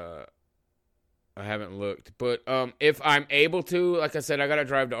looked. But if I'm able to, like I said, I gotta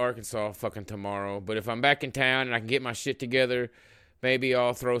drive to Arkansas fucking tomorrow. But if I'm back in town and I can get my shit together, maybe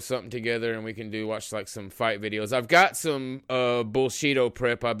I'll throw something together and we can watch like some fight videos. I've got some bullshito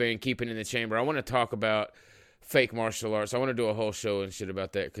prep I've been keeping in the chamber. I want to talk about fake martial arts. I want to do a whole show and shit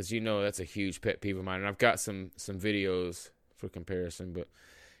about that because that's a huge pet peeve of mine. And I've got some videos for comparison. But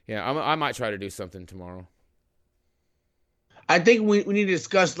yeah, I might try to do something tomorrow. I think we need to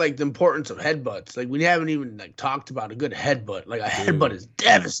discuss like the importance of headbutts. Like we haven't even like talked about a good headbutt. Like a headbutt is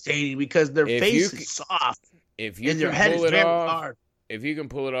devastating because their face is soft. If you and can their head pull is it very off, hard. If you can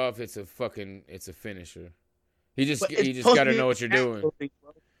pull it off, it's a finisher. You just got to know what you're doing.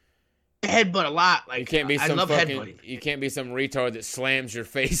 I headbutt a lot. Like you can't be I some love fucking. headbutting. You can't be some retard that slams your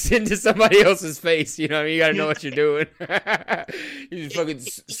face into somebody else's face. You know what I mean? You got to know what you're doing. You just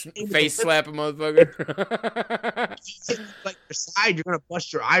fucking face slap a motherfucker. Like your side, you're gonna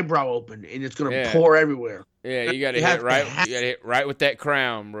bust your eyebrow open and it's gonna pour everywhere. Yeah, you gotta hit right. You gotta hit right with that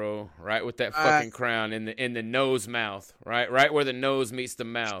crown, bro. Right with that fucking crown in the nose mouth. Right where the nose meets the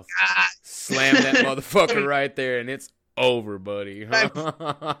mouth. Slam that motherfucker right there, and it's over, buddy. Like fuck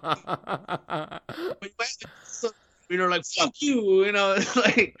you. It's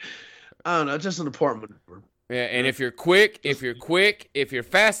like I don't know. It's just an important maneuver. Yeah, and if you're quick, if you're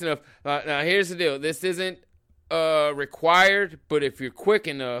fast enough. Now here's the deal. This isn't required, but if you're quick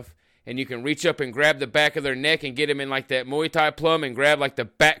enough and you can reach up and grab the back of their neck and get them in like that Muay Thai plum and grab like the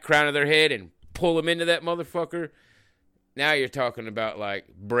back crown of their head and pull them into that motherfucker. Now you're talking about like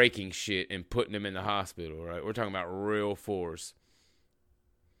breaking shit and putting them in the hospital, right? We're talking about real force.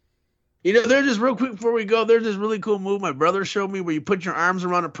 You know, there's just real quick before we go, there's this really cool move my brother showed me where you put your arms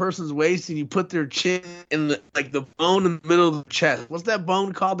around a person's waist and you put their chin in the bone in the middle of the chest. What's that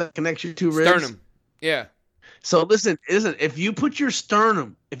bone called that connects your two ribs? Sternum. Yeah. So listen, if you put your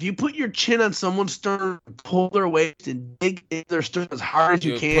chin on someone's sternum, pull their waist and dig into their sternum as hard as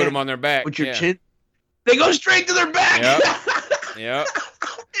you can. Put them on their back. With your chin. They go straight to their back. Yep.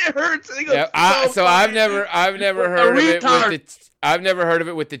 It hurts. I've never heard of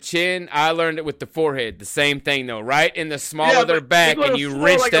it with the chin. I learned it with the forehead. The same thing though, right in the small of their back, and you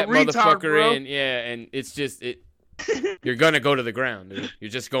wrench that motherfucker in. Yeah, and it's just it. You're gonna go to the ground, dude.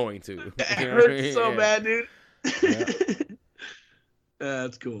 You're just going to. It hurts so bad, dude. Yeah.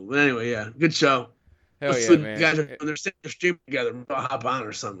 That's cool. But anyway, yeah, good show. Hell yeah, man. Guys are they're sitting there streaming together. I'll hop on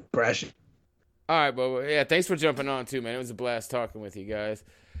or something. Crash it. All right, Bubba. Yeah, thanks for jumping on too, man. It was a blast talking with you guys,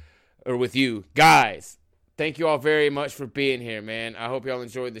 or with you guys. Thank you all very much for being here, man. I hope y'all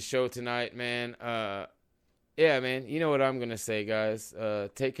enjoyed the show tonight, man. Yeah, man. You know what I'm gonna say, guys.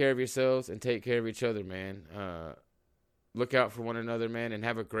 Take care of yourselves and take care of each other, man. Look out for one another, man, and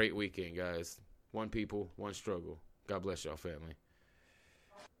have a great weekend, guys. One people, one struggle. God bless y'all, family.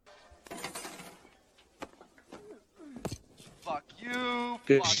 Fuck you,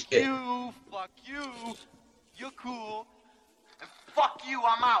 Good fuck shit. you, fuck you. You're cool. And fuck you,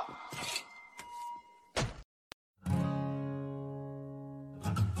 I'm out.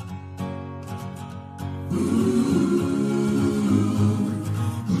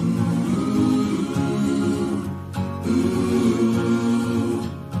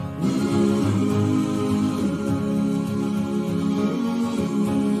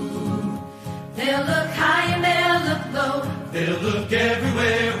 They'll look high and they'll look low. They'll look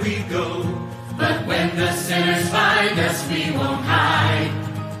everywhere we go. But when the sinners find us, we won't hide.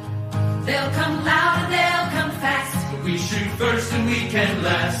 They'll come loud and they'll come fast. But we shoot first and we can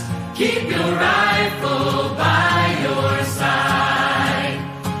last. Keep your rifle by your side.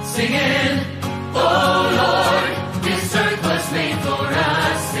 Singing, oh Lord, this earth was made for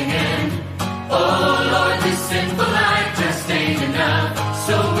us. Singing, oh Lord, this sinful life just ain't enough.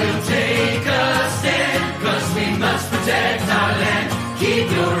 So we'll take a stand, 'cause we must protect our land.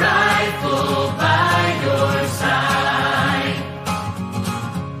 Keep your rifle by your side.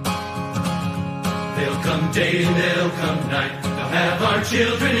 They'll come day and they'll come night. They'll have our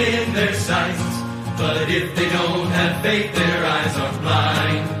children in their sights. But if they don't have faith, their eyes are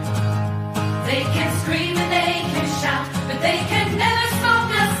blind. They can scream and they can shout, but they can never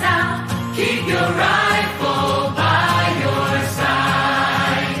smoke us out. Keep your rifle by your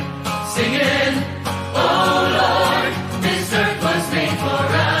side. Singing, oh Lord, this earth was made for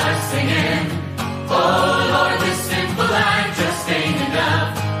us. Singing, oh Lord, this sinful life just ain't enough.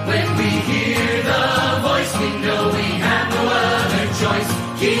 When we hear the voice, we know we have no other choice.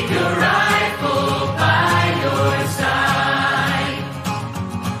 Keep your rifle by your side.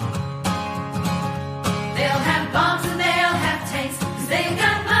 They'll have bombs and they'll have tanks, 'cause they've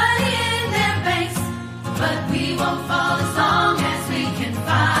got money in their banks. But we won't fall as long as we can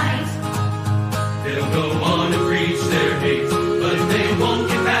fight. They'll go on to preach their hate, but they won't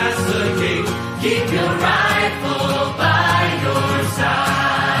get past the gate. Keep your rifle by your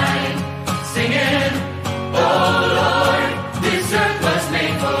side. Singing, oh Lord, this earth was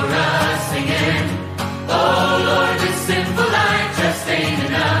made for us. Singing, oh Lord, this sinful life just ain't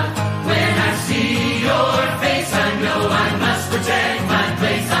enough. When I see your face, I know I must protect my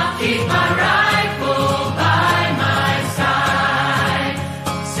place. I'll keep my rifle by my side.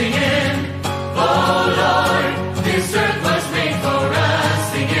 Singing, oh Lord, this earth was made for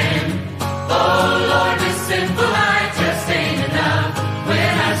us. Singing, oh Lord, this sinful life just ain't enough.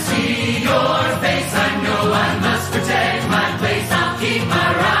 When I see your face, I know I must protect my place. I'll keep my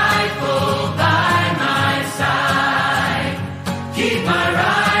rifle by my side. Keep my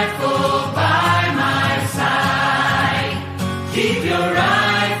rifle by my side. Keep your rifle